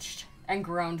stretched and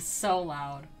groaned so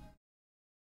loud.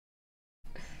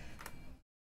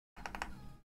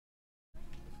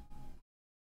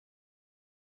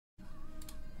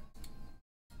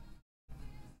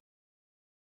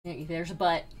 There's a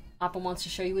butt. Appa wants to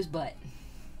show you his butt.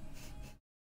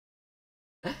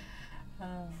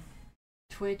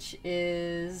 Twitch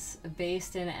is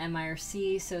based in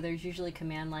MIRC, so there's usually a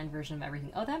command line version of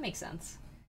everything. Oh, that makes sense.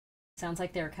 Sounds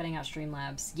like they're cutting out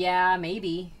Streamlabs. Yeah,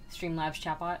 maybe. Streamlabs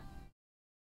chatbot.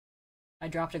 I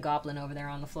dropped a goblin over there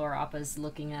on the floor. Appa's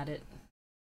looking at it.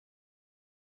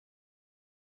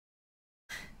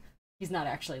 He's not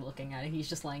actually looking at it. He's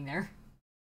just laying there.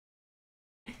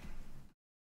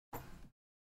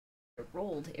 It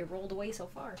rolled. It rolled away so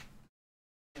far.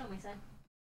 Get on my side.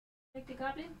 Take the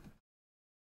goblin.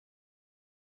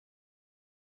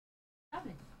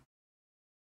 Goblin.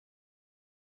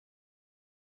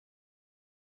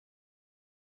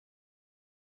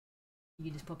 You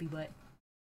get his puppy butt.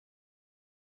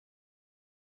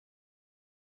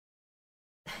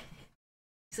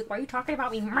 He's like, why are you talking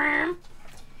about me, ma'am?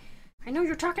 I know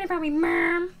you're talking about me,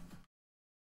 ma'am.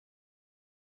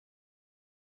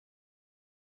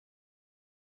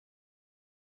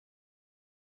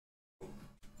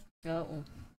 Uh-oh.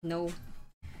 No.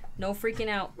 No freaking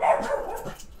out.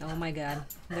 Oh my god.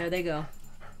 There they go.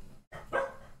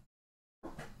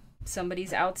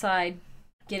 Somebody's outside,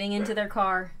 getting into their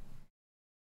car.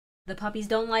 The puppies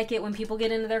don't like it when people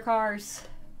get into their cars.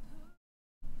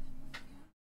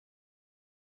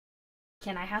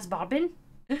 Can I has Bobbin?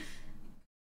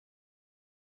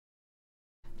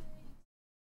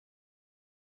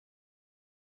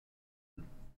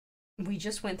 We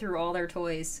just went through all their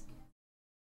toys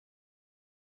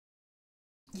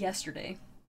yesterday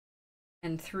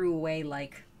and threw away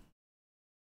like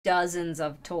dozens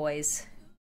of toys.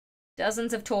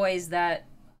 Dozens of toys that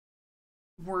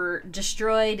were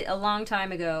destroyed a long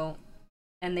time ago,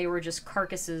 and they were just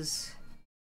carcasses.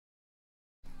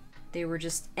 They were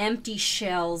just empty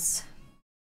shells.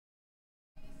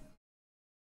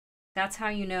 That's how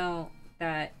you know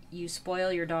that you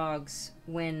spoil your dogs,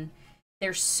 when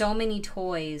there's so many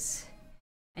toys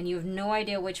and you have no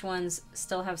idea which ones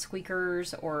still have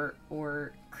squeakers or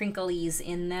crinklies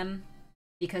in them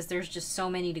because there's just so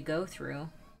many to go through.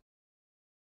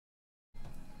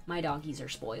 My doggies are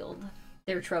spoiled.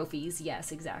 They're trophies,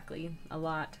 yes, exactly. A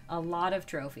lot of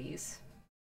trophies.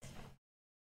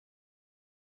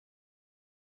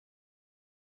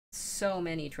 So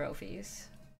many trophies.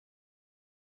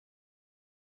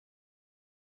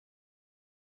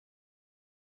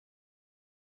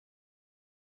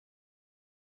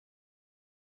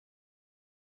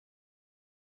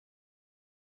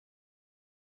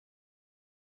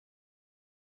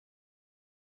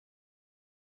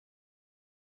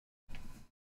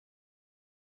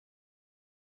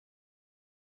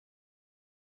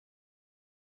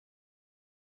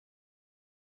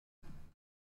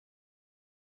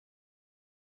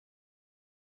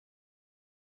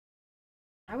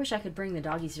 I wish I could bring the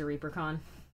doggies to ReaperCon.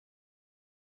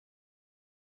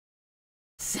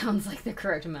 Sounds like the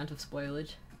correct amount of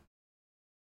spoilage.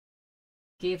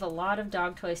 Gave a lot of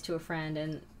dog toys to a friend,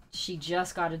 and she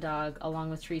just got a dog, along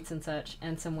with treats and such,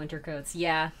 and some winter coats.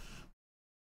 Yeah.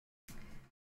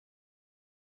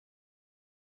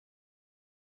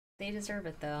 They deserve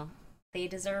it, though. They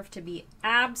deserve to be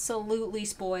absolutely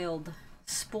spoiled.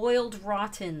 Spoiled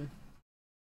rotten.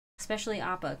 Especially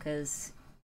Appa, because,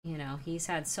 you know, he's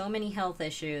had so many health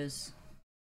issues.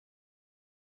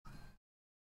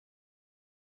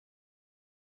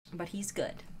 But he's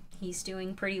good. He's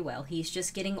doing pretty well. He's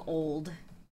just getting old,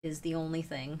 is the only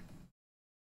thing.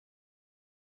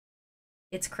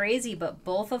 It's crazy, but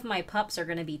both of my pups are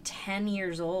going to be 10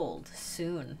 years old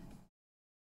soon.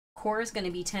 Cora's going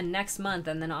to be 10 next month,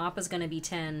 and then Appa's going to be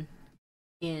 10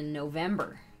 in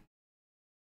November.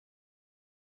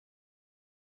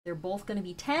 They're both going to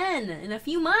be 10 in a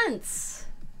few months.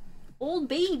 Old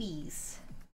babies.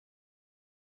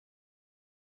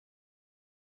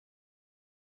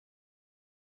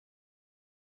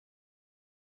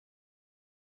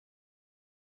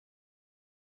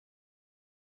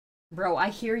 Bro, I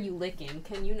hear you licking.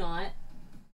 Can you not?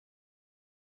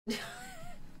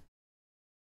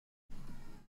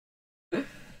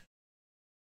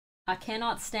 I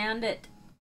cannot stand it.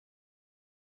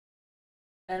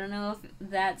 I don't know if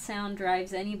that sound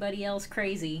drives anybody else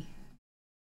crazy,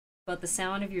 but the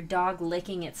sound of your dog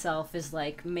licking itself is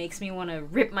like, makes me want to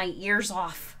rip my ears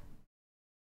off.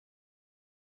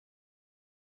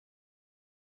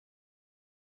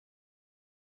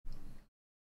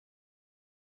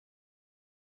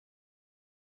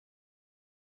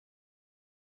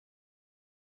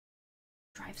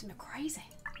 Drives me crazy.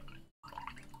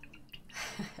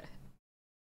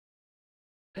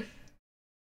 A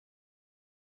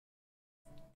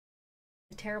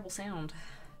terrible sound.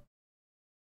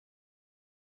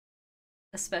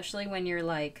 Especially when you're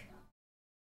like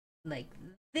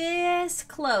this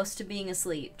close to being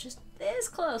asleep. Just this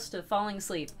close to falling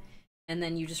asleep. And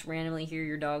then you just randomly hear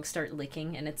your dog start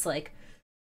licking, and it's like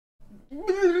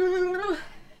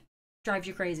drives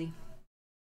you crazy.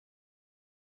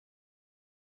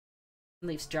 At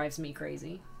least drives me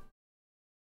crazy.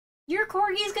 Your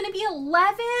corgi is gonna be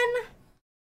 11?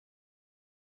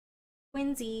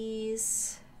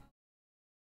 Twinsies.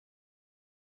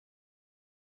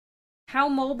 How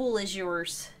mobile is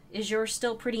yours? Is yours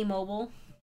still pretty mobile?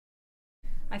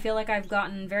 I feel like I've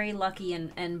gotten very lucky,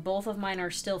 and both of mine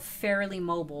are still fairly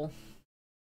mobile.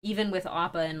 Even with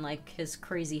Appa and like his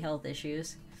crazy health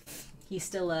issues. He's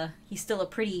still a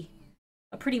pretty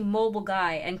mobile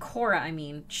guy. And Cora, I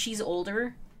mean, she's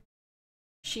older.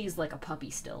 She's like a puppy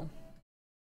still.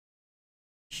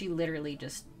 She literally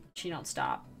just, she don't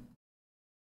stop.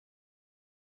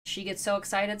 She gets so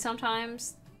excited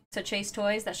sometimes to chase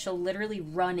toys that she'll literally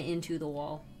run into the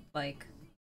wall. Like,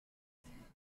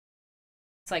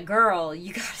 it's like, girl,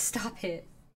 you gotta stop it.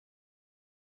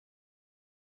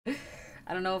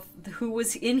 I don't know if, who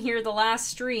was in here the last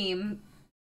stream,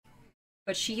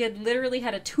 but she had literally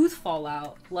had a tooth fall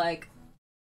out. Like,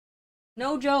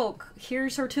 no joke,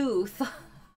 here's her tooth.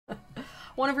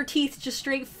 One of her teeth just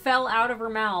straight fell out of her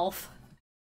mouth.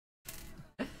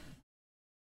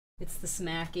 It's the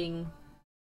smacking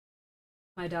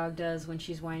my dog does when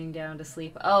she's winding down to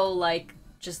sleep. Oh, like,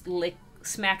 just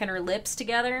smacking her lips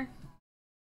together?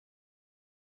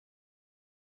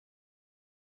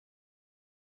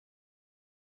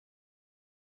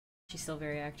 She's still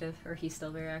very active, or he's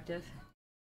still very active.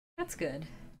 That's good.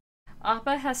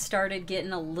 Appa has started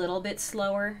getting a little bit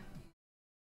slower.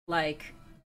 Like,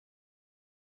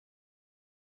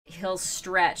 he'll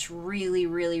stretch really,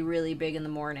 really, really big in the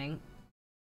morning.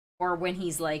 Or when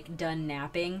he's, like, done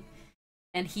napping.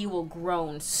 and he will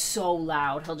groan so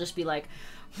loud. He'll just be like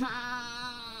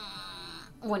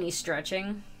when he's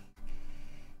stretching.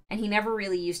 And he never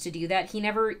really used to do that. He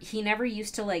never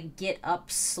used to like get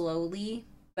up slowly,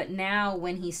 but now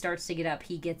when he starts to get up,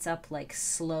 he gets up like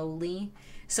slowly.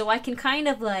 So I can kind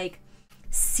of like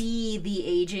see the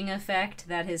aging effect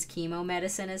that his chemo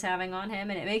medicine is having on him,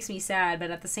 and it makes me sad,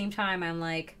 but at the same time I'm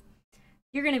like,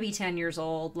 you're going to be 10 years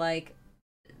old, like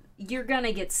you're going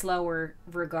to get slower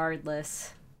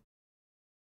regardless.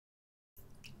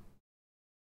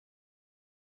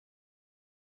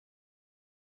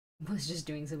 Was just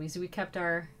doing something. So we kept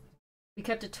a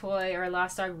toy our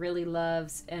last dog really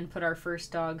loves and put our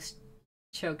first dog's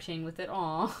choke chain with it.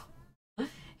 Aw.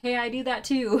 Hey, I do that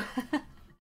too.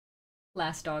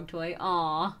 Last dog toy.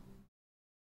 Aw.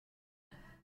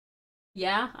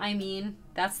 Yeah, I mean,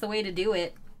 that's the way to do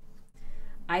it.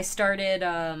 I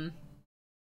started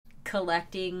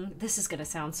collecting, this is gonna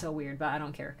sound so weird, but I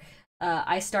don't care.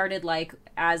 I started like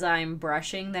as I'm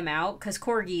brushing them out, because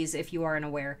corgis, if you aren't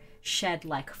aware, shed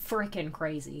like freaking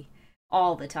crazy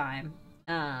all the time.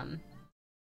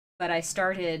 But I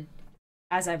started,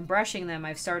 as I'm brushing them,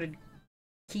 I've started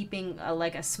keeping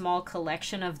like a small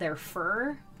collection of their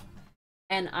fur,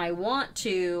 and I want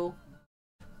to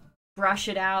brush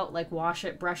it out, like wash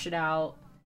it, brush it out,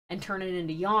 and turn it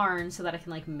into yarn so that I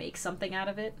can like make something out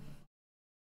of it.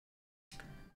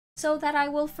 So that I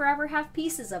will forever have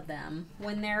pieces of them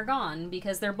when they're gone,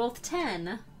 because they're both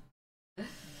 10.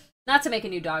 Not to make a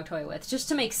new dog toy with, just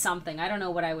to make something. I don't know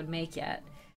what I would make yet.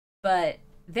 But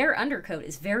their undercoat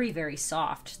is very, very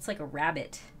soft. It's like a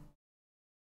rabbit.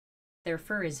 Their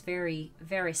fur is very,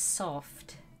 very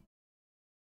soft.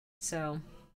 So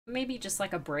maybe just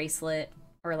like a bracelet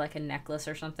or like a necklace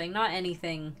or something. Not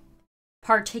anything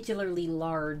particularly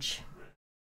large.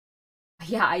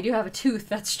 Yeah, I do have a tooth,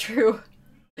 that's true.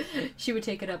 She would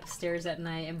take it upstairs at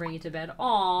night and bring it to bed.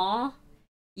 Aww.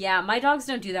 Yeah, my dogs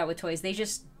don't do that with toys. They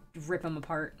just rip them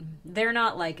apart. They're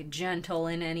not like gentle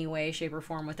in any way, shape, or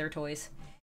form with their toys.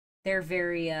 They're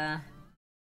very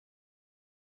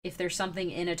if there's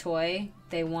something in a toy,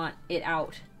 they want it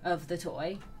out of the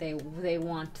toy. They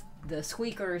want the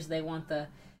squeakers, they want the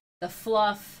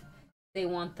fluff, they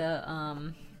want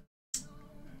the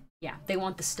yeah, they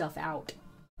want the stuff out.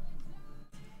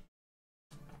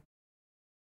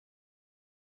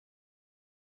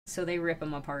 So they rip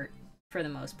them apart for the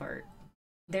most part.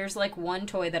 There's like one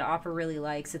toy that Oppa really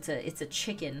likes. It's a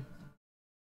chicken,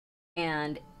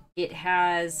 and it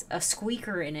has a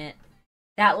squeaker in it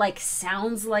that like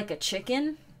sounds like a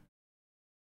chicken,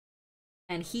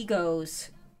 and he goes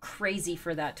crazy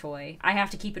for that toy. I have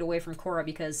to keep it away from Cora,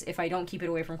 because if I don't keep it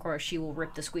away from Cora, she will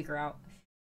rip the squeaker out.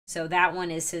 So that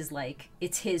one is his, like,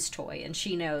 it's his toy, and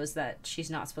she knows that she's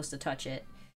not supposed to touch it.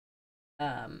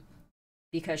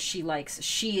 Because she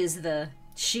is the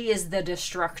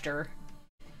destructor.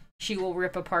 She will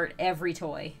rip apart every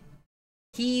toy.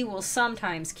 He will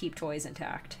sometimes keep toys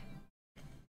intact.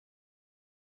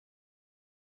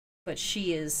 But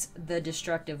she is the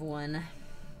destructive one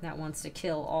that wants to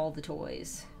kill all the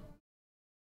toys.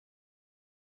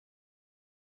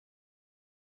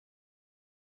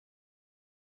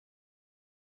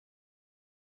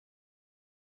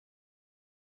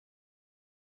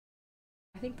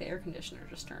 I think the air conditioner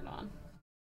just turned on.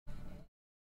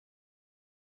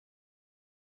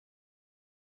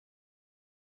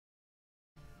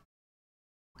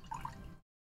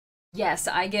 Yes,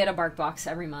 I get a bark box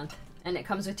every month, and it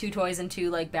comes with 2 toys and 2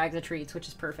 like bags of treats, which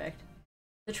is perfect.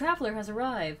 The traveler has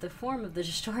arrived. The form of the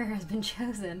destroyer has been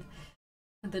chosen.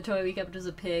 The toy we kept was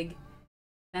a pig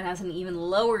that has an even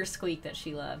lower squeak that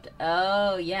she loved.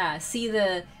 Oh yeah, see,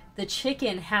 the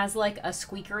chicken has like a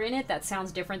squeaker in it that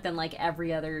sounds different than like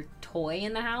every other toy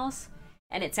in the house,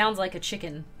 and it sounds like a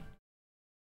chicken.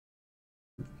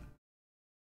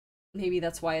 Maybe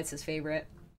that's why it's his favorite,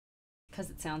 because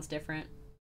it sounds different.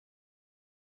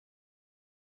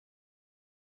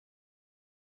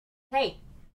 Hey!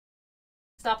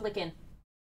 Stop licking.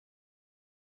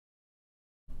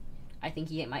 I think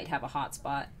he might have a hot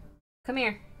spot. Come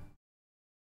here.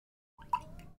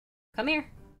 Come here.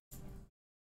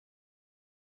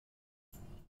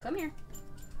 Come here.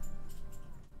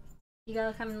 You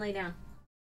gotta come and lay down.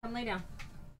 Come lay down.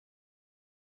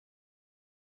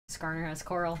 Skarner has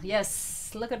coral.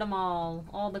 Yes, look at them all.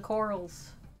 All the corals.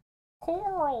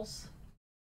 Corals!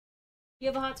 You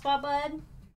have a hot spot, bud?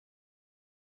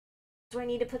 Do I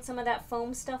need to put some of that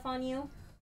foam stuff on you?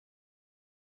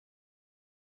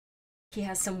 He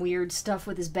has some weird stuff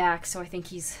with his back, so I think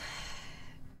he's...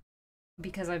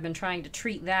 Because I've been trying to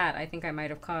treat that, I think I might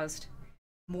have caused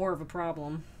more of a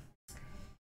problem.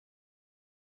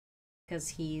 because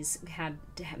he's had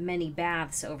many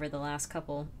baths over the last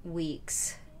couple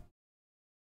weeks.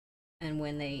 And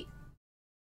when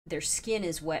their skin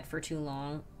is wet for too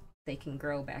long, they can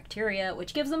grow bacteria,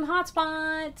 which gives them hot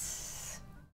spots,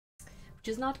 which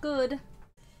is not good.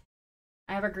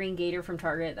 I have a green gator from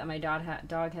Target that my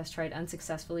dog has tried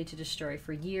unsuccessfully to destroy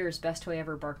for years. Best toy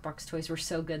ever. BarkBox toys were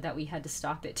so good that we had to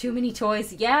stop it. Too many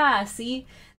toys. Yeah, see?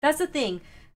 That's the thing.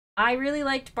 I really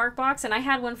liked BarkBox, and I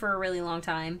had one for a really long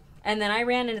time. And then I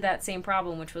ran into that same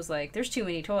problem, which was like, there's too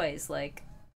many toys. Like,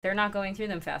 they're not going through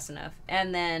them fast enough.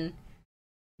 And then,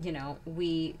 you know,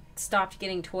 we stopped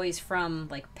getting toys from,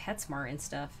 like, PetSmart and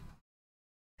stuff.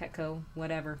 Petco,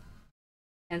 whatever.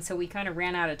 And so we kind of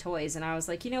ran out of toys, and I was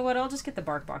like, you know what, I'll just get the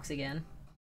BarkBox again.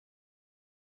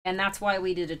 And that's why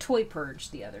we did a toy purge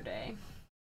the other day.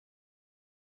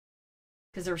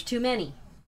 Because there was too many.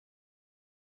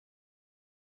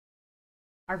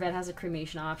 Our vet has a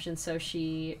cremation option, so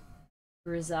she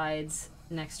resides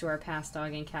next to our past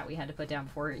dog and cat we had to put down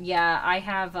before. Yeah, I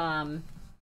have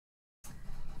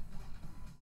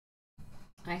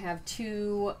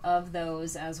 2 of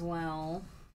those as well.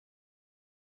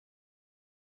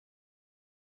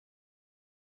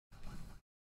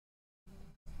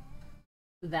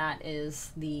 That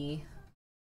is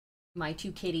my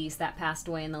 2 kitties that passed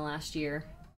away in the last year.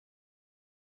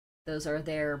 Those are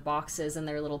their boxes and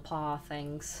their little paw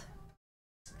things.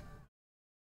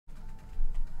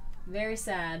 Very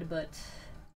sad, but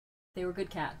they were good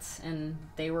cats, and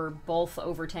they were both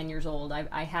over 10 years old.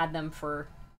 I had them for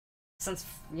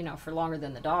longer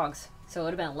than the dogs. So it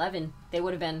would have been 11. They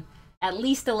would have been at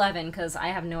least 11, because I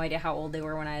have no idea how old they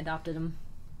were when I adopted them.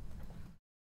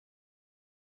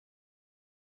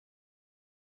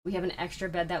 We have an extra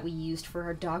bed that we used for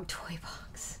our dog toy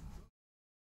box.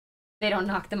 They don't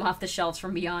knock them off the shelves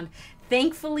from beyond.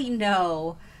 Thankfully,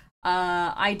 no.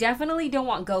 I definitely don't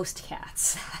want ghost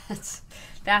cats.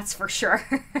 That's for sure.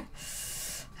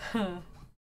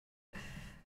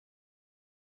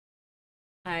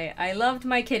 I loved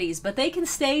my kitties, but they can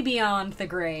stay beyond the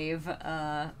grave.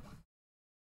 I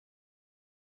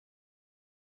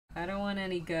don't want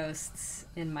any ghosts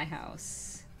in my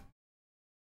house.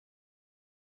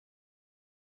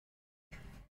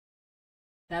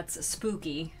 That's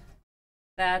spooky.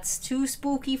 That's too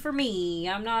spooky for me.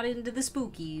 I'm not into the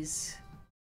spookies.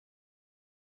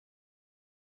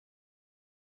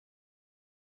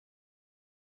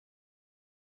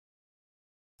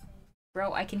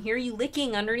 Bro, I can hear you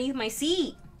licking underneath my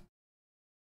seat.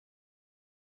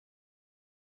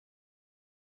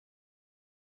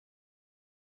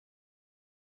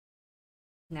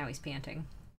 Now he's panting.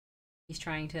 He's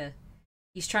trying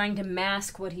to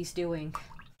mask what he's doing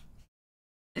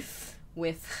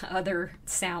with other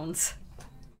sounds.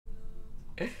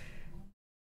 I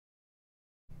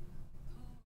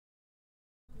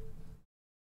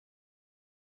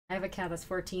have a cat that's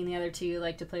 14. The other 2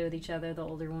 like to play with each other. The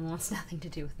older one wants nothing to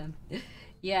do with them.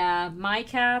 Yeah, my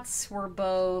cats were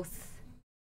both...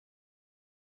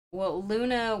 Well,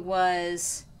 Luna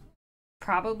was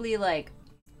probably like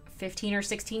 15 or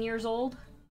 16 years old.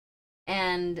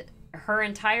 And her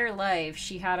entire life,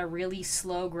 she had a really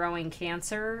slow-growing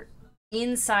cancer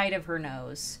inside of her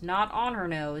nose. Not on her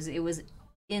nose. It was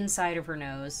inside of her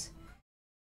nose.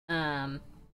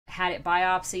 Had it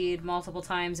biopsied multiple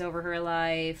times over her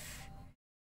life.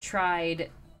 Tried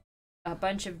a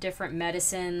bunch of different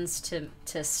medicines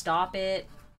to stop it.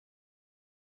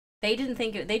 They didn't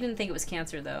think it was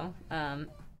cancer, though.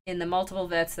 In the multiple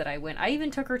vets that I went, I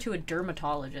even took her to a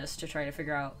dermatologist to try to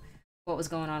figure out what was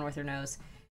going on with her nose.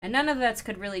 And none of the vets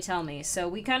could really tell me, so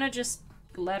we kind of just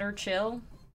let her chill.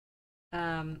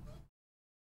 Because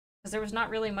there was not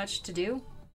really much to do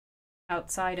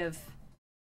outside of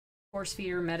force feed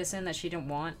her medicine that she didn't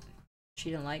want, she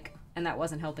didn't like, and that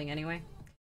wasn't helping anyway.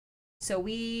 So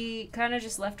we kind of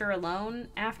just left her alone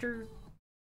after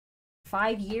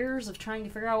 5 years of trying to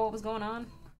figure out what was going on.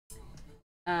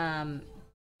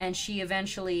 And she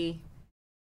eventually,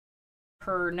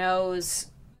 her nose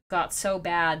got so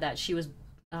bad that she was,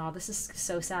 oh, this is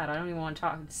so sad. I don't even want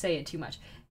to say it too much.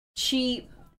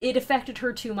 It affected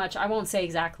her too much. I won't say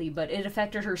exactly, but it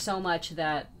affected her so much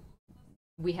that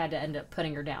we had to end up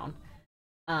putting her down.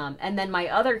 And then my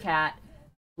other cat,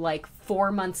 like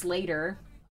 4 months later,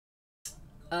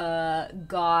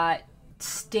 got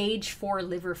stage 4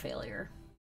 liver failure.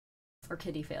 Or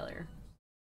kidney failure.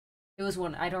 It was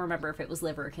one, I don't remember if it was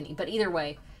liver or kidney, but either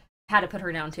way, had to put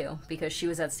her down too, because she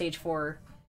was at stage 4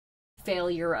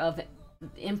 failure of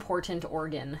important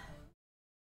organ.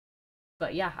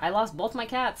 But yeah, I lost both my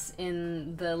cats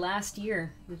in the last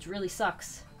year, which really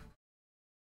sucks.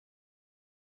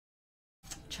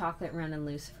 Chocolate Ren and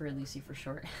Lucifer, Lucy for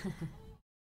short.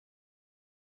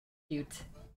 Cute.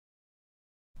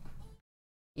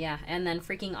 Yeah, and then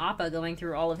freaking Appa going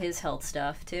through all of his health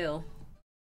stuff, too.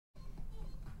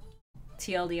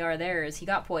 TLDR there is he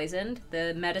got poisoned.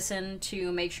 The medicine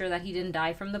to make sure that he didn't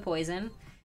die from the poison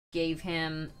gave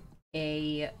him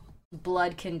a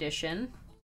blood condition.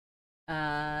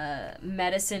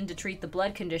 Medicine to treat the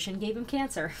blood condition gave him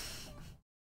cancer.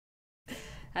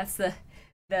 That's the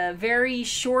very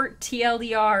short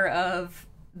TLDR of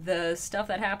the stuff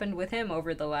that happened with him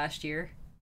over the last year.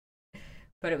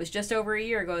 But it was just over a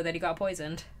year ago that he got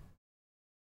poisoned.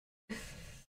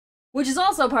 Which is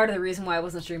also part of the reason why I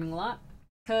wasn't streaming a lot.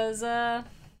 Because,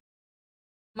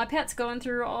 my pet's going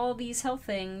through all these health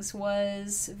things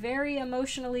was very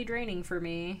emotionally draining for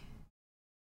me.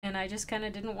 And I just kind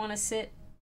of didn't want to sit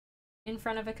in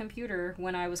front of a computer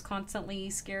when I was constantly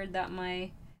scared that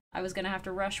I was going to have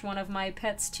to rush one of my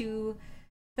pets to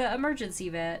the emergency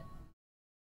vet.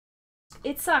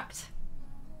 It sucked.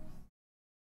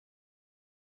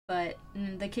 But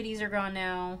the kitties are gone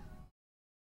now.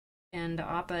 And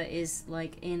Appa is,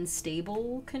 like, in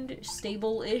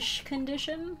stable-ish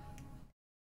condition.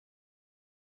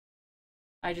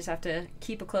 I just have to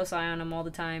keep a close eye on him all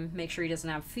the time. Make sure he doesn't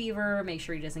have fever. Make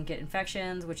sure he doesn't get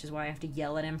infections, which is why I have to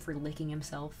yell at him for licking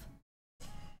himself.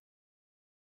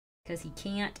 Because he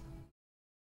can't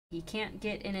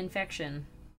get an infection.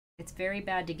 It's very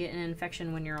bad to get an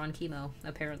infection when you're on chemo,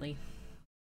 apparently.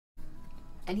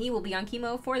 And he will be on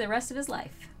chemo for the rest of his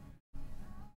life.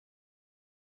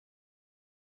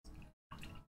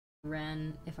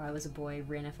 Ren, if I was a boy.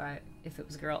 Ren, if it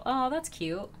was a girl. Oh, that's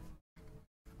cute.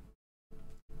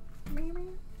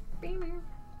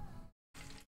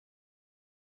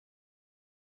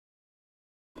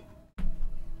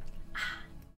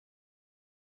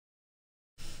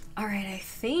 Alright, I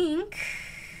think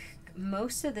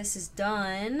most of this is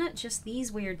done. Just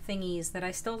these weird thingies that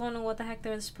I still don't know what the heck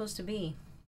they're supposed to be.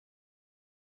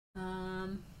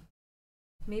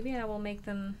 Maybe I will make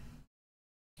them...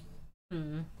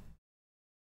 I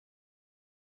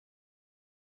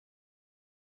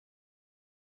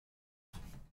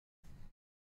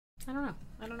don't know.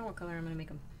 I don't know what color I'm gonna make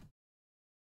them.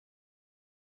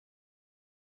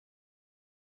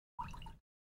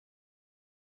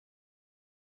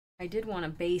 I did want to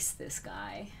base this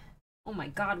guy. Oh my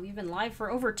god, we've been live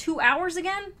for over 2 hours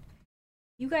again?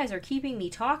 You guys are keeping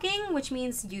me talking, which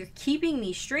means you're keeping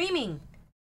me streaming.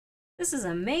 This is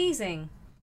amazing.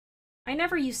 I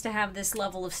never used to have this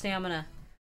level of stamina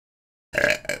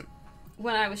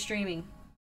when I was streaming.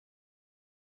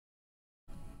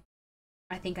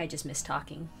 I think I just miss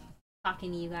talking to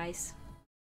you guys.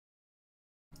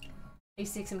 I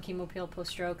used to take some chemo pill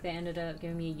post-stroke. They ended up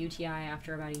giving me a UTI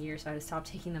after about a year, so I had to stop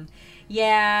taking them.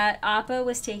 Yeah, Appa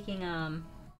was taking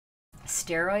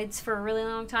steroids for a really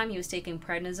long time. He was taking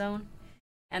prednisone,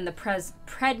 and the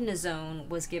prednisone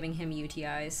was giving him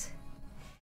UTIs.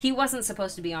 He wasn't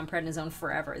supposed to be on prednisone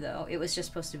forever, though. It was just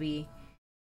supposed to be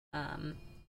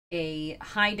a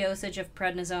high dosage of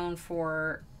prednisone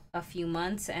for a few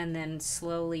months and then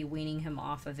slowly weaning him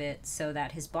off of it so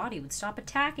that his body would stop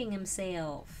attacking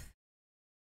himself.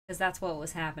 Because that's what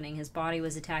was happening. His body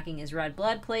was attacking his red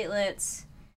blood platelets,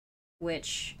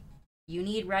 which you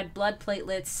need red blood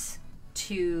platelets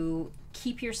to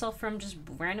keep yourself from just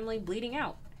randomly bleeding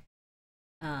out.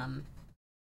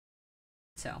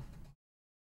 So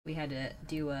we had to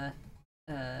do a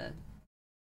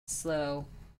slow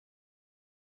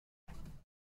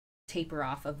taper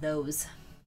off of those.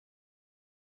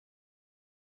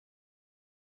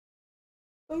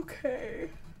 Okay.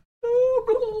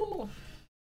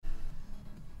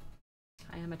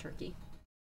 I am a turkey.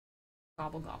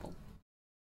 Gobble gobble.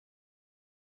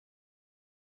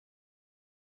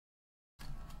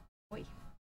 Oi.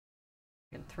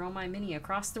 I can throw my mini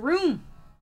across the room.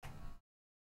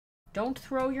 Don't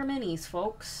throw your minis,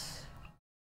 folks.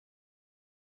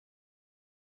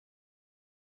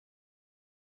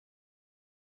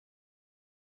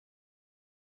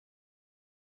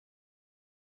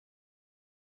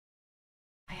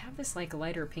 I have this like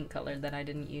lighter pink color that I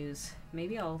didn't use.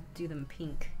 Maybe I'll do them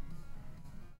pink.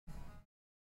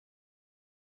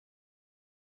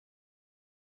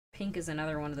 Pink is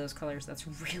another one of those colors that's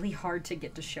really hard to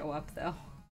get to show up though.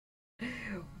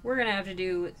 We're gonna have to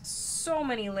do so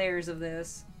many layers of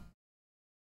this.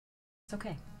 It's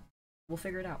okay. We'll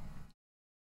figure it out.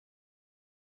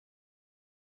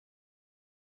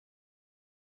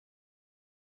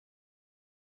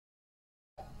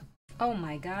 Oh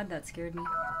my god, that scared me.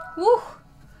 Woo!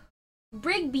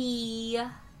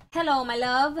 Brigby! Hello, my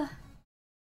love.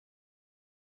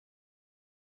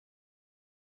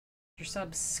 Your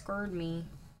subs scared me.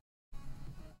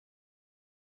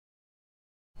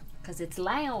 Because it's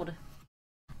loud.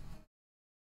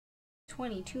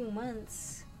 22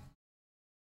 months.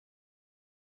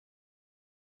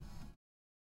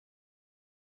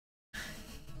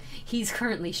 He's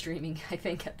currently streaming, I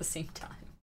think, at the same time.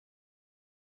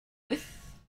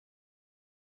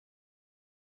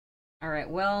 Alright,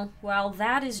 well, while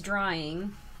that is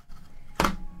drying,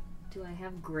 do I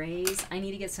have grays? I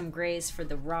need to get some grays for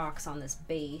the rocks on this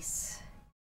base.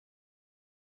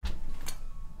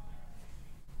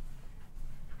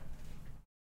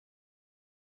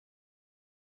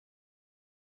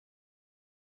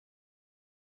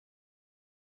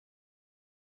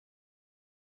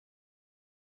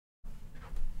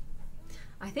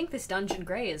 I think this dungeon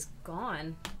gray is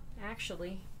gone,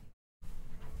 actually.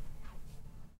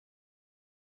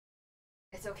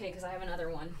 It's okay, because I have another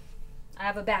one. I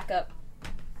have a backup.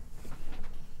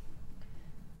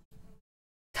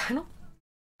 I don't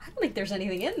think there's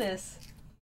anything in this.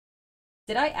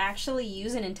 Did I actually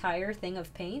use an entire thing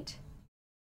of paint?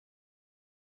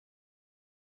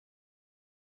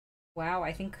 Wow,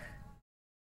 I think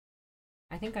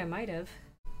I might have.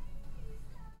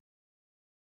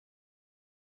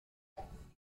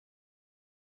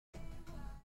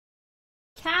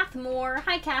 Cathmore!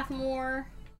 Hi, Cathmore!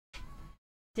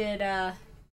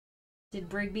 Did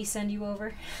Brigby send you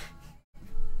over?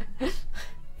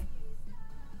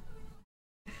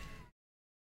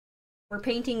 We're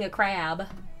painting a crab.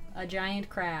 A giant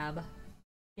crab.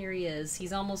 Here he is.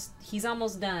 He's almost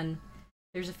done.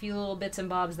 There's a few little bits and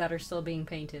bobs that are still being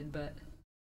painted, but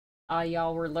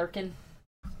y'all were lurking.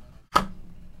 I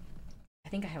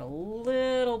think I have a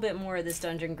little bit more of this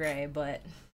dungeon gray, but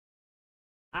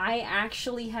I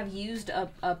actually have used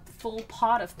a full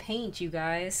pot of paint, you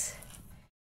guys.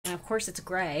 And of course it's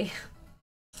gray.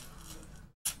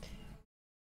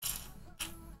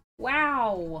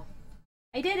 Wow!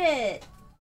 I did it!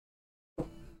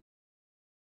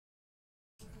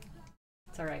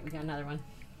 It's alright, we got another one.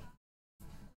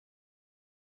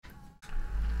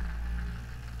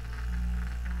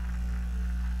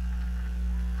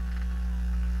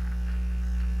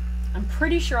 I'm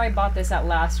pretty sure I bought this at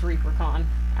last ReaperCon,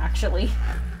 actually.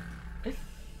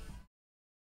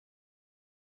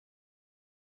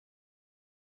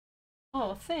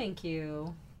 Oh, thank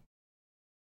you.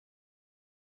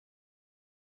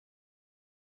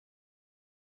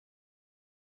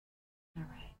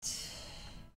 Alright.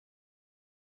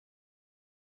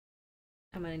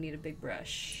 I'm gonna need a big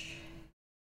brush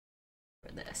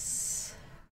for this.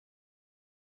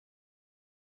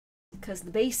 Because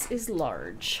the base is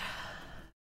large.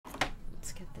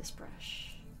 Let's get this brush.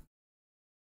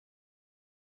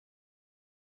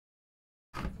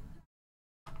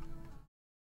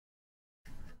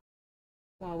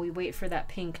 While we wait for that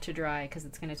pink to dry, because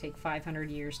it's going to take 500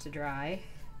 years to dry.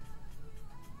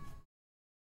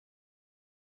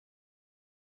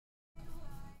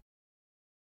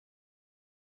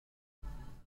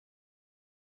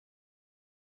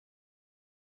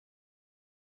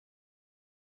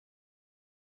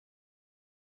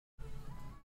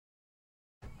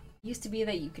 Used to be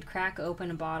that you could crack open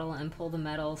a bottle and pull the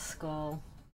metal skull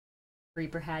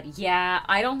Reaper had. Yeah,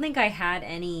 I don't think I had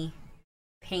any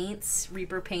paints,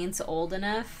 Reaper paints old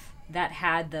enough that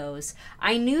had those.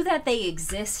 I knew that they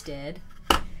existed,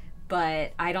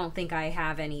 but I don't think I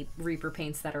have any Reaper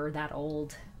paints that are that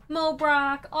old.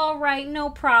 Mobrock, alright,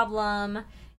 no problem.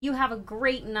 You have a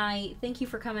great night. Thank you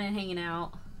for coming and hanging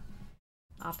out.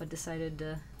 Appa decided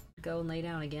to go and lay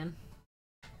down again.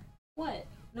 What?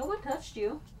 No one touched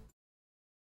you.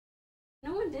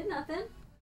 No one did nothing.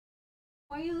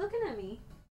 Why are you looking at me?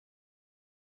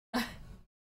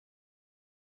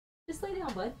 Just lay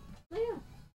down, bud. Lay down.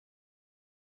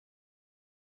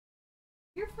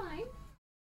 You're fine.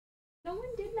 No one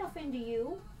did nothing to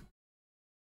you.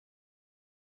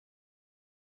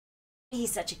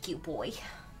 He's such a cute boy.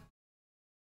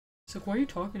 It's like, why are you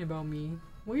talking about me?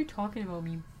 Why are you talking about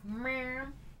me? Meow.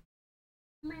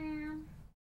 Meow.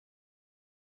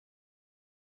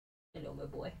 Hello, my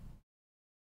boy.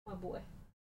 My boy.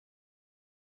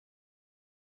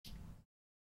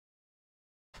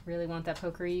 Really want that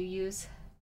poker you use?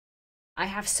 I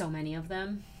have so many of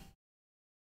them.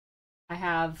 I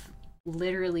have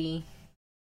literally...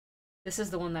 This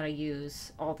is the one that I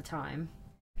use all the time.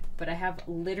 But I have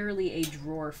literally a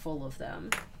drawer full of them.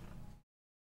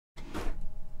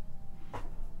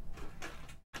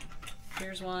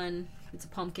 Here's one. It's a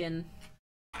pumpkin.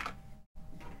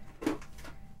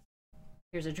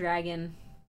 Here's a dragon.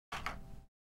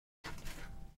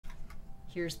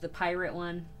 Here's the pirate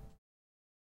one.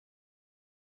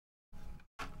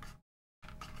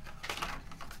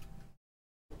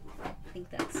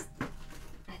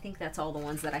 think that's all the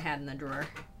ones that I had in the drawer.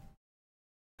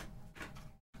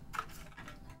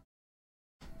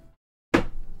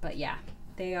 But yeah,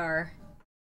 they are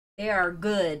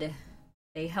good.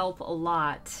 They help a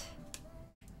lot.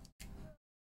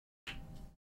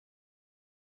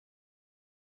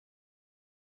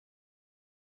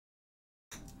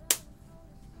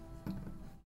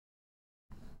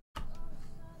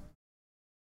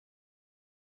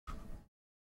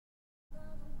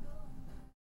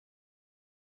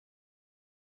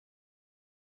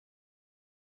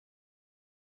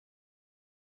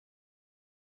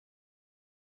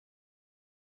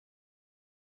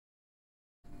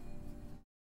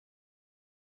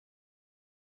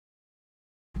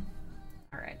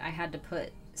 Alright, I had to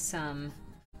put some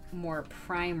more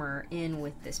primer in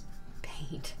with this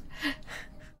paint.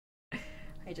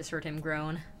 I just heard him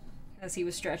groan as he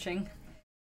was stretching.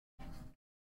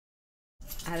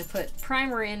 I had to put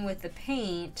primer in with the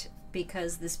paint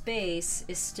because this base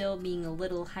is still being a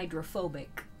little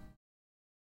hydrophobic.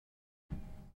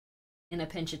 And a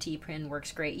pinch of T-pin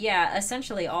works great. Yeah,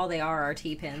 essentially all they are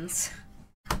T-pins.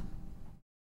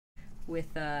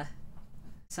 With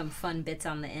some fun bits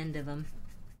on the end of them.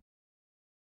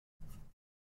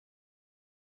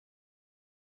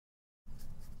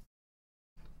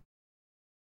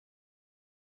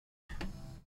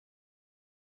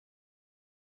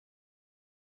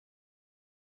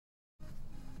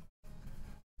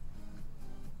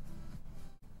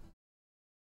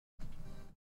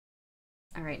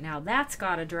 All right, now that's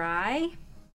gotta dry.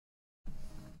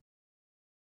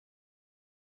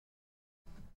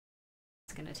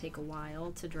 It's gonna take a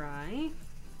while to dry.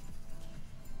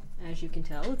 As you can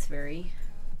tell, it's very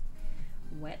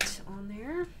wet on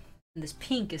there. And this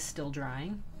pink is still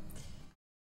drying.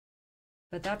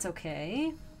 But that's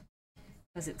okay,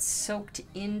 because it's soaked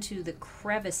into the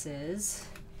crevices.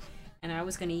 And I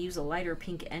was gonna use a lighter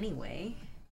pink anyway.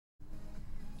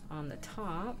 On the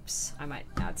tops, I might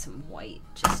add some white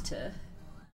just to.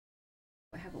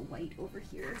 I have a white over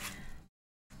here.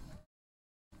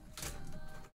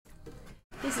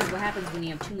 This is what happens when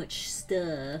you have too much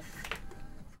stuff.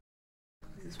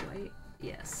 Is this white?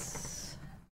 Yes.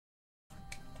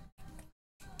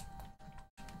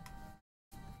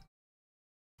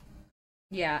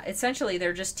 Yeah, essentially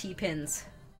they're just T-pins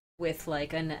with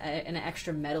like an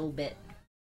extra metal bit.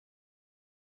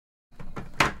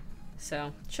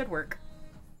 So, should work.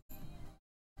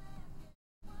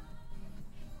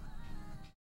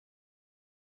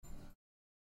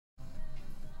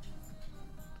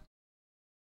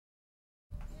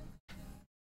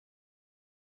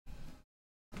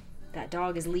 That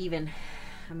dog is leaving.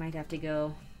 I might have to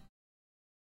go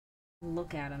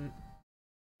look at him.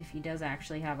 If he does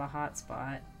actually have a hot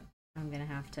spot, I'm gonna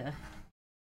have to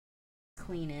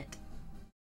clean it.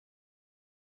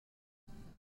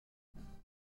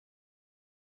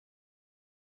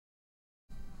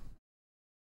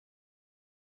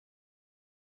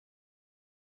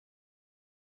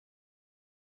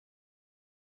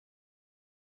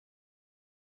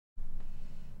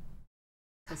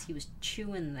 Because he was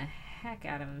chewing the heck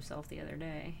out of himself the other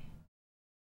day.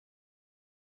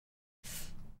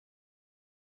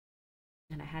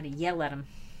 And I had to yell at him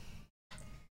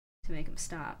to make him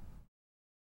stop.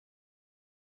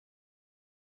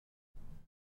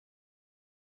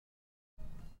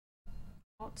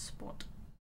 Hot spot.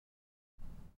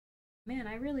 Man,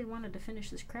 I really wanted to finish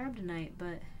this crab tonight,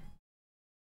 but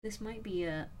this might be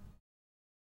a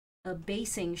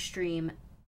basing stream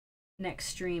next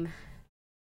stream.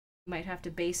 Might have to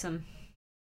base him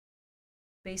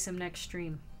next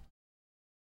stream,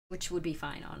 which would be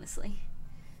fine, honestly.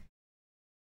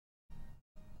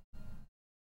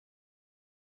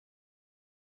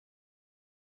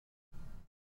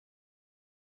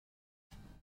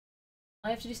 All I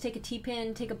have to do is take a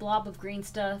T-pin, take a blob of green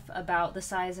stuff about the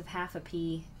size of half a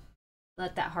pea,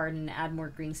 let that harden, add more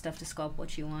green stuff to sculpt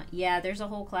what you want. Yeah, there's a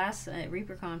whole class at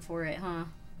ReaperCon for it, huh?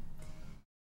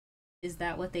 Is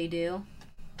that what they do?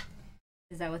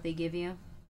 Is that what they give you?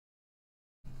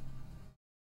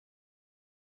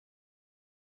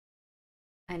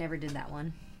 I never did that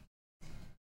one.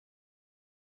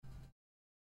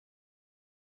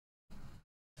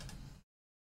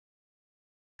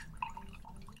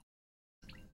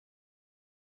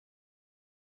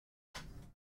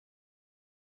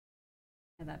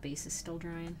 Yeah, that base is still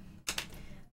drying.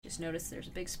 Just noticed there's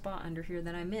a big spot under here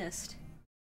that I missed.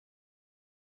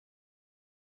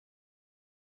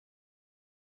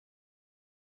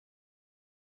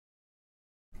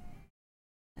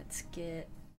 Let's get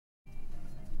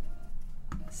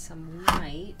some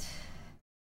white.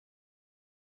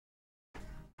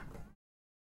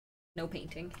 No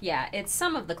painting. Yeah, it's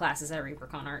some of the classes at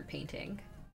ReaperCon aren't painting.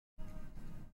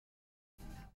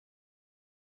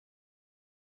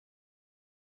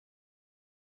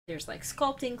 There's like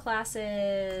sculpting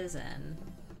classes, and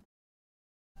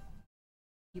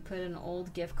you put an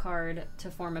old gift card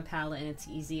to form a palette and it's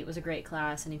easy. It was a great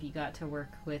class, and if you got to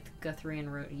work with Guthrie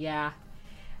and Root, yeah.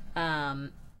 I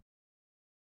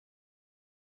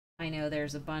know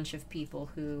there's a bunch of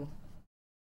people who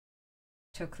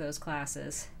took those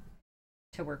classes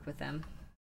to work with them.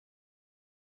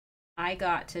 I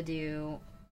got to do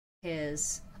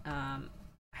his,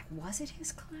 was it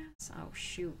his class? Oh,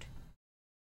 shoot.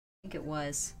 I think it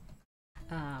was.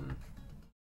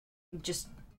 Just,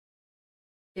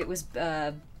 it was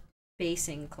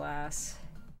basing class.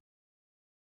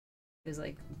 It was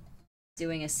like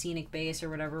doing a scenic base or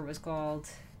whatever it was called.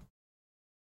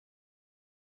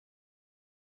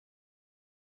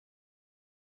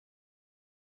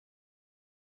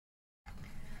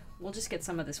 We'll just get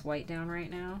some of this white down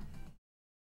right now.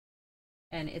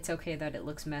 And it's okay that it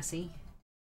looks messy,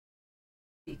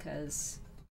 because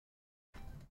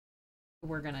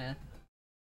we're gonna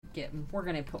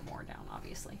put more down,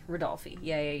 obviously. Rodolphi.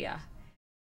 Yeah.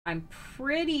 I'm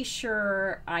pretty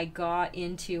sure I got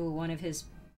into one of his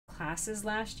classes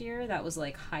last year that was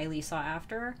like highly sought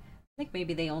after. I think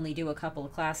maybe they only do a couple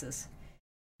of classes.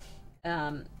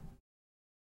 And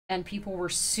people were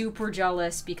super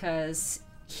jealous because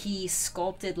he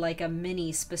sculpted like a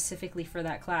mini specifically for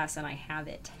that class, and I have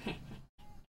it.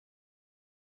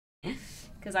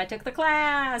 Because I took the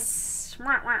class.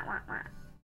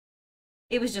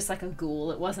 It was just like a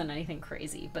ghoul. It wasn't anything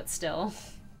crazy, but still.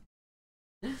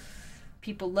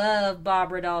 People love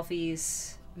Bob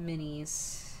Rodolphi's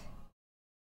minis.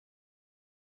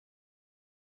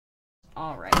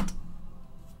 Alright.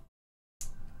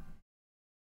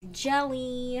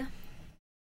 Jelly.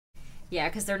 Yeah,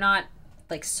 because they're not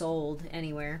like sold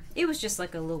anywhere. It was just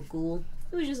like a little ghoul.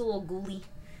 It was just a little ghouly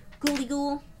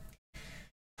ghoul.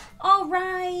 All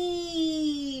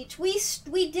right,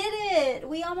 we did it.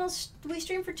 We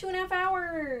streamed for 2.5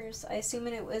 hours. I assume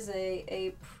it was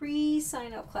a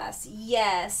pre-sign up class.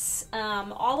 Yes.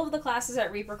 All of the classes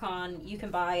at ReaperCon you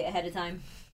can buy ahead of time.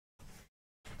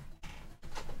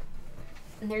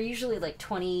 And they're usually like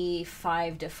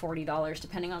 $25 to $40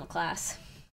 depending on the class.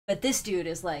 But this dude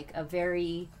is like a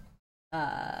very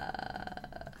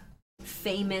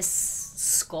famous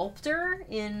sculptor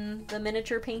in the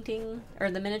miniature painting or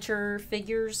the miniature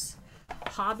figures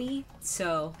hobby.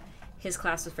 So his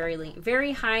class was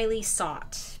very highly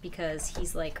sought because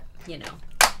he's like, you know,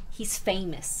 he's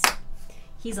famous.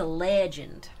 He's a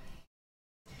legend.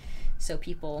 So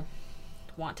people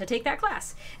want to take that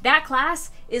class. That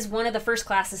class is one of the first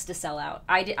classes to sell out.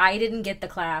 I didn't get the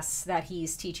class that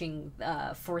he's teaching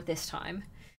for this time.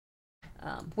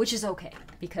 Which is okay,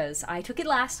 because I took it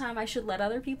last time. I should let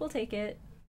other people take it.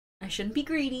 I shouldn't be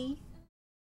greedy.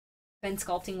 Been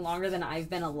sculpting longer than I've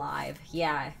been alive.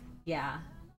 Yeah.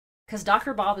 Because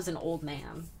Dr. Bob is an old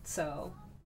man, so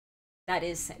that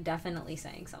is definitely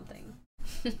saying something.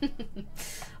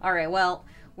 Alright, well,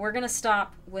 we're gonna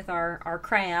stop with our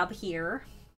crab here.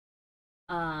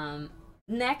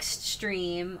 Next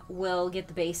stream, we'll get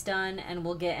the base done, and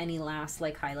we'll get any last,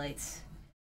 like, highlights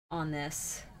on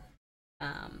this.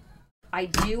 I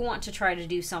do want to try to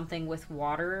do something with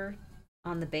water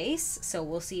on the base, so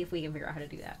we'll see if we can figure out how to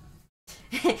do that.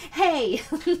 Hey!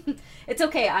 It's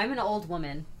okay, I'm an old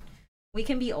woman. We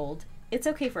can be old. It's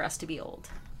okay for us to be old.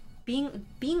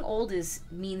 Being old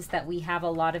means that we have a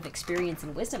lot of experience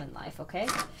and wisdom in life, okay?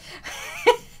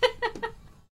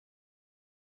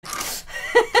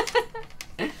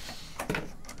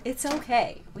 It's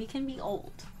okay. We can be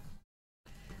old. Oh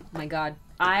my god.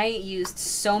 I used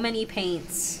so many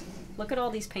paints. Look at all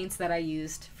these paints that I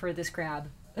used for this crab.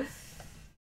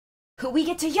 We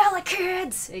get to yell at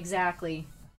kids! Exactly.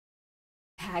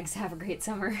 Hags, have a great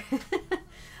summer.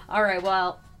 Alright,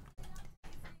 well,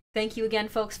 thank you again,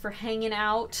 folks, for hanging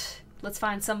out. Let's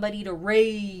find somebody to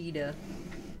raid.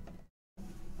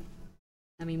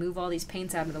 Let me move all these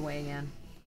paints out of the way again.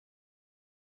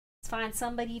 Let's find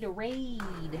somebody to raid.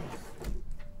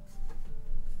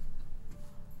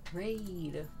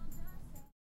 Raid.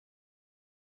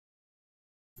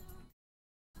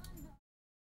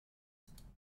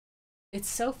 It's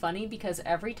so funny because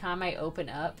every time I open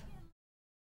up,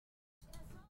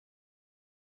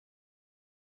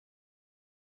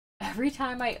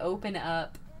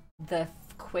 the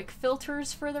quick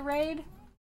filters for the raid,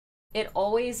 it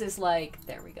always is like,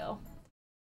 there we go.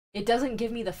 It doesn't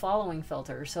give me the following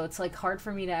filter, so it's like hard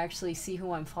for me to actually see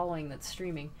who I'm following that's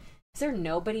streaming. Is there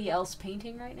nobody else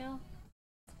painting right now?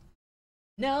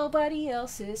 Nobody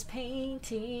else is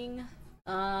painting.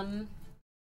 Let's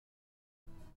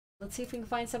see if we can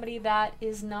find somebody that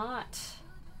is not...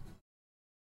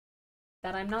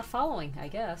 that I'm not following, I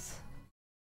guess.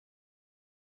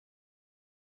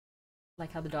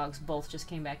 Like how the dogs both just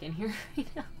came back in here.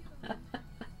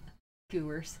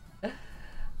 Goers.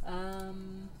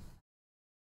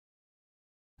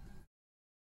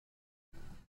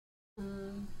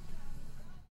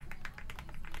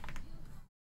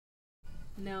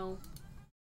 No.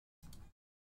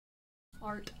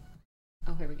 Art.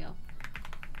 Oh, here we go.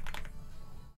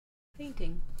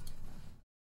 Painting.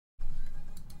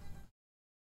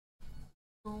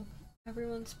 Oh,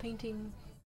 everyone's painting.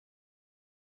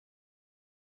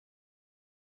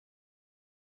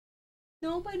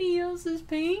 Nobody else is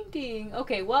painting.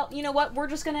 Okay, well, you know what? We're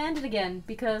just gonna end it again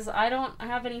because I don't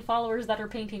have any followers that are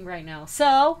painting right now.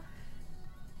 So,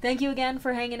 thank you again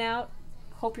for hanging out.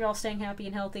 Hope you're all staying happy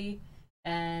and healthy.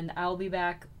 And I'll be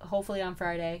back hopefully on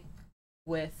Friday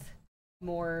with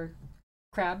more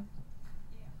crab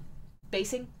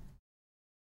basing.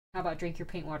 How about drink your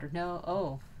paint water? No.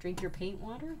 Oh, drink your paint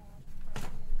water?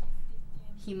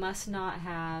 He must not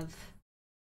have...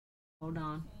 Hold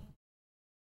on.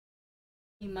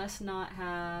 He must not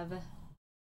have...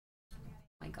 Oh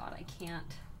my god, I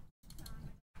can't.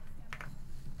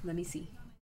 Let me see.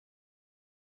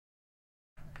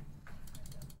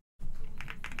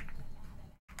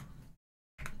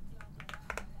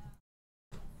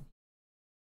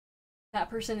 That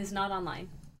person is not online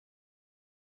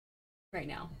right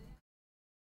now.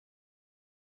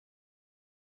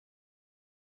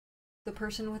 The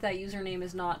person with that username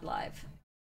is not live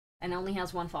and only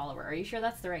has one follower. Are you sure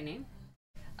that's the right name?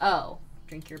 Oh,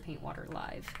 drink your paint water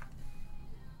live.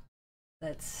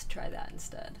 Let's try that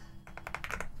instead.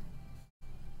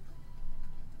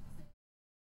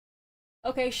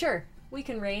 Okay, sure. We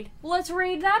can raid. Let's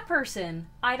raid that person.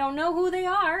 I don't know who they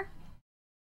are.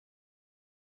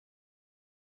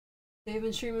 They've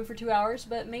been streaming for 2 hours,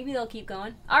 but maybe they'll keep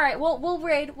going. Alright, well, we'll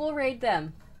raid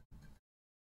them.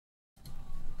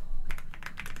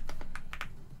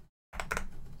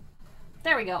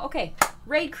 There we go. Okay.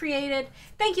 Raid created.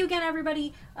 Thank you again,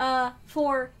 everybody,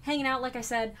 for hanging out. Like I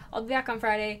said, I'll be back on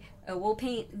Friday. We'll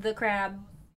paint the crab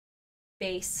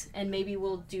base, and maybe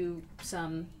we'll do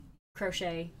some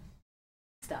crochet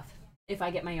stuff if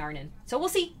I get my yarn in. So we'll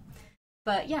see.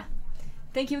 But yeah,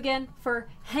 thank you again for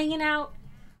hanging out.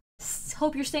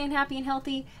 Hope you're staying happy and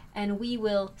healthy, and we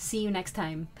will see you next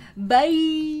time.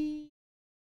 Bye!